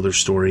 and they tell their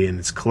story, and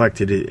it's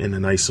collected in a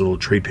nice little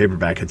trade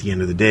paperback at the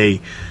end of the day.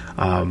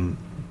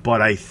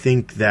 But I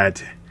think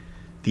that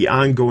the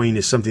ongoing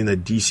is something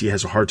that DC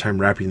has a hard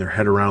time wrapping their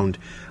head around.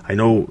 I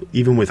know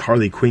even with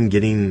Harley Quinn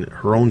getting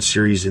her own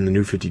series in the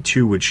New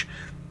 52, which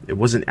it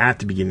wasn't at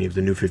the beginning of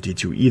the New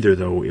 52 either,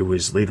 though it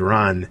was later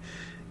on,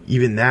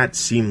 even that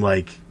seemed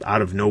like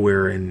out of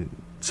nowhere and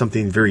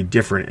something very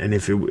different. And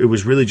if it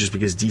was really just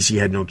because DC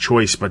had no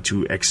choice but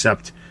to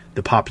accept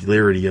the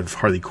popularity of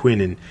Harley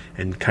Quinn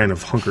and kind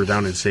of hunker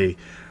down and say,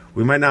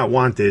 we might not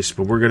want this,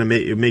 but we're going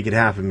to make it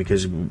happen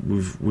because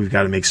we've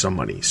got to make some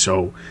money.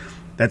 So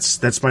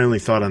that's my only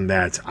thought on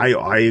that.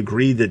 I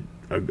agree that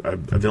a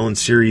villain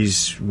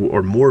series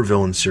or more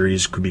villain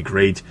series could be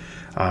great.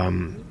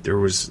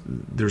 There's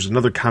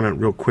another comment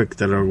real quick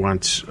that I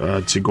want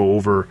to go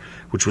over,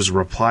 which was a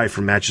reply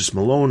from Matches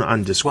Malone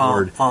on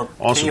Discord. Well,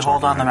 can you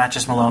hold on the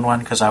Matches Malone one,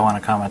 because I want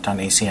to comment on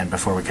ACN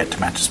before we get to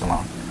Matches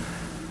Malone.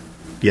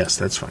 Yes,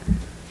 that's fine.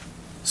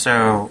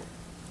 So,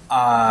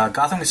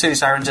 Gotham City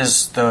Sirens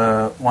is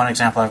the one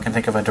example I can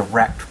think of a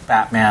direct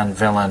Batman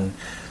villain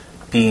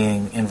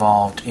being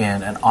involved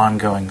in an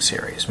ongoing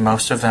series.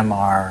 Most of them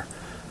are,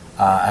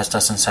 as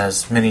Dustin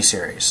says,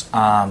 miniseries.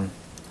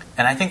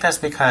 And I think that's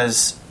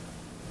because,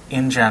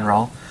 in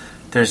general,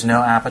 there's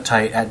no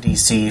appetite at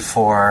DC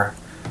for,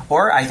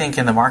 or I think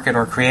in the market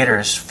or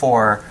creators,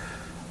 for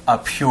a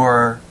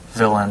pure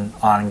villain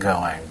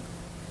ongoing.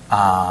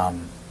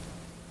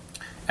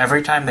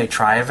 Every time they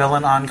try a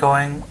villain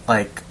ongoing,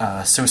 like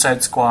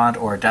Suicide Squad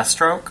or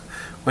Deathstroke,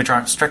 which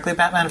aren't strictly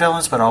Batman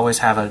villains but always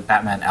have a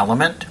Batman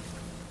element,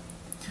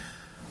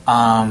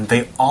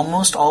 they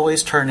almost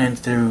always turn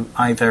into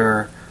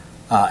either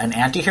an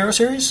anti-hero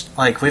series.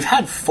 Like, we've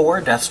had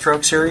 4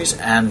 Deathstroke series,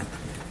 and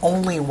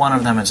only one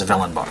of them is a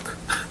villain book.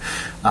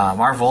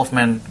 Marv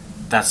Wolfman,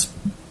 that's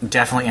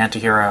definitely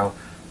anti-hero.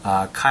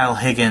 Kyle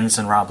Higgins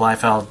and Rob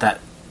Liefeld, that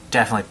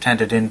definitely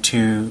tended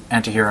into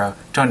anti-hero.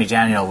 Tony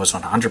Daniel was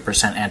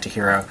 100%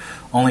 anti-hero.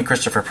 Only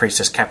Christopher Priest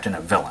is kept in a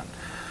villain.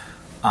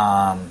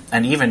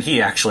 And even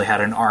he actually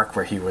had an arc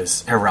where he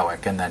was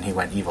heroic and then he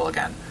went evil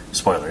again.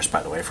 Spoilers,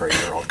 by the way, for a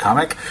year-old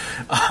comic.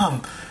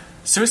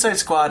 Suicide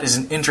Squad is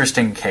an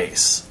interesting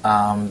case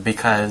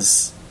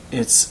because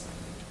it's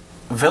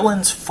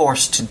villains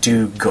forced to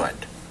do good.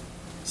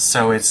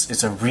 So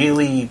it's a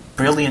really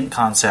brilliant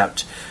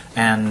concept,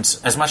 and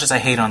as much as I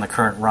hate on the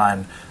current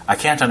run, I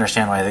can't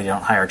understand why they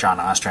don't hire John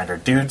Ostrander.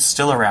 Dude's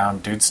still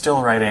around, dude's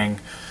still writing.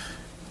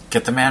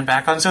 Get the man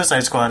back on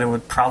Suicide Squad, it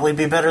would probably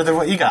be better than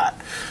what you got.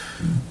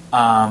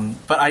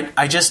 But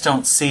I just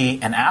don't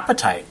see an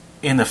appetite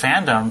in the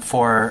fandom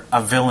for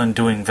a villain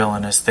doing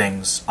villainous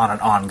things on an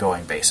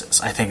ongoing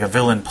basis. I think a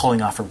villain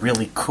pulling off a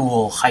really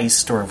cool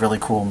heist or a really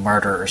cool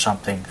murder or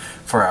something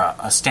for a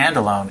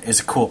standalone is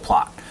a cool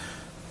plot.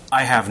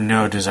 I have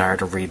no desire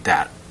to read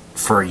that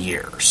for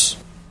years.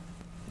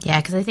 Yeah,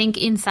 because I think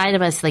inside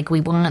of us, like,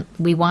 we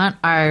want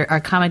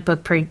our comic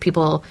book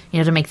people,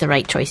 to make the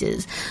right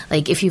choices.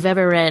 Like, if you've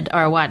ever read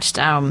or watched,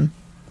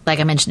 like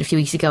I mentioned a few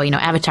weeks ago,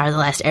 Avatar: The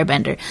Last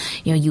Airbender,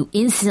 you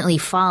instantly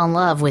fall in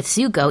love with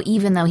Zuko,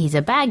 even though he's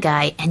a bad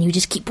guy, and you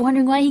just keep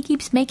wondering why he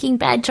keeps making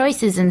bad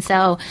choices. And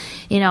so,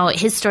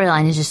 his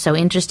storyline is just so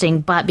interesting,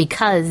 but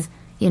because,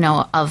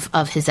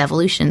 of his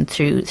evolution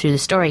through the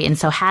story. And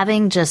so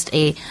having just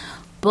a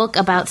book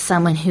about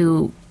someone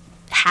who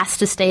has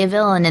to stay a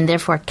villain and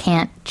therefore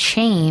can't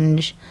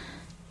change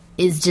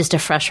is just a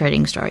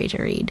frustrating story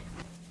to read.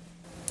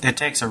 It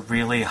takes a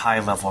really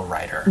high-level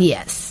writer.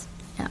 Yes.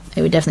 Yeah,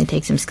 it would definitely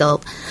take some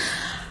skill.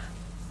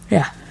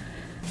 Yeah.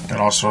 That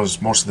also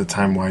is most of the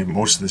time why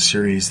most of the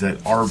series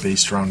that are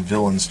based around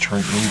villains turn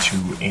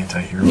into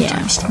anti-hero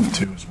type stuff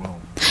too as well.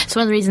 So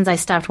one of the reasons I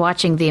stopped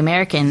watching The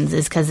Americans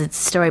is because it's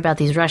a story about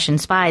these Russian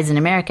spies in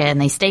America, and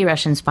they stay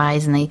Russian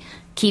spies, and they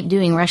keep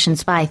doing Russian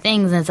spy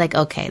things, and it's like,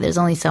 okay, there's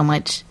only so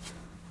much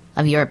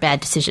of your bad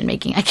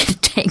decision-making I can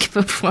take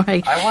before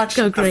I watched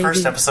go crazy. The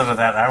first episode of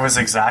that, I was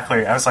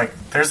like,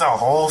 there's a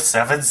whole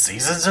 7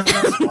 seasons of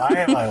this? Why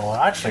am I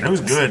watching It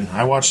was good.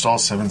 I watched all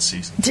 7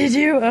 seasons. Did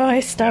you? Oh, I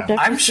stopped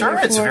after I'm sure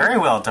it's very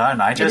well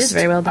done. It is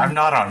very well done. I'm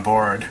not on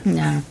board.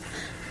 No.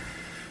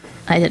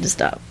 I had to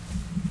stop.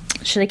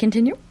 Should I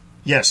continue?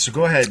 Yes, so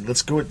go ahead.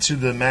 Let's go to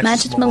the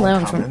Matches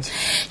Malone comments.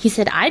 He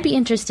said, I'd be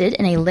interested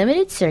in a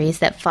limited series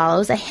that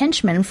follows a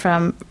henchman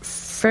from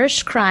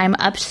first crime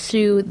up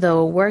through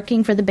the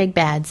working for the big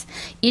bads.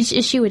 Each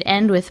issue would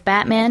end with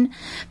Batman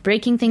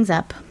breaking things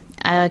up.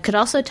 Could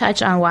also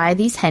touch on why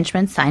these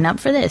henchmen sign up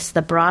for this,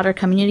 the broader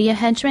community of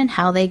henchmen,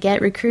 how they get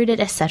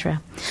recruited,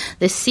 etc.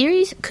 The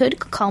series could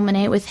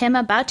culminate with him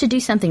about to do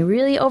something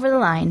really over the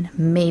line,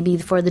 maybe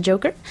for the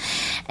Joker,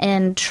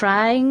 and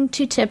trying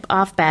to tip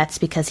off Bats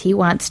because he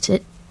wants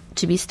to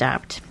be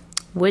stopped.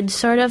 Would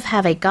sort of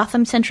have a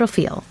Gotham Central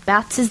feel.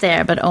 Bats is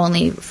there, but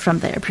only from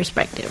their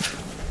perspective.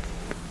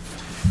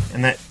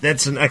 And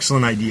that's an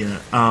excellent idea.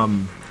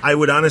 I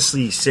would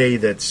honestly say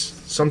that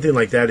something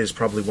like that is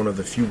probably one of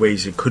the few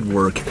ways it could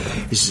work,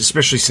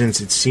 especially since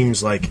it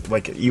seems like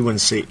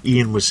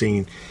Ian was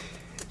saying,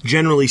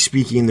 generally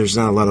speaking, there's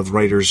not a lot of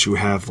writers who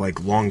have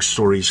like long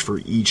stories for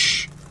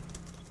each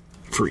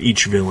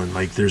villain.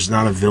 Like, there's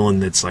not a villain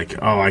that's like,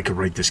 oh, I could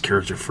write this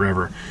character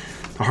forever.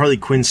 The Harley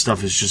Quinn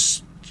stuff is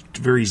just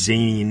very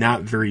zany,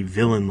 not very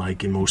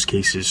villain-like in most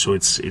cases, so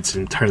it's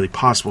entirely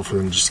possible for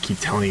them to just keep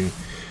telling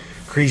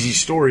crazy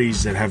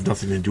stories that have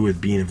nothing to do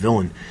with being a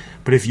villain.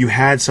 But if you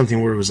had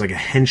something where it was like a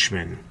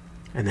henchman,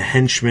 and the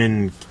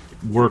henchman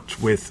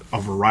worked with a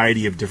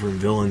variety of different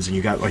villains, and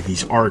you got like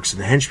these arcs,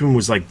 and the henchman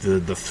was like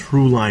the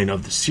through line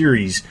of the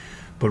series,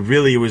 but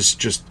really it was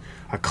just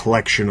a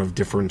collection of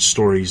different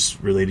stories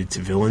related to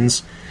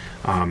villains,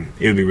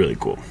 it would be really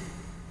cool.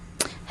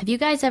 Have you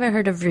guys ever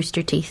heard of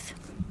Rooster Teeth?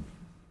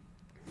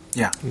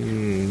 Yeah.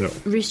 No.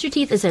 Rooster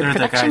Teeth is a They're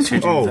production. The guys who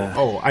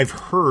do I've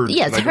heard.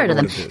 Yes, I've heard of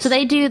them. So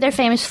they're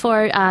famous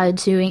for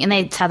doing, and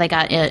that's how they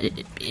got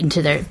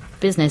into their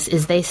business.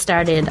 Is they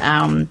started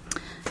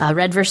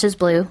Red vs.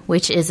 Blue,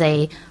 which is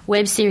a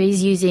web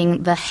series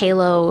using the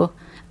Halo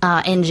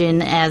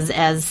engine as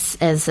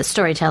a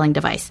storytelling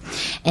device.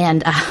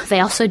 And they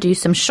also do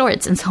some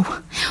shorts. And so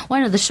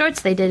one of the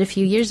shorts they did a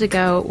few years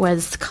ago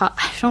was called,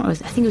 I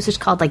think it was just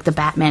called like The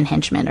Batman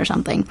Henchman or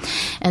something.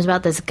 It was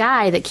about this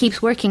guy that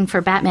keeps working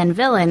for Batman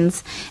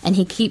villains, and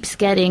he keeps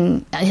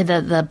getting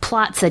the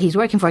plots that he's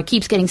working for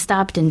keeps getting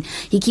stopped, and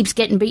he keeps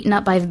getting beaten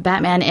up by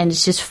Batman, and it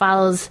just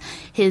follows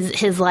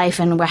his life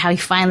and how he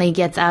finally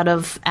gets out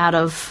of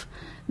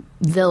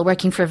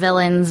working for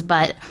villains,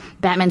 but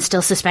Batman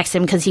still suspects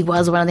him because he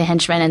was one of the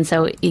henchmen, and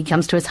so he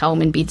comes to his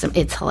home and beats him.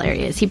 It's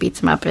hilarious. He beats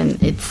him up, and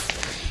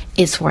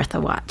it's worth a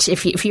watch.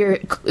 If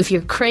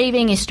you're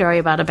craving a story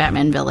about a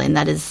Batman villain,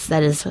 that is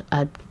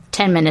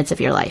 10 minutes of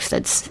your life.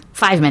 That's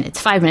 5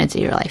 minutes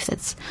of your life.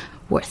 That's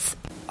worth.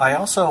 I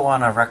also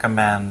want to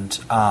recommend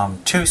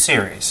 2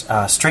 series: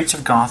 Streets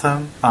of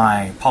Gotham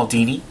by Paul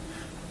Dini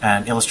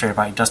and illustrated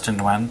by Dustin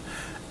Nguyen.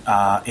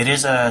 It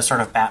is a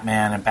sort of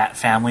Batman and Bat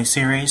Family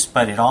series,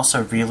 but it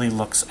also really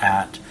looks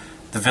at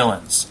the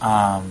villains.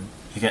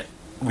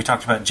 We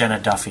talked about Jenna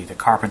Duffy, the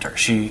Carpenter.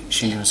 She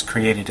was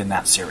created in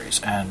that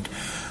series, and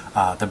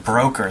the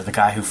Broker, the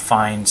guy who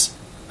finds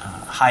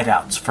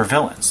hideouts for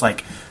villains.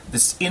 Like,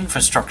 this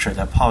infrastructure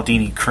that Paul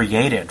Dini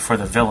created for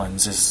the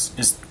villains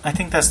is I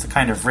think that's the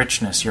kind of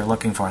richness you're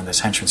looking for in this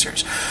Henchman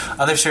series.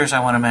 Other series I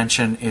want to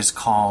mention is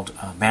called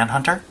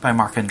Manhunter by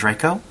Mark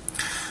Andreyko.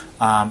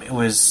 It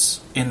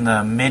was in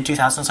the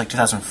mid-2000s, like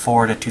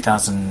 2004 to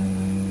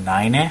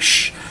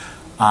 2009-ish.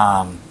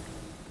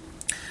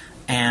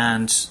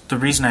 And the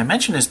reason I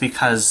mention is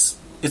because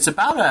it's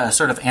about a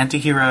sort of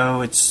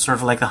anti-hero. It's sort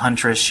of like the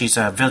Huntress. She's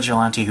a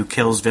vigilante who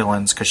kills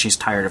villains because she's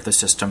tired of the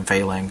system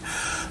failing.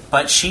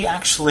 But she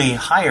actually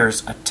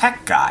hires a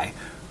tech guy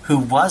who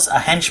was a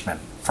henchman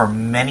for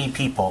many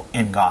people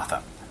in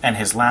Gotham. And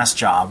his last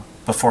job,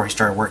 before he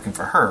started working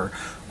for her,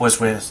 was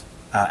with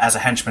as a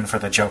henchman for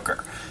the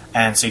Joker.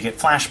 And so you get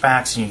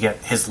flashbacks, and you get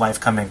his life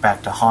coming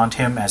back to haunt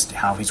him as to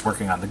how he's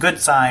working on the good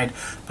side,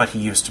 but he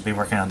used to be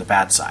working on the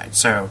bad side.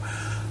 So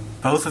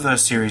both of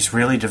those series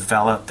really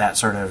develop that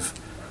sort of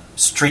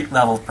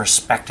street-level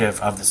perspective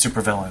of the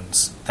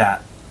supervillains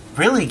that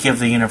really give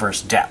the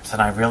universe depth,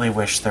 and I really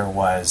wish there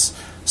was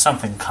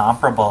something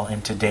comparable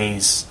in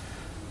today's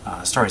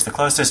stories. The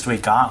closest we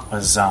got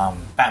was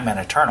Batman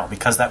Eternal,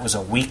 because that was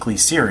a weekly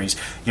series.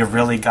 You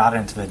really got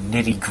into the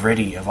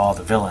nitty-gritty of all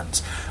the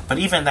villains. But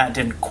even that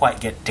didn't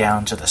quite get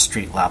down to the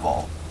street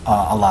level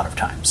a lot of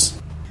times.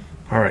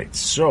 All right,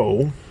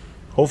 so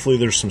hopefully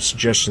there's some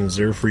suggestions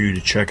there for you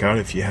to check out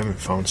if you haven't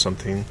found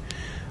something.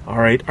 All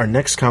right, our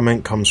next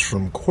comment comes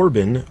from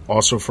Corbin,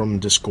 also from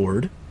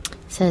Discord.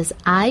 Says,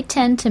 I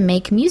tend to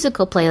make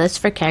musical playlists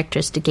for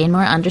characters to gain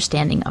more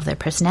understanding of their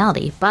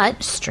personality,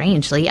 but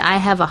strangely, I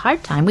have a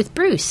hard time with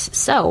Bruce.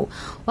 So,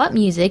 what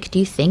music do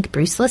you think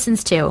Bruce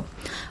listens to?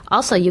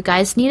 Also, you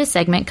guys need a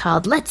segment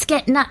called Let's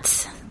Get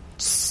Nuts,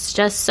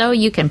 just so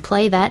you can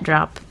play that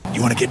drop.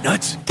 You want to get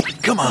nuts?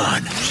 Come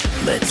on,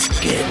 let's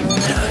get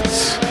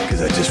nuts.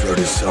 Because I just wrote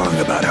a song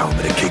about how I'm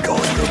going to kick all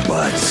your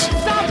butts.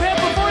 Stop him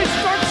before he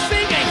starts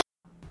singing!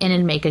 And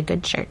it'd make a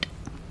good shirt.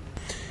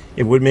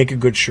 It would make a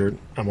good shirt.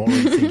 I'm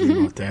already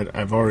thinking about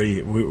that.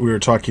 We were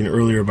talking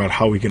earlier about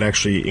how we could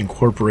actually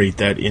incorporate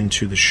that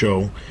into the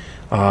show,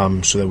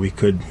 so that we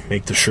could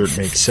make the shirt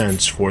make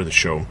sense for the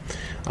show.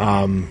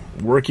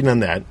 Working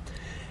on that.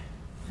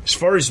 As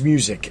far as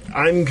music,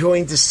 I'm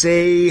going to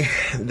say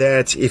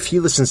that if he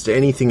listens to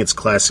anything, it's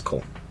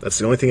classical. That's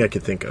the only thing I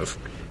could think of.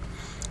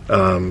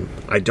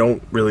 I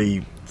don't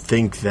really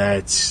think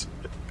that...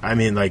 I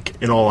mean,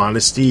 like, in all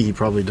honesty, he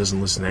probably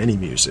doesn't listen to any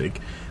music.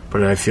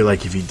 But I feel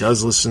like if he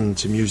does listen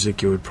to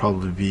music, it would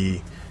probably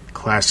be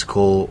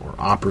classical or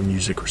opera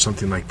music or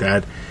something like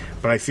that.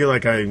 But I feel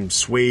like I'm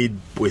swayed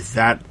with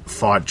that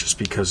thought just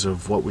because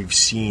of what we've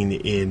seen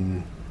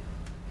in,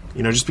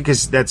 just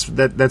because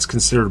that's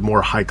considered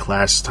more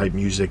high-class type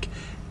music,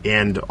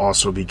 and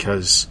also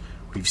because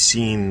we've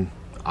seen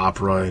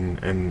opera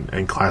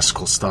and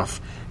classical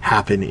stuff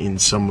happen in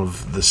some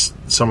of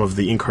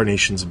the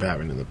incarnations of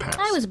Batman in the past.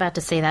 I was about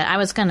to say that. I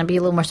was going to be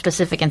a little more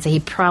specific and say he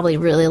probably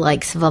really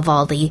likes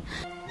Vivaldi.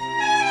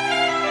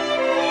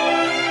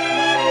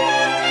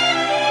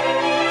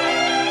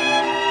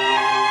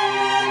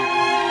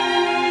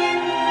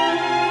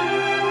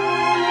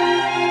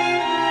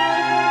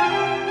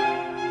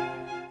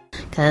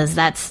 Because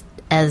that's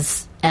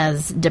as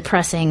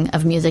depressing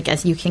of music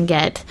as you can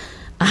get.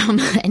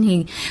 And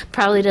he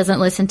probably doesn't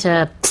listen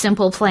to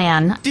Simple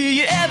Plan. Do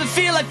you ever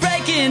feel like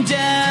breaking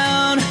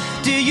down?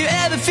 Do you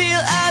ever feel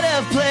out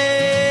of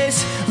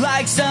place?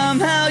 Like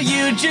somehow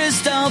you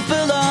just don't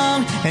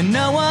belong and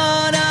no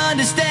one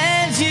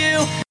understands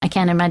you? I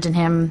can't imagine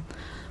him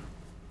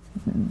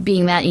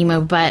being that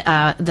emo, but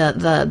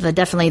the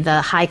definitely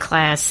the high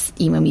class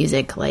emo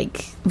music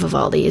like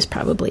Vivaldi is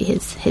probably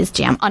his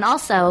jam. And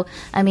also,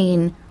 I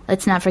mean,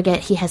 let's not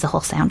forget he has a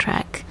whole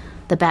soundtrack,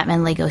 the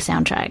Batman Lego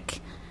soundtrack.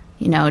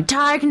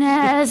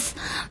 Darkness,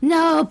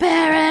 no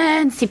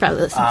parents. He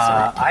probably listens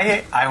to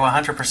it. I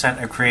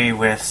 100% agree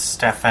with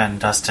Steph and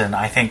Dustin.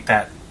 I think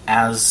that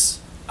as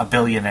a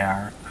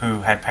billionaire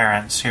who had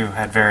parents who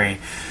had very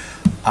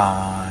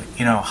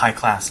high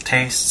class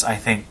tastes, I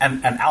think.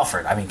 And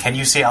Alfred. I mean, can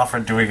you see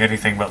Alfred doing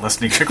anything but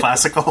listening to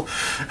classical?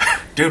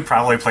 Dude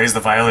probably plays the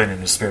violin in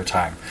his spare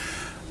time.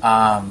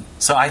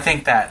 So I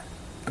think that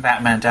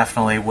Batman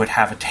definitely would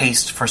have a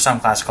taste for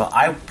some classical.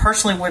 I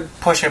personally would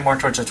push him more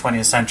towards the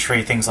 20th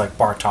century, things like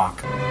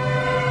Bartók.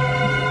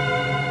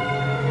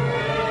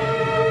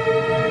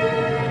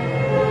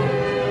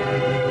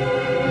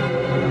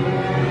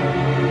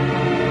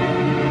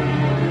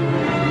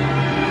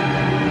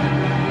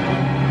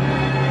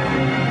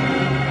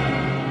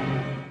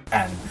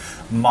 And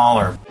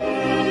Mahler.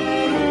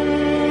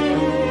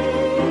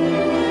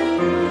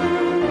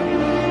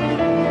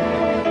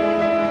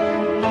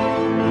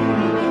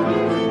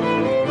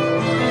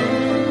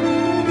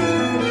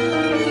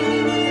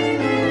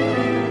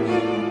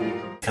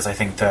 Because I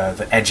think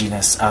the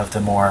edginess of the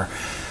more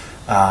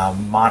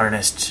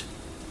modernist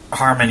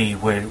harmony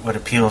would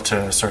appeal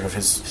to sort of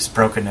his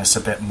brokenness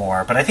a bit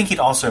more. But I think he'd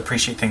also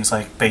appreciate things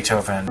like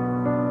Beethoven.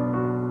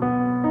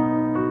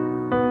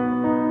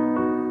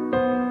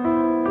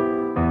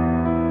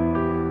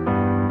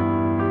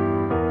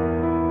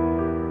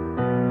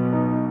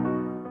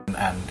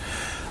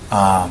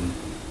 And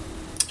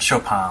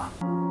Chopin.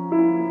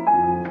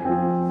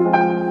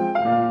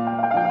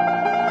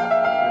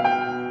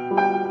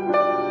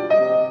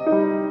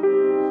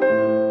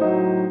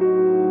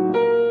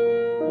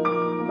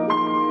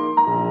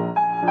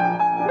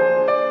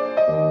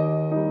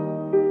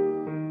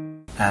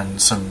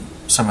 And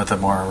some of the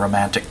more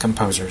romantic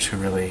composers who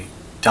really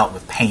dealt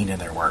with pain in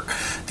their work.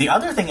 The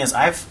other thing is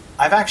I've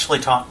actually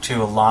talked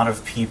to a lot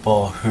of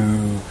people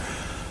who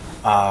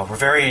were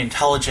very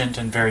intelligent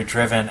and very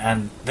driven,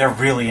 and they're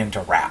really into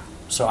rap.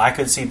 So I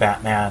could see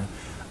Batman,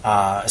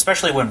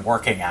 especially when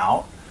working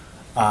out,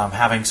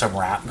 having some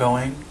rap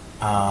going.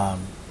 Not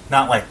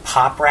like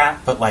pop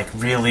rap, but like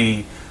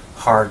really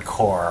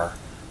hardcore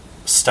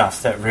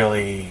stuff that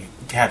really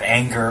had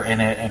anger in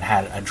it and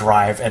had a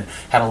drive and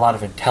had a lot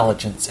of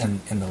intelligence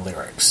in the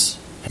lyrics.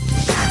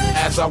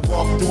 As I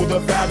walk through the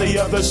valley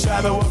of the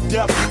shadow of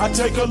death, I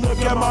take a look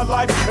at my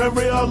life and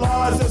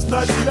realize there's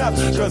nothing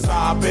left. Cause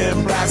I've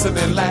been blasting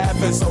and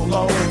laughing so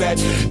long that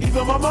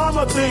even my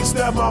mama thinks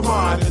that my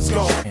mind is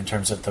gone. In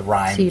terms of the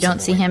rhymes. So you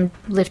don't see him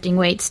lifting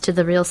weights to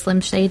the real Slim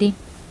Shady?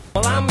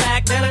 Well, I'm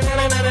back.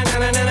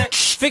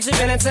 Fix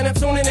it, and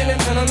tuning in.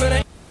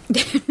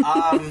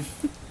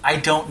 I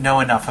don't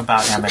know enough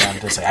about Eminem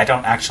to say. I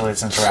don't actually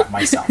listen to rap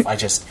myself.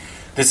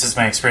 This is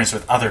my experience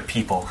with other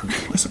people who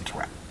do listen to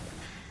rap.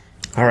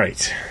 All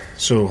right.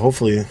 So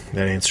hopefully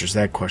that answers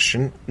that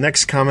question.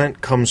 Next comment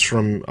comes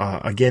from,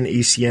 again,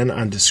 ACN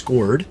on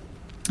Discord.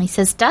 He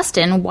says,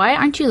 Dustin, why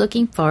aren't you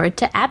looking forward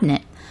to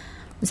Abnett?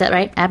 Is that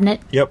right? Abnett?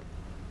 Yep.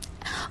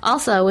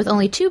 Also, with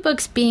only 2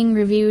 books being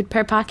reviewed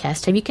per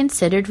podcast, have you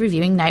considered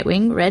reviewing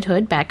Nightwing, Red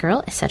Hood,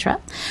 Batgirl,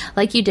 etc.,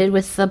 like you did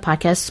with the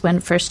podcast when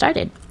it first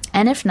started?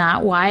 And if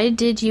not, why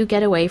did you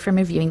get away from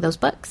reviewing those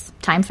books?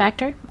 Time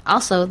factor?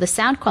 Also, the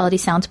sound quality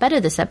sounds better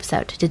this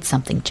episode. Did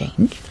something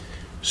change?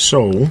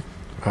 So,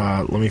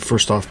 let me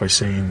first off by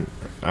saying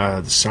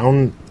the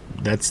sound,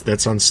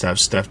 that's on Steph.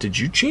 Steph, did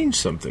you change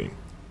something?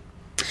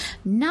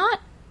 Not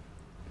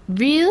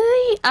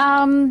really.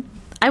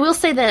 I will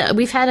say that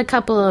we've had a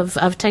couple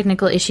of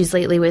technical issues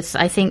lately with,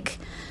 I think,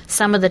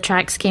 some of the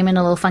tracks came in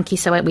a little funky,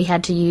 so we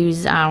had to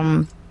use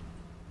the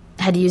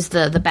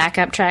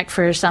backup track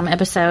for some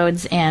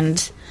episodes,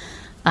 and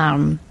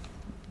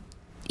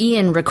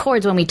Ian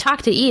records when we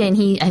talk to Ian.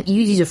 You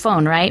use your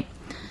phone, right?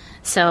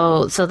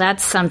 So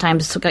that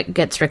sometimes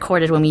gets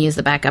recorded when we use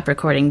the backup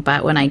recording.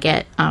 But when I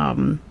get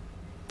the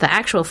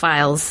actual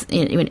files,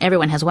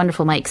 everyone has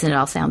wonderful mics and it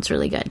all sounds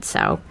really good.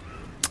 So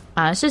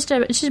it's just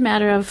a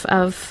matter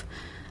of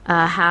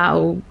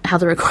how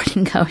the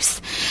recording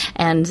goes,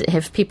 and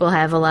if people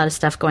have a lot of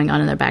stuff going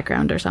on in their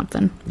background or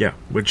something. Yeah,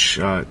 which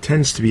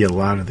tends to be a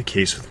lot of the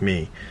case with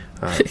me.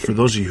 For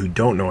those of you who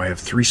don't know, I have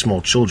 3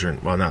 small children.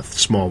 Well, not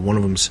small. One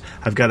of them's,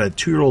 I've got a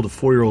 2-year-old, a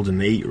 4-year-old,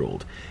 and an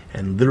 8-year-old.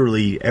 And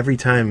literally every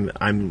time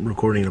I'm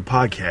recording a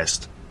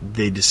podcast,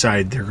 they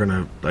decide they're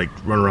gonna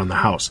run around the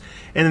house.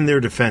 And in their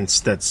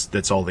defense,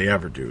 that's all they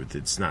ever do.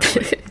 It's not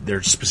like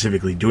they're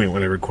specifically doing it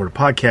when I record a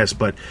podcast,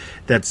 but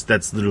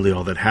that's literally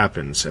all that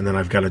happens. And then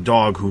I've got a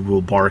dog who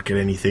will bark at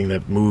anything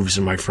that moves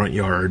in my front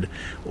yard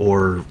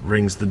or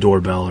rings the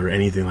doorbell or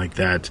anything like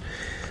that.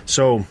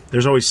 So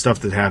there's always stuff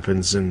that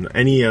happens, and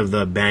any of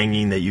the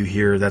banging that you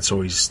hear, that's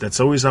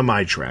always on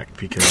my track,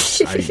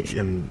 because I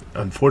am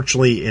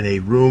unfortunately in a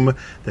room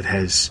that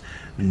has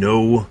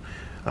no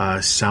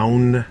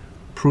sound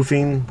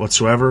proofing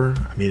whatsoever.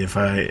 I mean,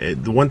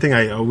 the one thing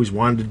I always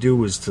wanted to do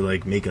was to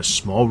make a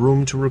small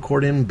room to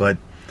record in, but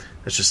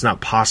that's just not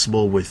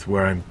possible with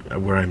where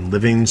I'm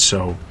living.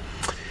 So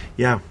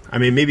yeah, I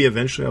mean, maybe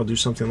eventually I'll do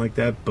something like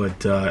that,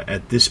 but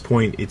at this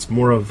point it's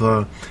more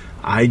of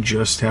I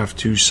just have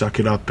to suck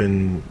it up,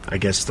 and I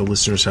guess the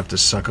listeners have to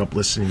suck up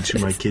listening to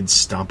my kids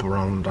stomp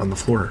around on the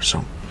floor.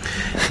 So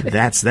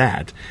that's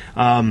that.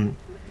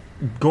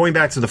 Going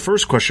back to the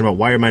first question about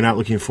why am I not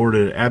looking forward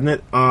to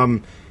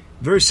Abnett,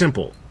 very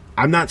simple.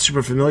 I'm not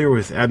super familiar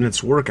with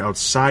Abnett's work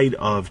outside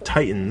of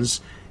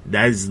Titans.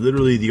 That is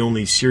literally the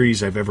only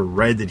series I've ever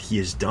read that he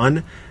has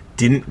done.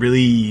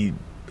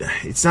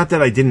 It's not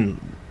that I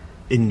didn't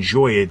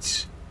enjoy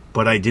it,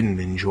 but I didn't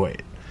enjoy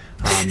it.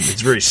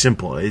 It's very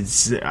simple.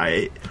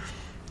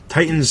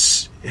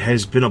 Titans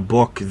has been a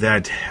book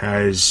that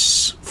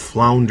has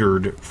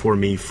floundered for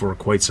me for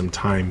quite some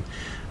time.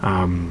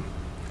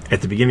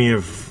 At the beginning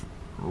of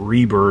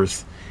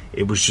Rebirth,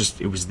 it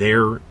was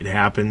there, it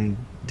happened,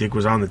 Dick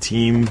was on the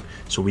team,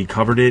 so we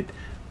covered it,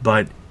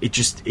 but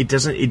it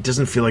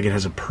doesn't feel like it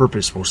has a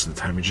purpose most of the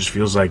time. It just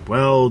feels like,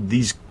 well,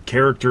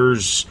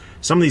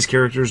 some of these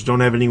characters don't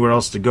have anywhere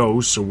else to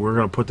go, so we're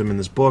going to put them in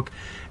this book,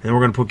 and then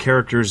we're going to put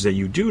characters that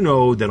you do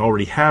know that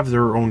already have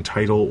their own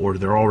title, or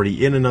they're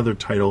already in another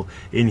title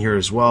in here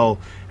as well,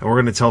 and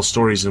we're going to tell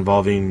stories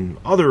involving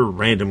other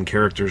random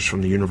characters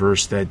from the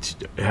universe that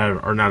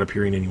are not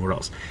appearing anywhere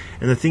else.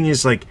 And the thing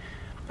is, like,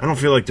 I don't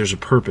feel like there's a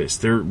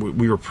purpose.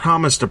 We were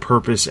promised a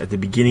purpose at the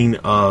beginning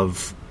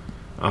of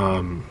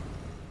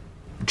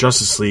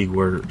Justice League,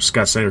 where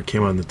Scott Snyder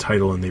came on the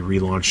title and they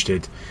relaunched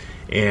it,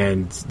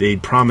 and they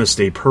promised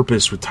a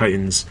purpose with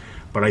Titans,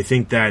 but I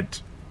think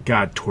that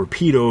got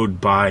torpedoed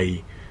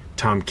by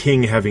Tom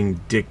King having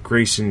Dick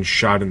Grayson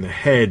shot in the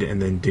head,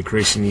 and then Dick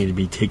Grayson needed to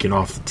be taken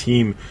off the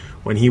team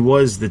when he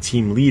was the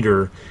team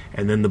leader,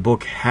 and then the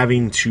book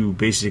having to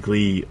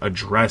basically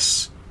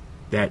address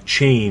that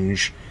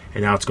change,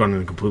 and now it's gone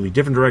in a completely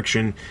different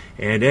direction.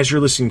 And as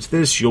you're listening to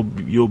this,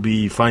 you'll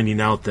be finding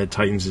out that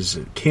Titans is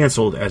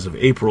canceled as of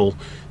April,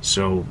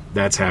 so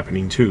that's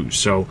happening too.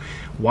 So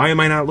why am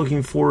I not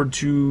looking forward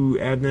to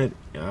Abnett?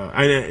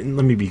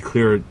 Let me be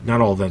clear, not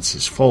all of that's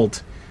his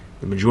fault.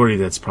 The majority of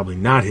that's probably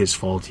not his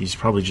fault. He's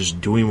probably just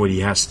doing what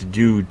he has to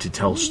do to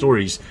tell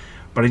stories.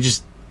 But I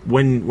just,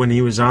 when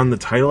he was on the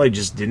title, I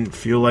just didn't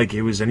feel like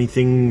it was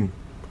anything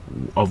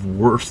of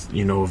worth,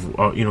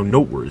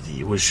 noteworthy.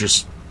 It was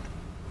just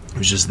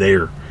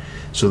there.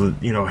 So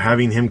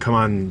having him come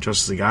on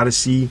Justice League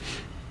Odyssey,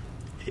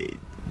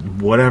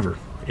 whatever.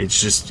 It's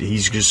just,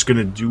 he's just going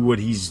to do what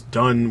he's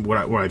done, what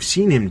I've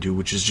seen him do,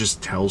 which is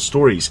just tell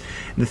stories.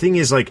 And the thing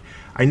is, like,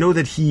 I know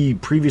that he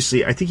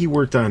previously, I think he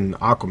worked on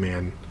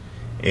Aquaman,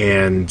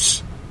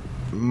 and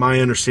my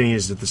understanding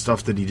is that the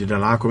stuff that he did on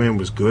Aquaman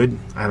was good.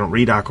 I don't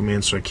read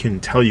Aquaman, so I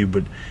couldn't tell you,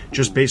 but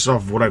just based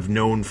off of what I've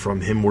known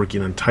from him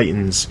working on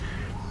Titans,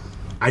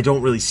 I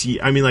don't really see,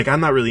 I'm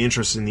not really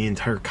interested in the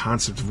entire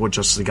concept of what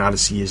Justice League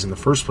Odyssey is in the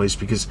first place,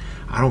 because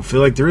I don't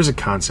feel like there is a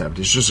concept.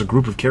 It's just a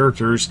group of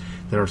characters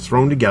that are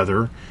thrown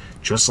together,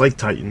 just like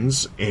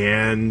Titans,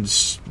 and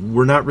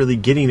we're not really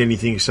getting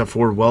anything except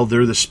for, well,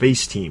 they're the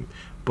space team.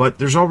 But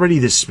there's already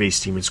this space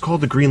team. It's called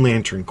the Green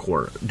Lantern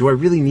Corps. Do I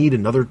really need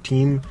another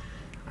team?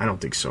 I don't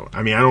think so.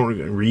 I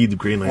don't read the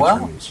Green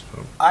Lanterns.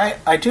 Well,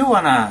 I do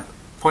want to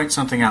point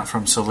something out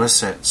from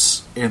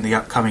solicits in the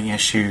upcoming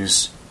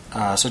issues.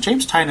 So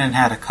James Tynion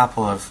had a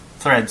couple of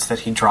threads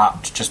that he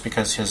dropped just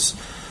because his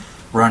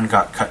run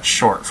got cut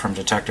short from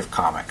Detective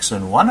Comics,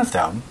 and one of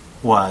them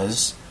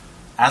was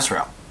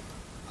Azrael.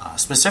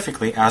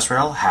 Specifically,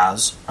 Azrael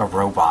has a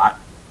robot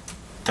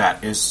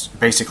that is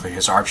basically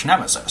his arch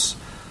nemesis,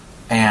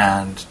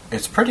 and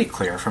it's pretty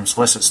clear from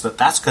solicits that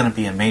that's going to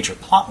be a major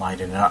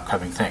plotline in an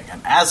upcoming thing.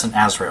 And as an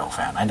Azrael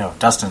fan, I know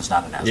Dustin's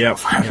not an Azrael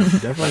fan,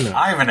 definitely not.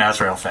 I'm an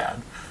Azrael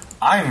fan.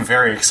 I'm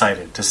very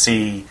excited to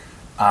see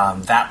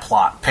that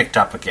plot picked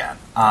up again.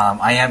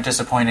 I am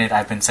disappointed.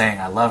 I've been saying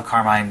I love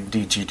Carmine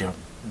Di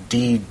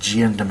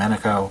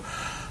Giandomenico,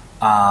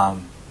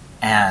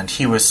 and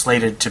he was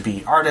slated to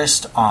be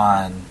artist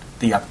on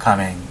the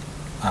upcoming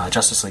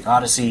Justice League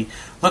Odyssey.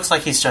 Looks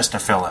like he's just a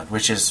fill-in,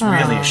 which is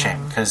really a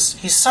shame, because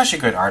he's such a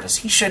good artist.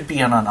 He should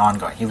be on an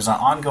ongoing. He was on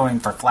ongoing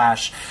for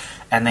Flash,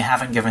 and they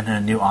haven't given him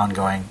a new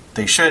ongoing.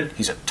 They should.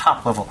 He's a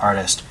top-level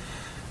artist.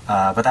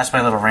 But that's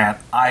my little rant.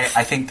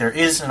 I think there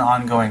is an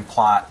ongoing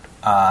plot,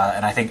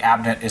 and I think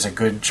Abnett is a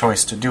good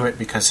choice to do it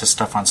because his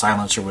stuff on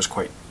Silencer was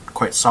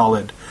quite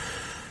solid.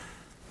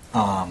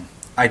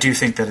 I do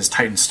think that his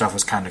Titan stuff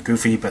was kind of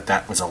goofy, but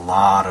that was a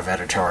lot of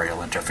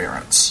editorial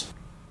interference.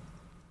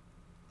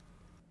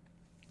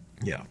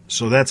 Yeah,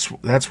 so that's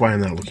why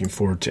I'm not looking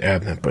forward to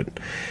Abnett. But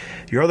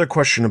your other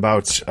question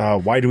about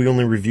why do we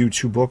only review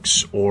 2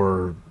 books,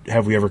 or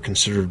have we ever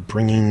considered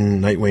bringing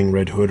Nightwing,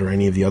 Red Hood, or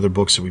any of the other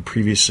books that we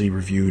previously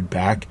reviewed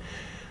back?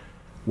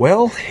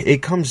 Well,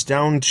 it comes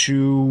down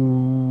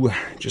to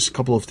just a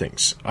couple of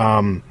things.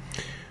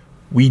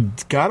 We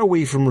got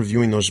away from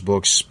reviewing those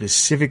books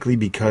specifically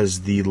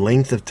because the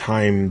length of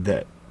time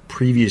that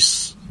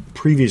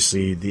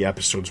previously the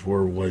episodes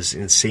was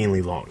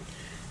insanely long.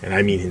 And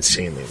I mean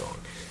insanely long.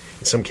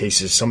 In some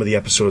cases, some of the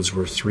episodes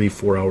were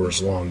 3-4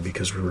 hours long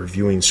because we were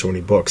reviewing so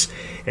many books.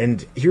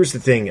 And here's the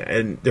thing,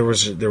 and there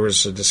was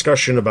a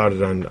discussion about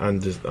it on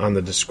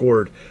the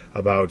Discord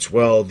about,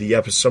 well,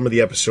 some of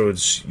the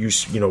episodes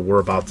were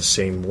about the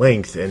same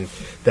length, and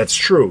that's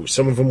true.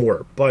 Some of them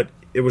were, but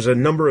it was a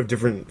number of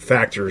different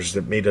factors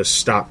that made us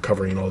stop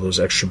covering all those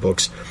extra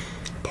books.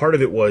 Part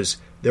of it was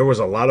there was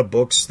a lot of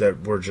books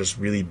that were just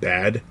really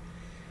bad,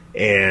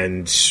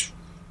 and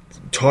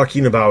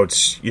talking about,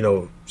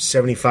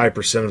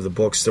 75% of the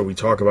books that we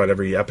talk about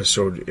every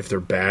episode, if they're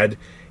bad,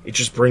 it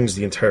just brings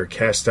the entire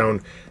cast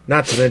down.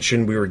 Not to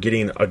mention, we were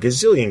getting a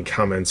gazillion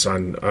comments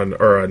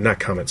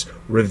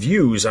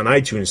reviews on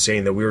iTunes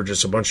saying that we were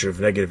just a bunch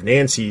of negative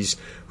Nancys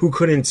who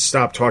couldn't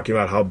stop talking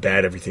about how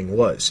bad everything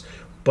was.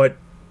 But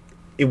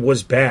it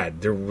was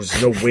bad. There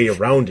was no way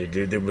around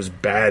it. There was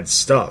bad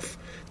stuff.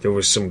 There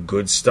was some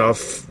good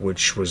stuff,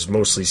 which was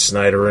mostly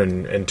Snyder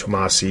and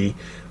Tomasi,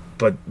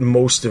 but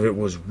most of it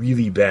was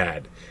really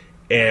bad.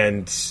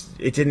 And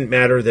it didn't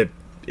matter that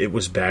it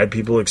was bad.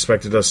 People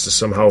expected us to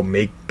somehow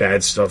make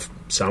bad stuff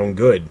sound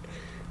good,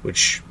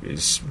 which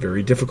is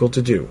very difficult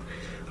to do.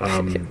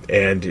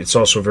 And it's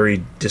also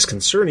very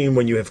disconcerting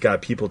when you have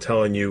got people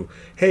telling you,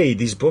 hey,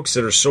 these books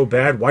that are so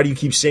bad, why do you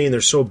keep saying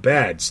they're so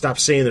bad? Stop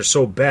saying they're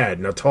so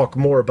bad. Now talk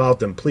more about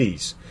them,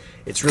 please.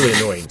 It's really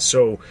annoying.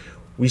 So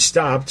we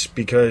stopped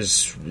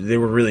because they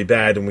were really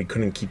bad and we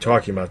couldn't keep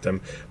talking about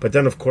them. But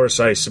then, of course,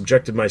 I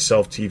subjected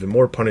myself to even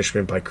more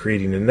punishment by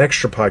creating an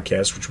extra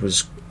podcast, which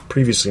was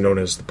previously known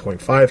as the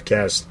Point 5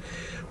 Cast,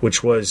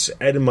 which was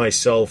Ed and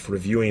myself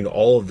reviewing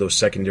all of those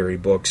secondary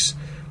books,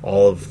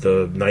 all of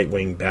the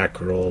Nightwing,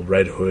 Batgirl,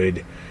 Red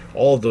Hood,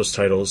 all of those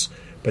titles.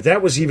 But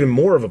that was even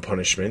more of a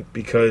punishment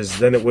because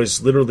then it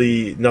was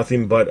literally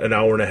nothing but an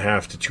hour and a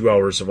half to 2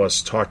 hours of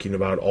us talking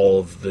about all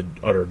of the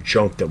utter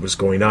junk that was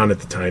going on at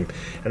the time.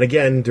 And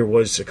again, there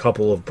was a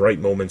couple of bright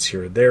moments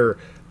here and there,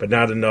 but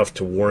not enough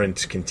to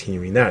warrant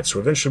continuing that. So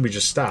eventually we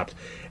just stopped.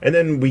 And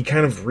then we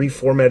kind of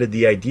reformatted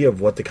the idea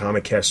of what the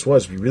Comic Cast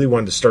was. We really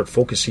wanted to start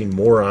focusing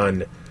more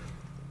on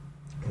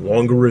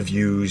longer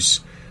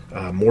reviews,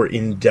 more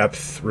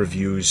in-depth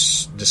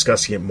reviews,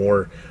 discussing it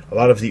more. A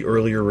lot of the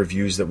earlier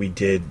reviews that we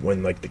did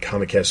when the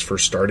Comic Cast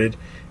first started,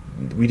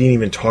 we didn't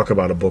even talk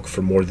about a book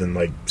for more than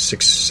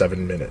 6-7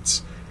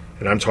 minutes.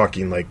 And I'm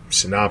talking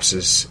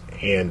synopsis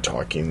and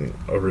talking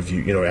a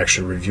review,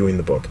 actually reviewing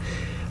the book.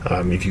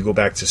 If you go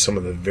back to some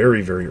of the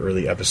very, very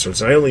early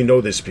episodes, and I only know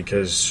this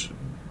because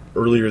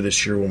earlier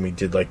this year when we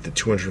did the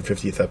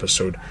 250th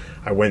episode,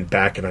 I went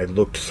back and I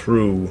looked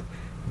through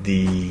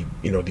the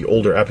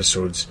older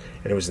episodes,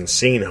 and it was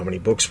insane how many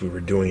books we were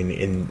doing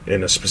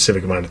in a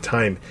specific amount of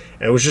time.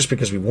 And it was just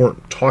because we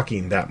weren't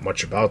talking that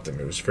much about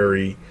them. It was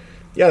very,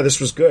 this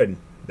was good,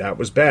 that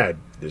was bad,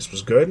 this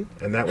was good,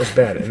 and that was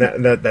bad.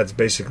 And that's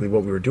basically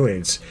what we were doing.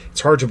 It's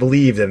hard to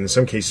believe that in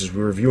some cases we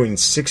were reviewing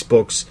 6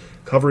 books,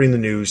 covering the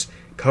news,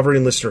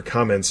 covering listener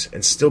comments,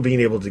 and still being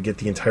able to get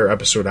the entire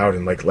episode out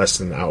in less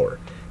than an hour,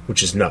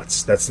 which is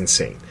nuts. That's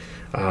insane.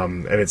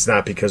 And it's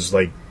not because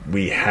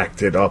we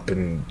hacked it up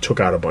and took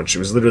out a bunch. It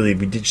was literally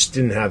we just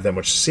didn't have that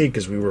much to say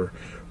because we were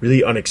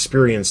really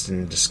unexperienced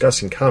in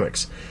discussing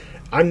comics.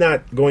 I'm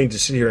not going to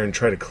sit here and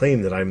try to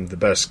claim that I'm the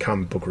best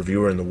comic book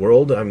reviewer in the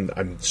world.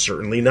 I'm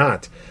certainly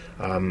not.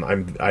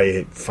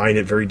 I find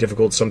it very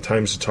difficult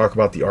sometimes to talk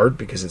about the art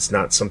because it's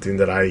not something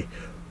that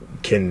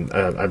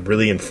I'm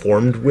really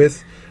informed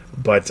with.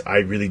 But I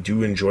really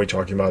do enjoy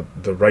talking about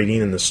the writing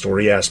and the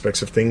story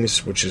aspects of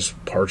things, which is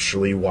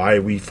partially why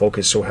we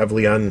focus so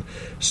heavily on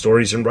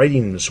stories and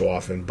writing so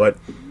often. But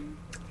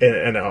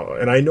and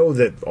I know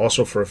that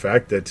also for a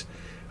fact that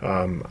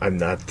I'm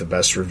not the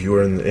best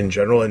reviewer in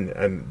general,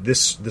 and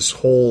this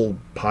whole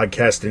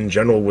podcast in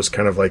general was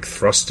kind of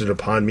thrusted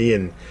upon me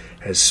and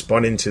has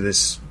spun into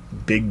this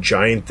big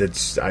giant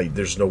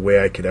there's no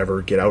way I could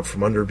ever get out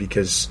from under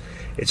because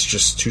it's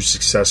just too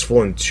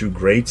successful and too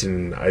great,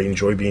 and I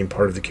enjoy being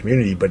part of the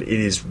community. But it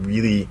is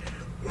really,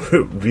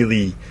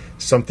 really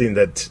something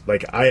that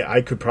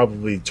I could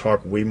probably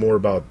talk way more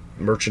about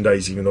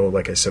merchandise, even though,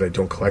 like I said, I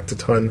don't collect a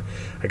ton.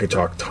 I could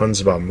talk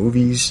tons about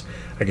movies.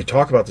 I could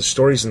talk about the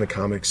stories in the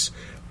comics,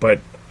 but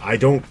I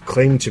don't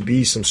claim to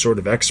be some sort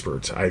of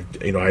expert. I've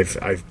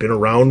been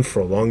around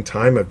for a long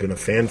time. I've been a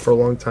fan for a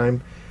long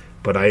time,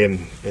 but I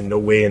am in no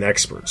way an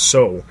expert.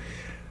 So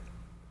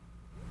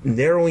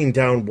narrowing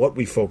down what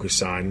we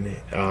focus on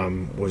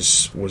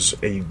was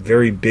a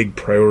very big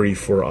priority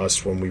for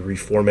us when we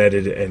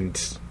reformatted,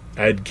 and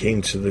Ed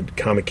came to the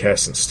Comic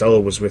Cast and Stella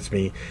was with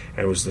me,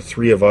 and it was the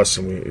three of us,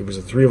 and it was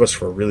the three of us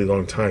for a really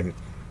long time.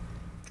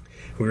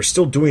 We were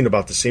still doing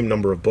about the same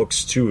number of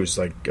books too. It was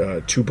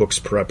 2 books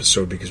per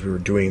episode because we were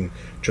doing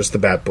just the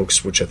Bat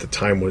books, which at the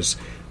time was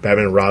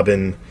Batman and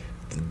Robin,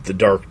 The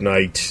Dark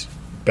Knight,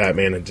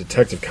 Batman and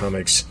Detective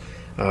Comics.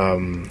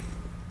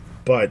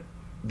 But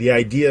the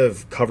idea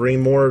of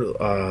covering more,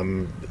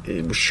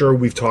 sure,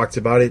 we've talked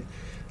about it.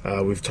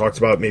 We've talked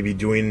about maybe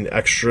doing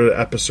extra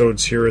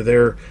episodes here or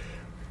there,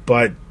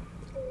 but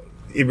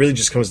it really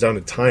just comes down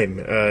to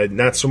time.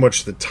 Not so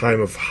much the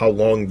time of how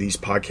long these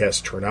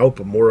podcasts turn out,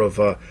 but more of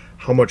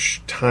how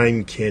much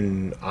time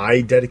can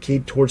I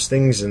dedicate towards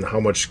things and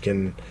how much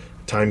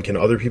time can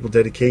other people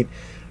dedicate.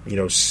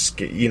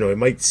 It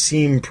might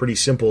seem pretty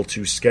simple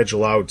to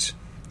schedule out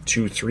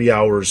 2-3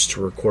 hours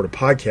to record a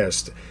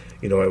podcast,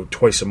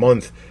 twice a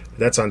month.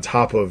 That's on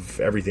top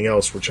of everything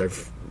else, which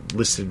I've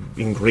listed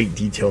in great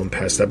detail in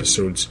past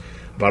episodes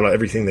about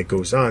everything that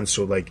goes on.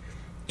 So,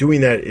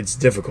 doing that, it's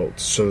difficult.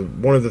 So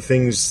one of the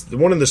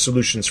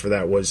solutions for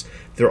that was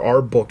there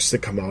are books that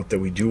come out that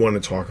we do want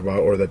to talk about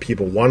or that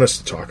people want us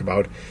to talk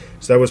about.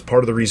 So that was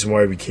part of the reason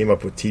why we came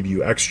up with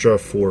TBU Extra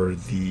for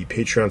the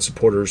Patreon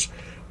supporters,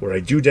 where I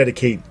do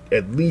dedicate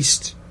at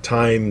least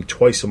time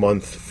twice a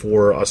month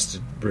for us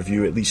to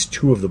review at least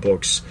 2 of the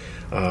books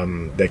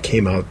that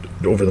came out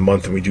over the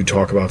month, and we do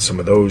talk about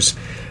some of those.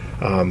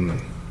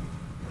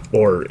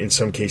 Or in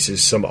some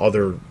cases, some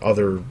other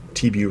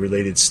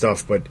TBU-related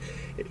stuff, but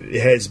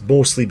it has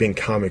mostly been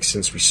comics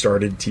since we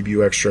started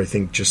TBU Extra. I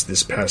think just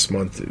this past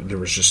month, there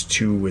was just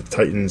 2 with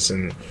Titans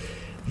and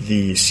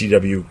the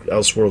CW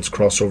Elseworlds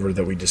crossover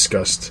that we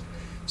discussed,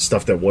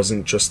 stuff that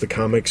wasn't just the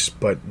comics,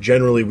 but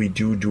generally we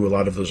do a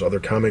lot of those other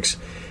comics.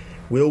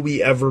 Will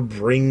we ever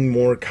bring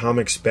more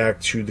comics back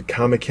to the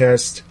Comic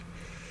Cast?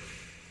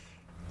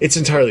 It's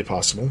entirely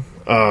possible.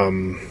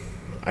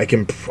 I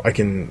can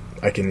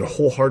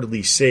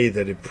wholeheartedly say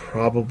that it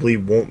probably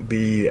won't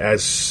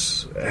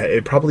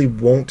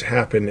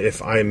happen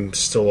if I'm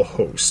still a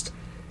host.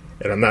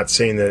 And I'm not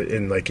saying that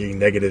in like a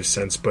negative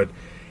sense, but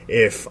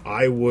if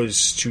I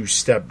was to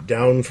step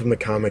down from the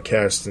Comic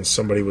Cast and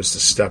somebody was to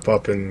step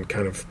up and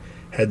kind of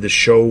head the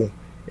show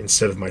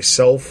instead of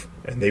myself,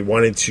 and they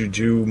wanted to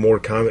do more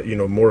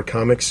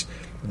comics,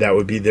 that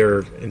would be their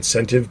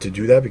incentive to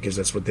do that because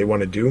that's what they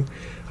want to do.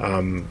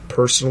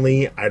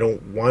 Personally, I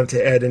don't want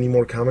to add any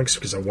more comics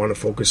because I want to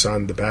focus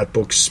on the Bat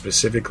books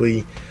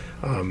specifically.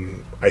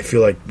 I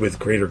feel like with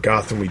Greater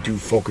Gotham, we do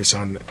focus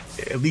on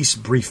at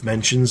least brief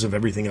mentions of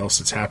everything else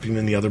that's happening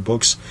in the other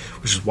books,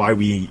 which is why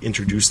we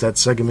introduced that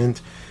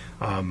segment.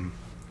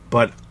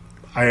 But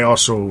I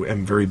also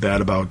am very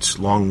bad about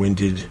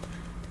long-winded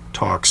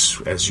talks,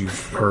 as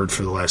you've heard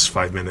for the last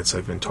 5 minutes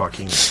I've been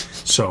talking.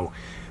 So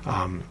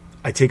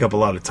I take up a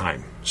lot of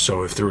time.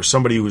 So if there was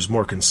somebody who was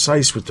more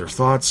concise with their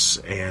thoughts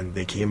and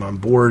they came on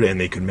board and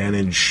they could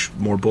manage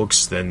more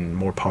books, then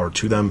more power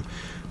to them.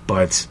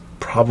 But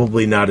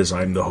probably not as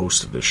I'm the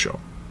host of this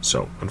show.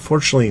 So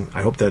unfortunately,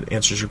 I hope that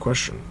answers your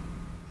question.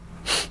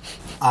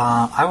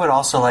 I would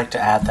also like to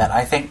add that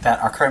I think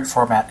that our current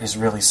format is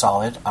really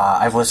solid.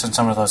 I've listened to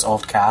some of those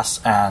old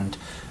casts and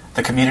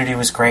the community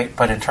was great,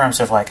 but in terms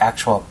of like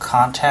actual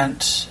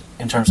content,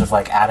 in terms of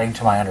like adding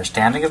to my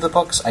understanding of the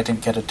books, I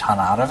didn't get a ton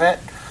out of it.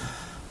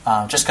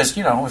 Just because,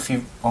 if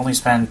you only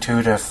spend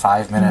 2 to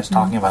 5 minutes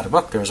talking about a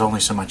book, there's only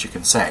so much you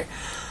can say.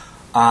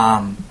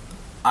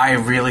 I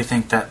really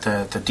think that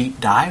the deep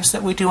dives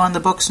that we do on the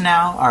books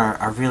now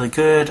are really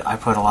good. I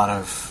put a lot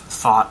of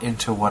thought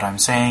into what I'm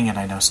saying, and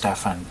I know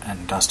Steph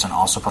and Dustin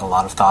also put a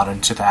lot of thought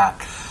into that.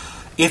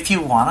 If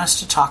you want us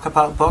to talk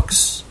about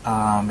books,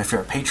 if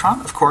you're a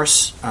patron, of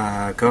course,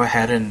 go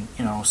ahead and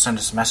send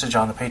us a message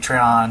on the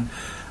Patreon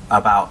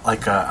about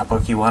like a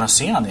book you want to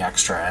see on the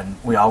Extra, and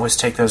we always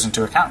take those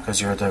into account because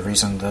you're the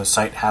reason the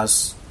site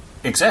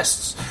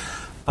exists.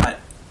 But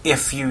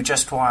if you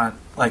just want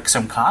like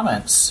some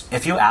comments,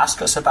 if you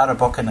ask us about a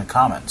book in the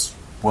comments,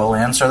 we'll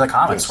answer the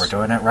comments. Yes. We're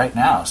doing it right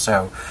now,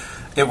 so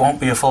it won't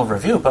be a full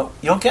review, but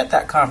you'll get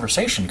that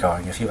conversation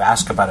going if you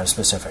ask about a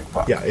specific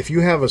book. Yeah, if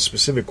you have a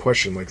specific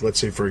question, like let's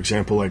say for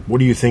example, like what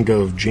do you think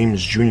of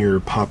James Jr.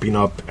 popping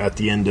up at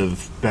the end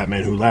of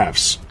Batman Who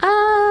Laughs?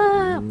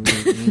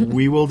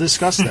 We will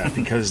discuss that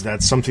because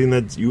that's something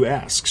that you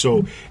ask.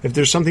 So if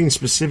there's something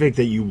specific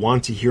that you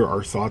want to hear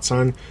our thoughts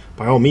on,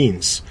 by all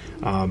means.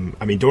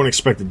 Don't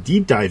expect a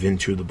deep dive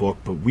into the book,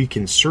 but we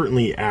can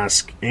certainly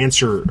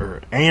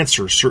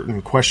answer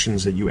certain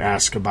questions that you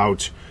ask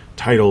about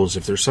titles.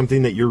 If there's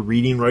something that you're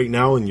reading right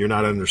now and you're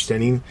not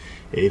understanding,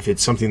 if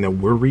it's something that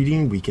we're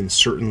reading, we can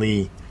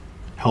certainly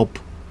help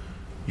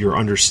you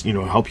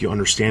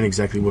understand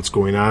exactly what's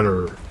going on.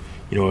 Or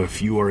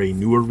if you are a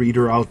newer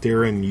reader out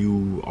there and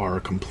you are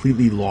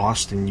completely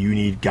lost and you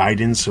need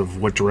guidance of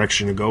what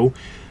direction to go,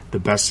 the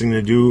best thing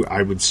to do,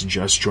 I would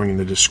suggest joining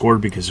the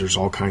Discord because there's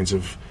all kinds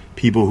of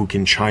people who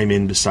can chime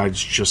in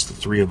besides just the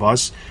 3 of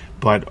us.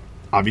 But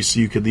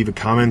obviously you could leave a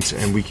comment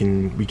and we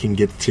can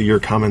get to your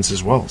comments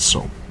as well.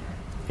 So,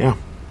 yeah.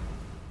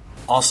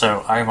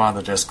 Also, I'm on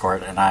the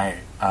Discord and I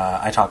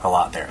talk a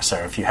lot there. So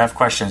if you have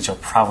questions, you'll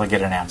probably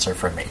get an answer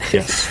from me.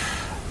 Yes.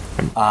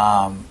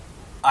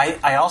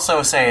 I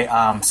also say,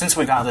 since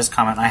we got this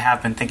comment, I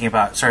have been thinking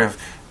about sort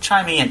of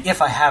chiming in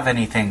if I have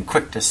anything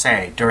quick to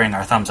say during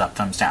our thumbs up,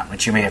 thumbs down,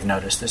 which you may have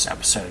noticed this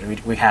episode.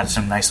 We had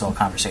some nice little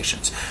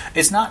conversations.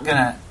 It's not going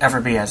to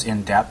ever be as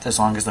in-depth as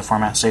long as the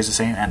format stays the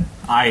same, and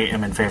I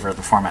am in favor of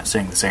the format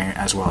staying the same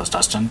as well as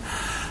Dustin.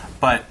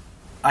 But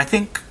I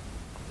think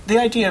the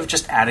idea of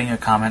just adding a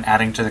comment,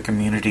 adding to the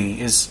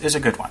community is a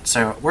good one.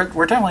 So we're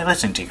definitely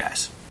listening to you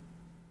guys.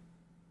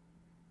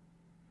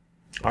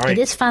 All right.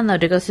 It is fun, though,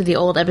 to go through the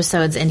old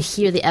episodes and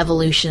hear the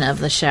evolution of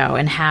the show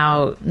and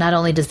how not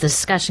only does the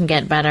discussion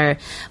get better,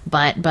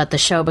 but the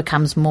show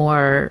becomes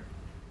more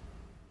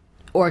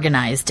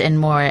organized and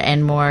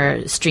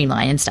more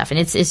streamlined and stuff. And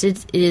it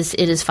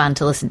is fun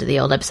to listen to the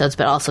old episodes,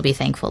 but also be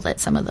thankful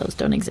that some of those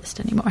don't exist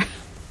anymore.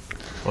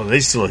 Well, they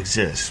still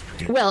exist.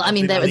 Well, I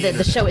mean,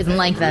 the show isn't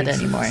like that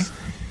anymore.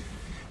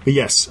 But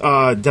yes,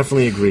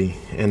 definitely agree.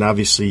 And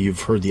obviously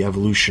you've heard the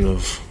evolution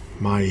of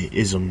my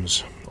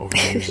isms over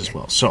the years as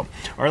well. So,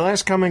 our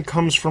last comment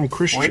comes from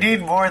Christian. We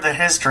need more of the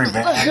history,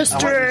 man.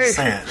 History!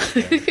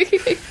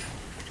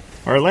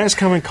 Our last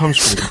comment comes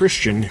from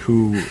Christian,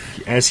 who,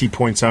 as he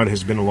points out,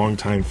 has been a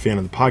longtime fan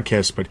of the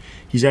podcast, but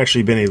he's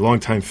actually been a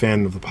longtime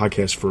fan of the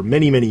podcast for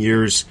many, many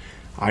years.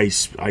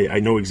 I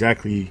know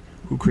exactly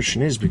who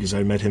Christian is because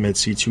I met him at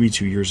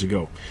C2E2 years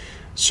ago.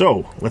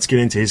 So, let's get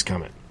into his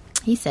comment.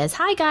 He says,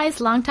 "Hi guys,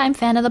 longtime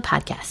fan of the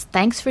podcast.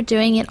 Thanks for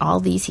doing it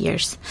all these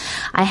years.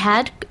 I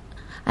had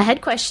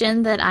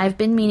question that I've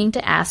been meaning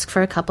to ask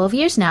for a couple of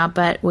years now,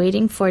 but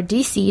waiting for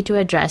DC to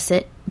address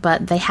it,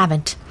 but they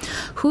haven't.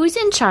 Who's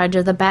in charge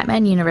of the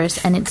Batman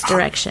universe and its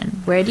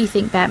direction? Where do you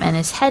think Batman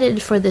is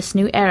headed for this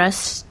new era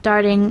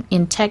starting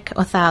in Tech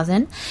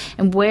 1000?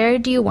 And where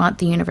do you want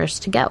the universe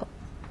to go?"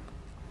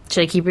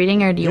 Should I keep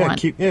reading, or do you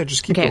want...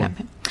 just keep going.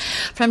 Okay.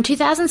 From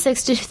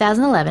 2006 to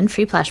 2011,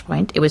 Free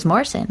Flashpoint, it was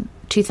Morrison.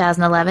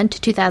 2011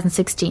 to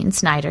 2016,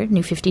 Snyder,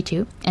 New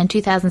 52. And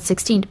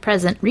 2016 to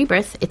present,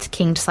 Rebirth, it's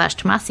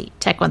King/Tomasi,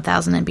 Tech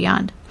 1000 and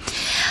beyond.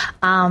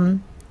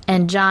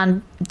 And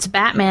John's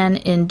Batman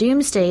in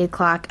Doomsday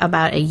Clock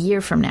about a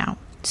year from now.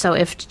 So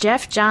if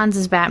Jeff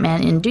Johns'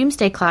 Batman in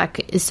Doomsday Clock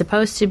is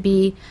supposed to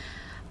be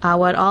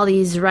what all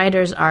these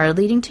writers are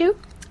leading to,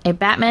 a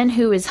Batman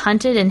who is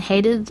hunted and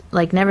hated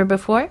like never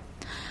before.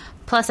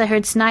 Plus, I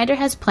heard Snyder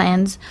has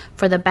plans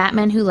for the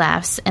Batman Who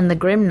Laughs and the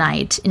Grim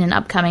Knight in an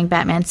upcoming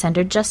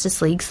Batman-centered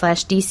Justice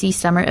League/DC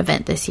summer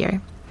event this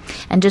year.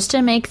 And just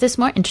to make this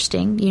more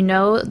interesting, you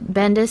know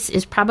Bendis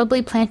is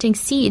probably planting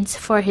seeds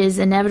for his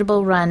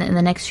inevitable run in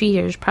the next few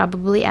years,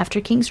 probably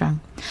after King's Run.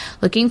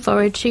 Looking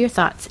forward to your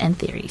thoughts and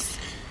theories.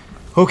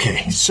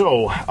 Okay,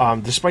 so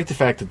despite the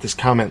fact that this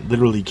comment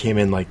literally came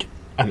in like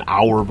an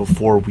hour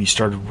before we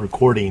started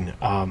recording,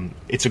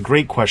 it's a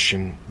great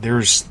question.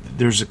 There's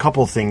a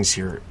couple things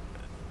here.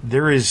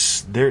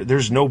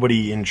 There's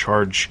nobody in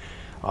charge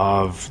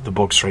of the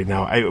books right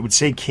now. I would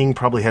say King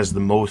probably has the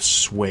most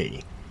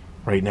sway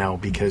right now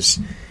because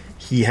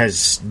he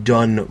has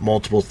done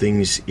multiple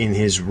things in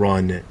his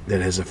run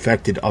that has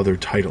affected other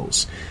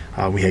titles.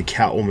 We had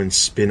Catwoman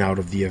spin out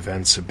of the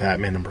events of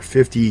Batman number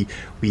 50.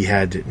 We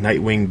had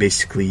Nightwing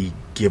basically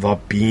give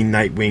up being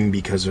Nightwing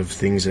because of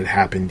things that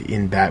happened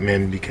in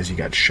Batman because he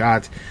got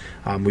shot.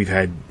 We've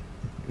had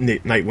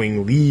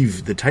Nightwing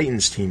leave the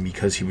Titans team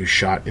because he was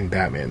shot in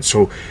Batman.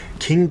 So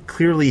King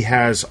clearly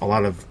has a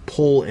lot of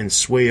pull and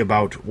sway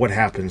about what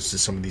happens to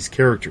some of these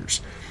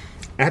characters.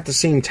 At the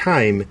same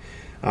time,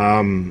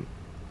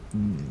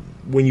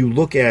 when you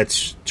look at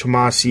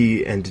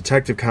Tomasi and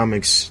Detective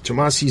Comics,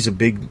 Tomasi's a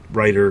big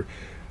writer,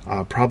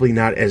 probably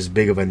not as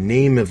big of a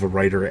name of a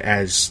writer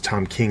as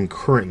Tom King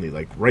currently.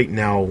 Like right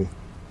now,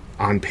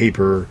 on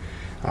paper,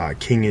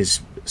 King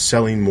is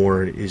selling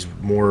more, is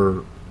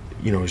more,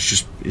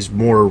 is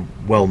more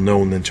well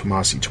known than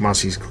Tomasi.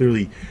 Tomasi's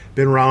clearly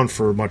been around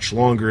for much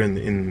longer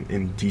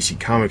in DC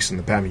Comics and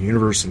the Batman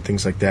universe and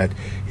things like that.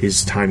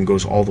 His time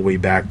goes all the way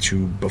back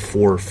to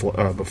before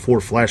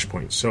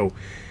Flashpoint. So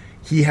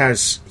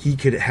he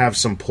could have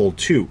some pull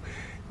too.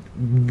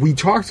 We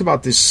talked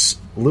about this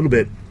a little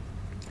bit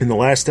in the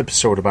last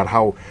episode about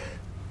how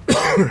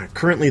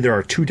currently there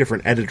are two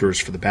different editors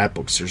for the Bat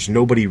books. There's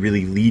nobody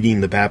really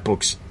leading the Bat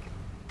books.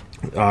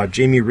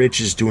 Jamie Rich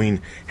is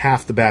doing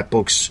half the Bat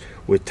books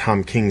with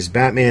Tom King's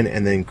Batman,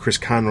 and then Chris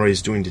Conroy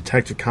is doing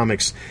Detective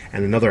Comics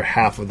and another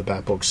half of the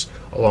Bat books,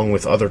 along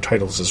with other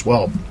titles as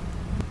well.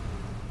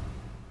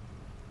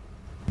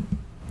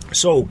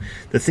 So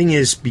the thing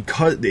is,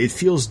 because it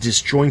feels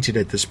disjointed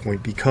at this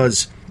point,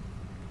 because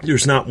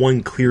there's not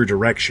one clear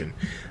direction.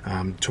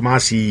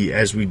 Tomasi,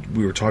 as we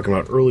were talking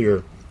about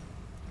earlier,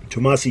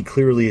 Tomasi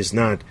clearly is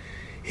not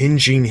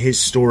hinging his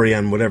story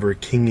on whatever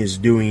King is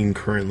doing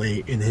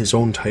currently in his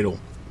own title.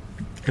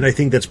 And I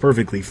think that's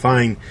perfectly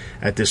fine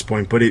at this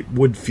point, but it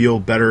would feel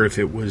better if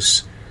it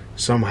was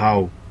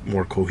somehow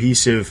more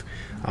cohesive.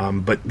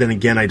 But then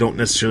again, I don't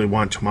necessarily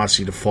want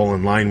Tomasi to fall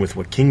in line with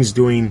what King's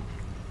doing.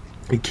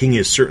 And King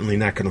is certainly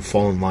not going to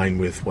fall in line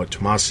with what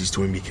Tomasi's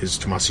doing because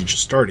Tomasi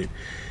just started.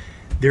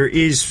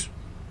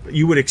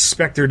 You would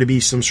expect there to be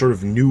some sort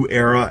of new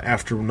era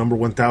after number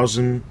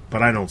 1000,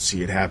 but I don't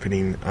see it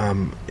happening.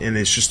 And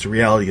it's just the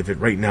reality of it.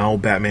 Right now,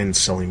 Batman is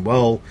selling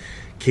well.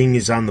 King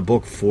is on the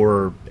book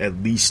for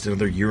at least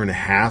another year and a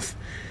half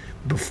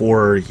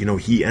before,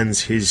 he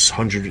ends his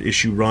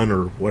 100-issue run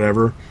or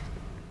whatever.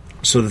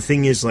 So the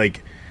thing is,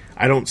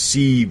 I don't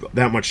see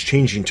that much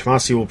changing.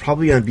 Tomasi will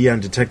probably be on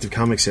Detective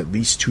Comics at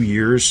least 2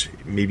 years,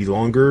 maybe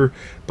longer,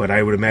 but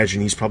I would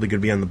imagine he's probably going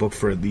to be on the book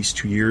for at least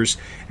 2 years,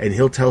 and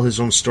he'll tell his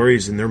own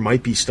stories, and there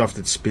might be stuff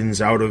that spins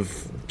out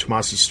of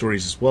Tomasi's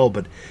stories as well,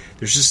 but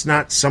there's just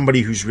not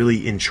somebody who's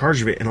really in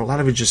charge of it, and a lot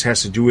of it just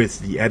has to do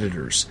with the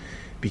editors.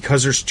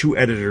 Because there's two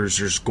editors,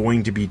 there's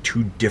going to be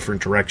two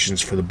different directions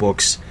for the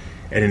books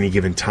at any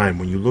given time.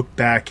 When you look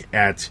back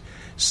at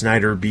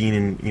Snyder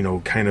being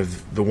kind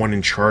of the one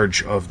in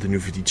charge of the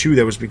New 52,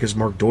 that was because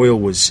Mark Doyle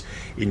was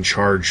in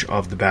charge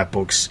of the Bat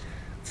books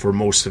for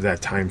most of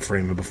that time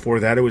frame. And before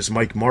that, it was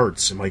Mike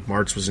Martz. And Mike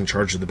Martz was in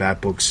charge of the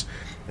Bat books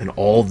and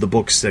all of the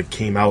books that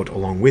came out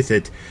along with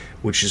it,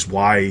 which is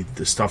why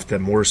the stuff that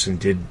Morrison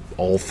did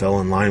all fell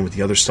in line with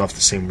the other stuff.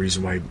 The same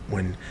reason why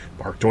when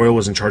Mark Doyle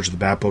was in charge of the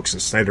Bat books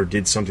and Snyder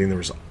did something, there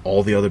was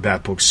all the other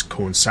Bat books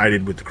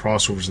coincided with the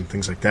crossovers and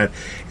things like that.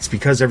 It's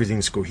because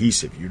everything's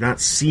cohesive. You're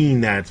not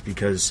seeing that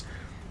because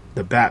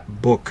the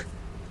Bat book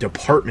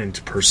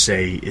department per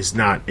se is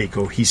not a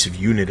cohesive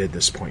unit at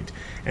this point.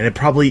 And it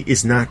probably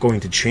is not going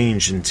to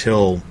change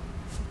until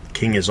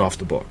King is off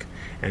the book.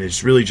 And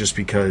it's really just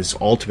because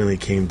ultimately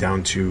it came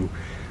down to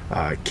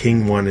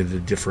King wanted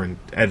a different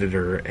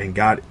editor and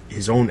got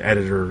his own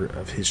editor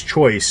of his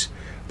choice,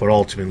 but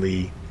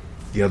ultimately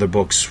the other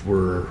books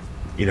were,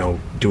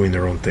 doing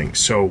their own thing.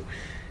 So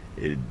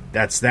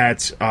that's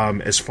that.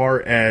 As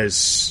far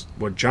as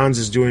what Johns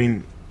is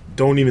doing,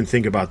 don't even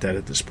think about that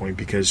at this point,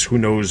 because who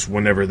knows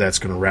whenever that's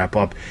going to wrap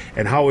up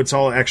and how it's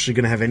all actually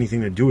going to have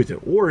anything to do with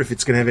it, or if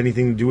it's going to have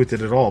anything to do with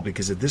it at all,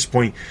 because at this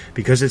point,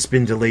 because it's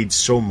been delayed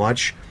so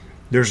much,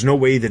 there's no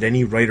way that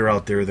any writer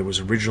out there that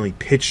was originally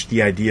pitched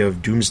the idea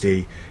of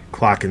Doomsday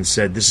Clock and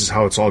said, this is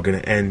how it's all going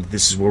to end,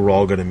 this is where we're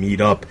all going to meet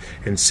up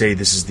and say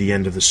this is the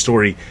end of the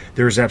story.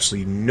 There is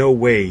absolutely no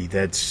way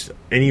that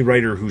any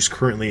writer who's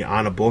currently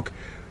on a book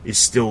is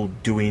still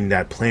doing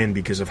that plan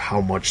because of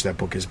how much that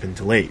book has been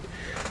delayed.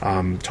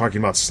 Talking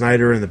about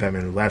Snyder and the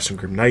Batman Who Laughs and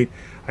Grim Knight,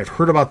 I've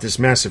heard about this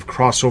massive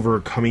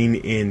crossover coming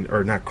in,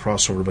 or not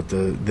crossover, but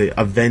the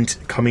event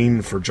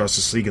coming for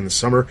Justice League in the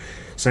summer.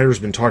 Snyder's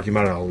been talking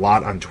about it a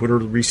lot on Twitter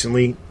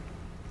recently.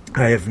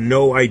 I have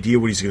no idea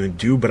what he's going to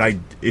do, but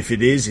if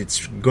it is,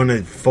 it's going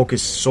to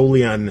focus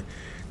solely on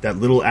that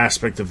little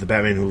aspect of the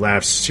Batman Who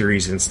Laughs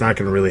series, and it's not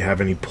going to really have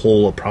any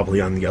pull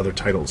probably on the other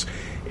titles.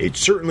 It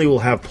certainly will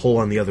have pull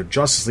on the other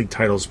Justice League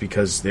titles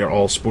because they're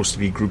all supposed to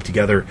be grouped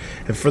together,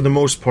 and for the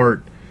most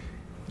part,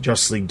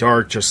 Justice League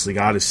Dark, Justice League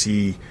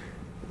Odyssey,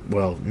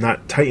 well,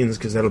 not Titans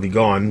because that'll be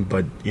gone,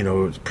 but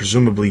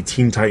presumably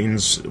Teen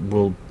Titans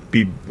will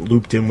be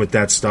looped in with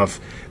that stuff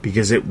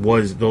because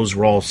those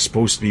were all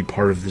supposed to be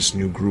part of this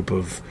new group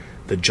of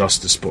the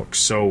Justice books.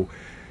 So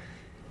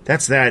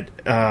that's that.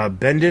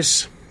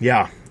 Bendis,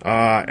 yeah.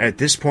 At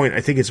this point,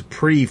 I think it's a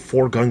pretty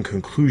foregone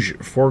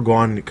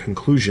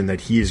conclusion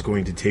that he is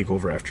going to take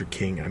over after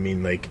King. I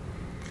mean,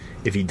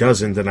 if he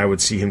doesn't, then I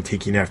would see him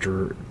taking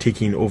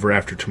over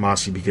after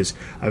Tomasi, because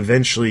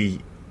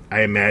eventually,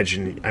 I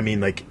imagine,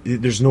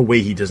 there's no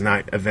way he does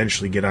not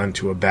eventually get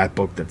onto a Bat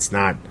book that's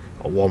not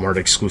a Walmart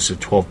exclusive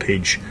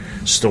 12-page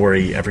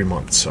story every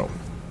month. So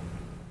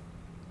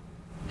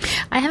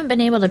I haven't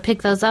been able to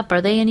pick those up.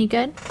 Are they any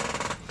good?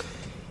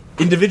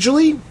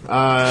 Individually?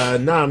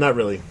 No, not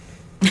really.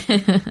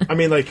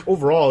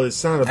 Overall,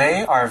 it's not.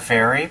 They are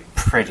very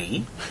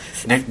pretty.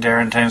 Nick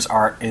Darrenton's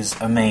art is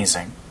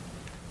amazing.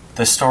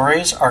 The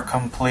stories are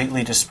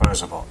completely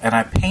disposable, and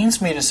it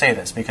pains me to say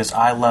this because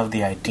I love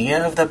the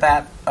idea of the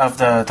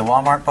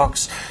Walmart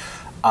books.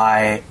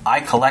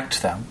 I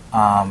collect them.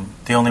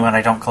 The only one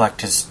I don't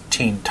collect is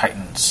Teen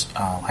Titans.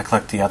 I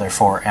collect the other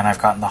four, and I've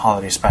gotten the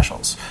holiday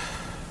specials.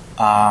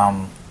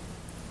 So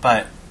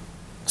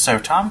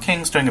Tom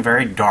King's doing a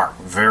very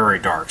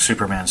dark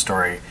Superman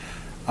story.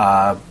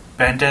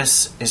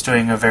 Bendis is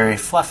doing a very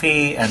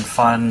fluffy and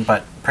fun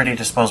but pretty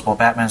disposable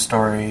Batman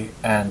story,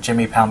 and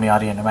Jimmy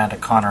Palmiotti and Amanda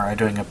Conner are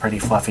doing a pretty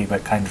fluffy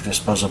but kind of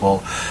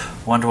disposable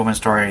Wonder Woman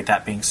story.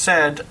 That being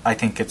said, I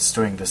think it's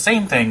doing the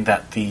same thing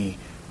that the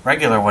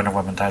regular Wonder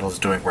Woman title is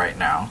doing right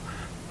now,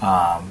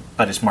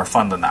 but it's more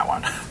fun than that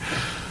one.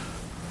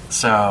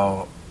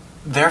 So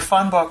they're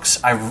fun books.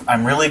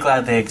 I'm really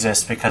glad they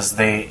exist because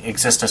they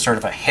exist as sort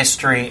of a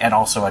history and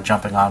also a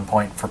jumping on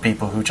point for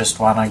people who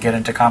just want to get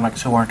into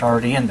comics who aren't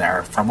already in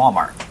there from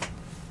Walmart.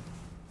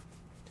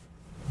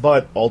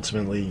 But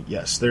ultimately,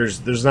 yes,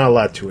 there's not a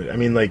lot to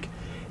it.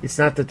 It's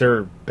not that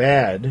they're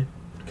bad,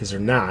 because they're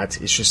not.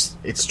 It's just,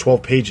 it's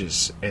 12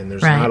 pages, and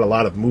there's not a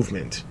lot of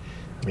movement.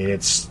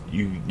 It's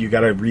you got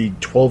to read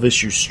 12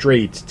 issues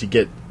straight to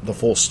get the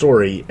full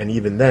story, and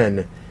even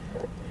then,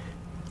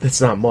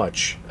 that's not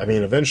much.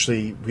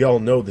 Eventually, we all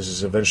know this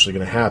is eventually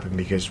going to happen,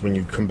 because when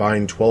you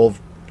combine 12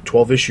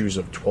 issues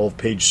of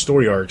 12-page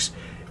story arcs,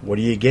 what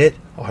do you get?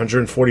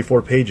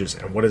 144 pages.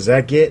 And what does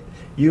that get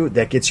you?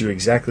 That gets you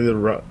exactly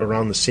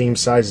around the same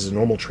size as a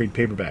normal trade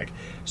paperback.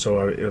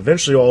 So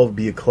eventually all will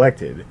be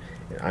collected.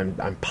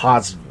 I'm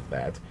positive of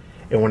that.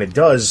 And when it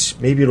does,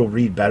 maybe it'll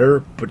read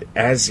better, but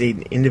as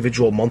an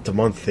individual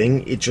month-to-month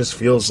thing, it just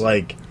feels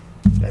like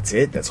that's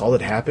it. That's all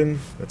that happened.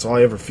 That's all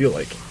I ever feel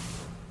like.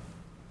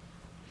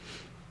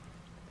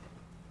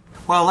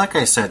 Well, like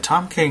I said,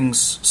 Tom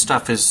King's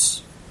stuff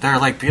they're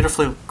like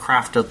beautifully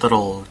crafted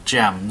little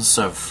gems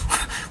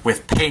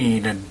with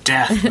pain and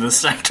death in the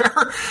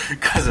center,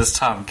 because it's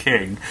Tom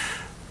King.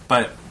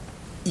 But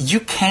you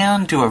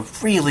can do a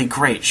really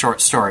great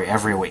short story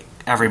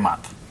every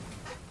month.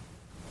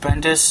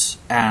 Bendis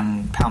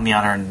and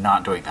Palmiotti are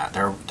not doing that.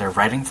 They're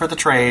writing for the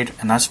trade,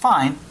 and that's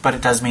fine, but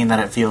it does mean that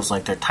it feels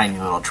like they're tiny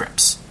little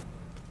trips.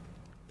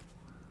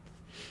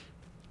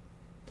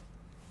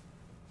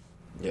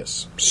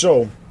 Yes.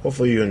 So,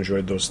 hopefully you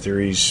enjoyed those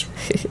theories.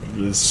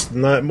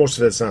 Most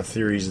of it's not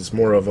theories, it's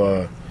more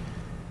of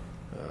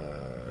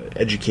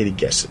educated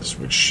guesses,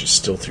 which is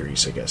still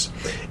theories, I guess.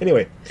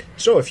 Anyway,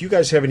 so if you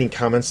guys have any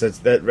comments,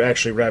 that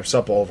actually wraps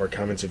up all of our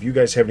comments. If you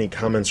guys have any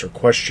comments or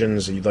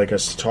questions that you'd like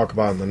us to talk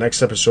about in the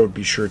next episode,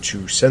 be sure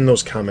to send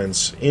those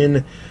comments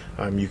in.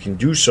 You can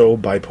do so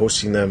by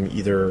posting them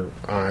either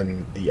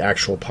on the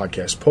actual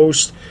podcast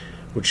post,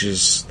 which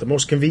is the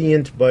most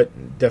convenient,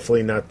 but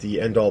definitely not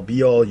the end-all,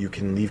 be-all. You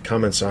can leave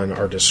comments on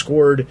our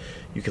Discord.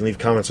 You can leave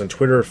comments on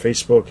Twitter,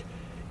 Facebook,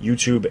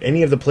 YouTube,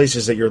 any of the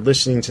places that you're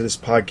listening to this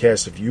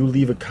podcast. If you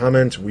leave a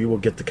comment, we will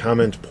get the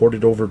comment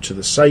ported over to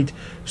the site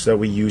so that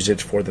we use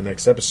it for the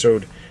next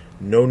episode.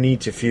 No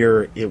need to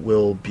fear, it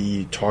will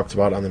be talked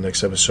about on the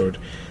next episode.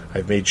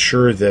 I've made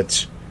sure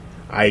that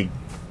I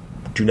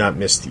do not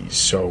miss these,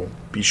 so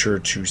be sure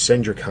to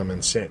send your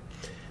comments in.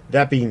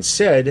 That being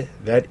said,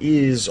 that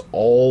is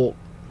all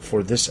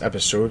for this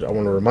episode. I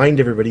want to remind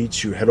everybody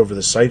to head over to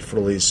the site for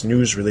the latest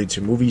news related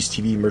to movies,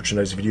 TV,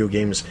 merchandise, video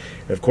games,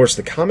 and of course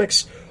the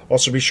comics.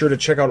 Also, be sure to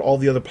check out all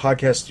the other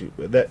podcasts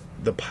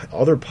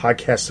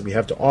that we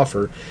have to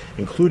offer,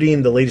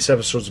 including the latest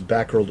episodes of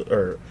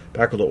Batgirl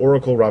to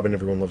Oracle, Robin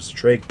Everyone Loves the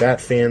Drake,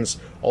 Bat Fans,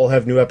 all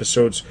have new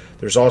episodes.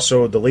 There's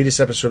also the latest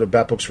episode of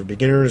Bat Books for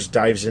Beginners,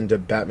 dives into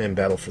Batman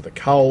Battle for the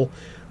Cowl,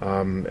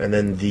 and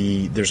then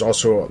there's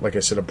also, like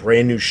I said, a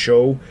brand new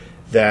show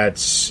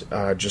that's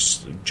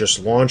just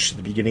launched at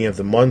the beginning of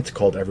the month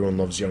called Everyone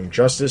Loves Young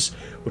Justice,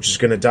 which is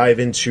going to dive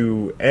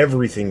into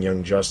everything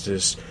Young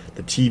Justice,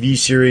 the TV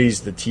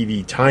series, the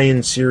TV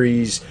tie-in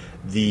series,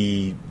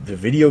 the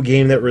video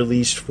game that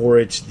released for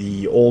it,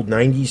 the old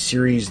 90s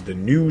series, the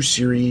new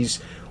series,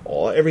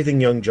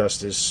 everything Young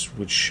Justice,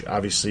 which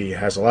obviously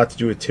has a lot to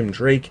do with Tim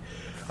Drake.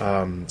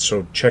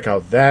 So check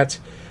out that.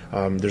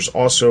 There's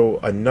also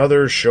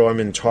another show I'm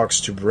in talks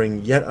to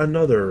bring yet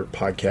another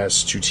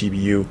podcast to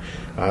TBU,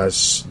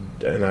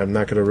 and I'm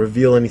not going to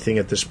reveal anything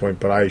at this point,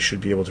 but I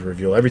should be able to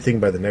reveal everything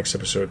by the next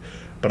episode.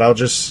 But I'll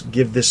just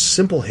give this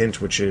simple hint,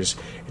 which is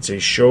it's a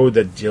show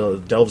that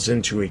delves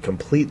into a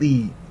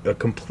completely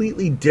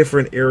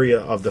different area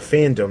of the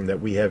fandom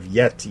that we have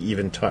yet to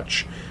even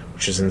touch,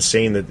 which is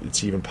insane that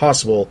it's even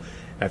possible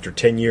after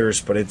 10 years,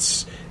 but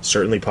it's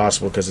certainly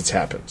possible because it's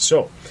happened.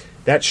 So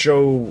that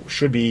show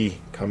should be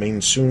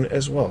coming soon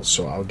as well,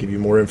 so I'll give you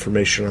more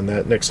information on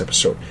that next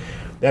episode.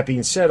 That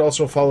being said,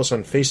 also follow us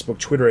on Facebook,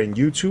 Twitter, and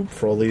YouTube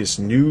for all the latest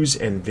news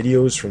and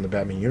videos from the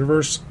Batman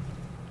universe.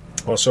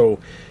 Also,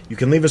 you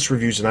can leave us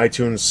reviews on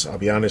iTunes. I'll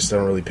be honest, I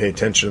don't really pay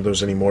attention to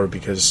those anymore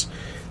because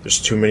there's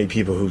too many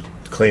people who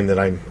claim that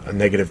I'm a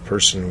negative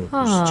person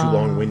who's too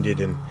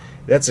long-winded, and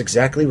that's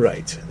exactly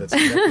right.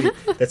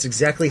 That's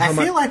exactly how I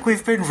feel like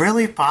we've been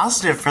really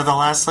positive for the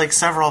last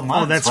several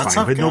months. Oh, that's What's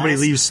fine. up, But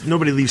guys?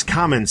 nobody leaves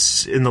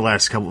comments in the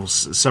last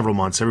several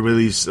months. Everybody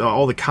leaves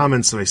all the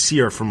comments that I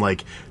see are from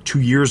 2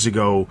 years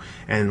ago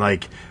and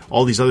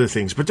all these other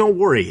things. But don't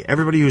worry,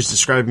 everybody who's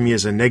describing me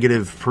as a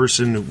negative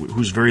person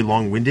who's very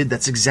long-winded,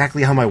 that's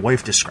exactly how my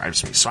wife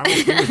describes me. So I'm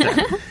okay with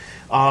that.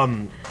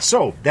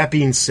 So that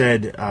being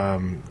said,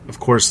 of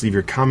course, leave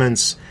your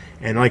comments.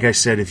 And like I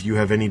said, if you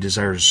have any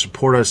desire to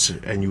support us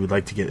and you would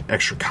like to get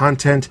extra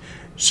content,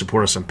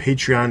 support us on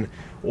Patreon,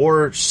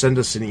 or send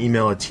us an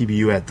email at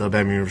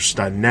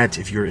tbu@thebatmanuniverse.net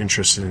if you're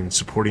interested in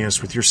supporting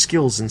us with your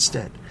skills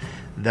instead.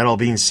 That all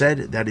being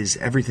said, that is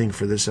everything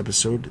for this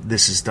episode.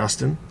 This is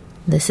Dustin.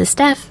 This is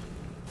Steph.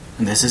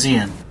 And this is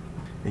Ian.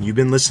 And you've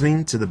been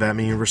listening to the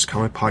Batman Universe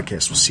Comic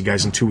Podcast. We'll see you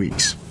guys in 2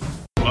 weeks.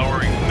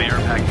 Lowering mayor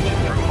package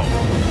through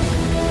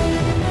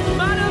home.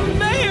 Madam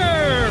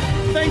Mayor!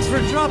 Thanks for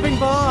dropping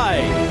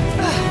by.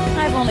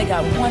 I've only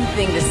got one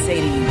thing to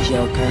say to you,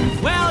 Joker.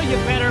 Well, you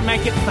better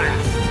make it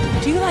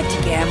fast. Do you like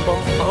to gamble?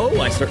 Oh,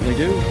 I certainly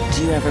do.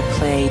 Do you ever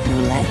play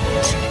roulette?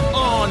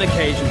 On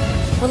occasion.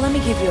 Well, let me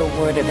give you a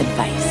word of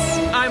advice.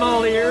 I'm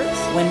all ears.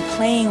 When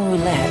playing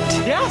roulette...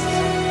 Yes?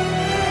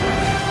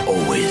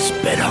 Always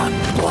bet on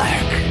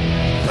black.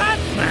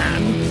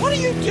 Batman! What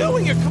are you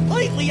doing? You're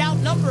completely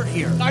outnumbered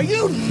here. Are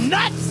you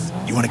nuts?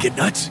 You want to get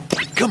nuts?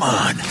 Come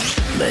on,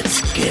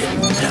 let's get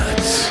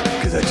nuts.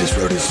 Because I just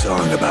wrote a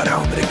song about how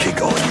I'm going to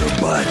kick all your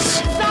butts.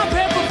 Stop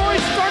him before he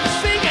starts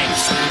singing!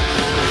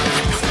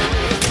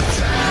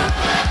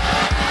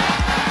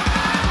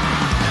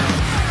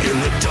 In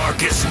the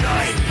darkest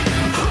night,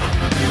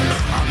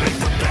 I make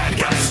the bad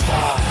guys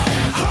fall.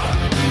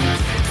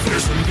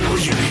 There's a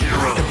million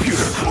heroes.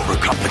 Computer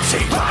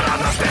overcompensate, but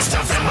I'm the best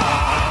of them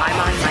all. I'm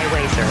on my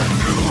way, sir.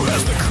 Who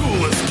has the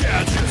coolest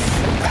gadgets?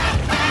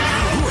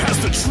 Who has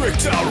the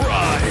tricked out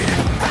ride?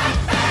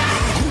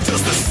 Who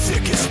does the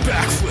sickest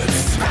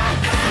backflips?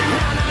 Batman!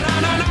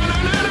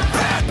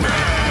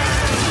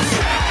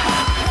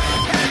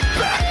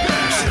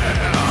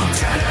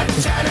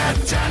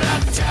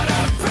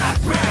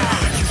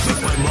 You think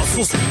my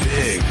muscles are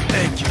big?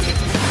 Thank you.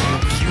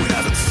 You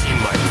haven't seen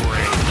my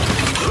brain.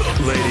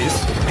 Ladies,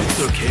 it's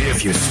okay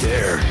if you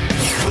stare.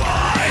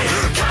 Why?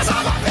 'Cause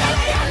I'm a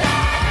billionaire!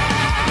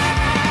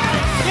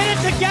 Get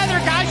it together,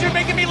 guys! You're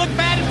making me look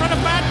bad in front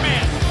of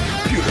Batman!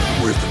 Computer,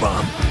 where's the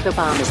bomb? The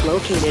bomb is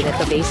located at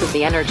the base of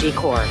the energy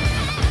core.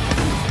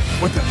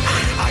 What the?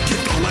 I get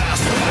the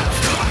last laugh.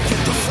 I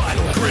get the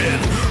final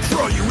grin.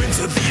 Throw you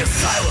into the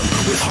asylum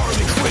with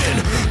Harley Quinn.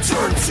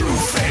 Turn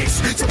Two-Face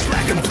to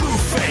black and blue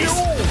face.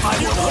 I'm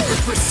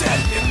 100%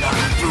 and not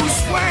Bruce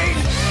Wayne.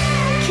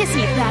 Kiss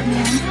me,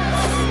 Batman.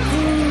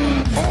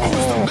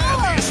 Who's the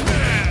manliest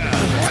man?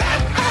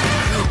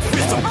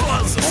 With the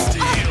bonds of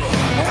steel.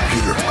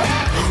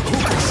 Who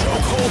can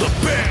choke hold a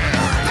bear?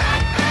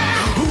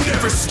 Who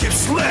never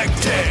skips leg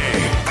day?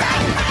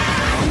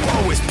 Who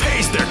always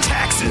pays their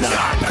taxes?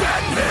 Not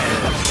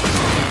Batman.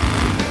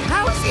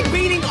 How is he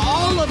beating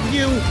all of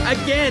you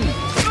again?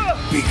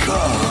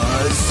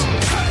 Because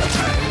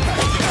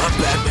I'm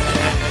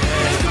Batman.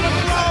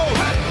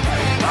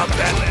 I'm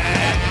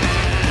Batman.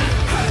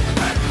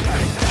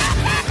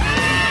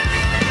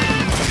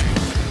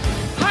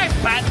 Hi,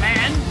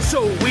 Batman. So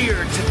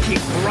weird to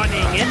keep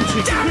running into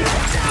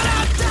you.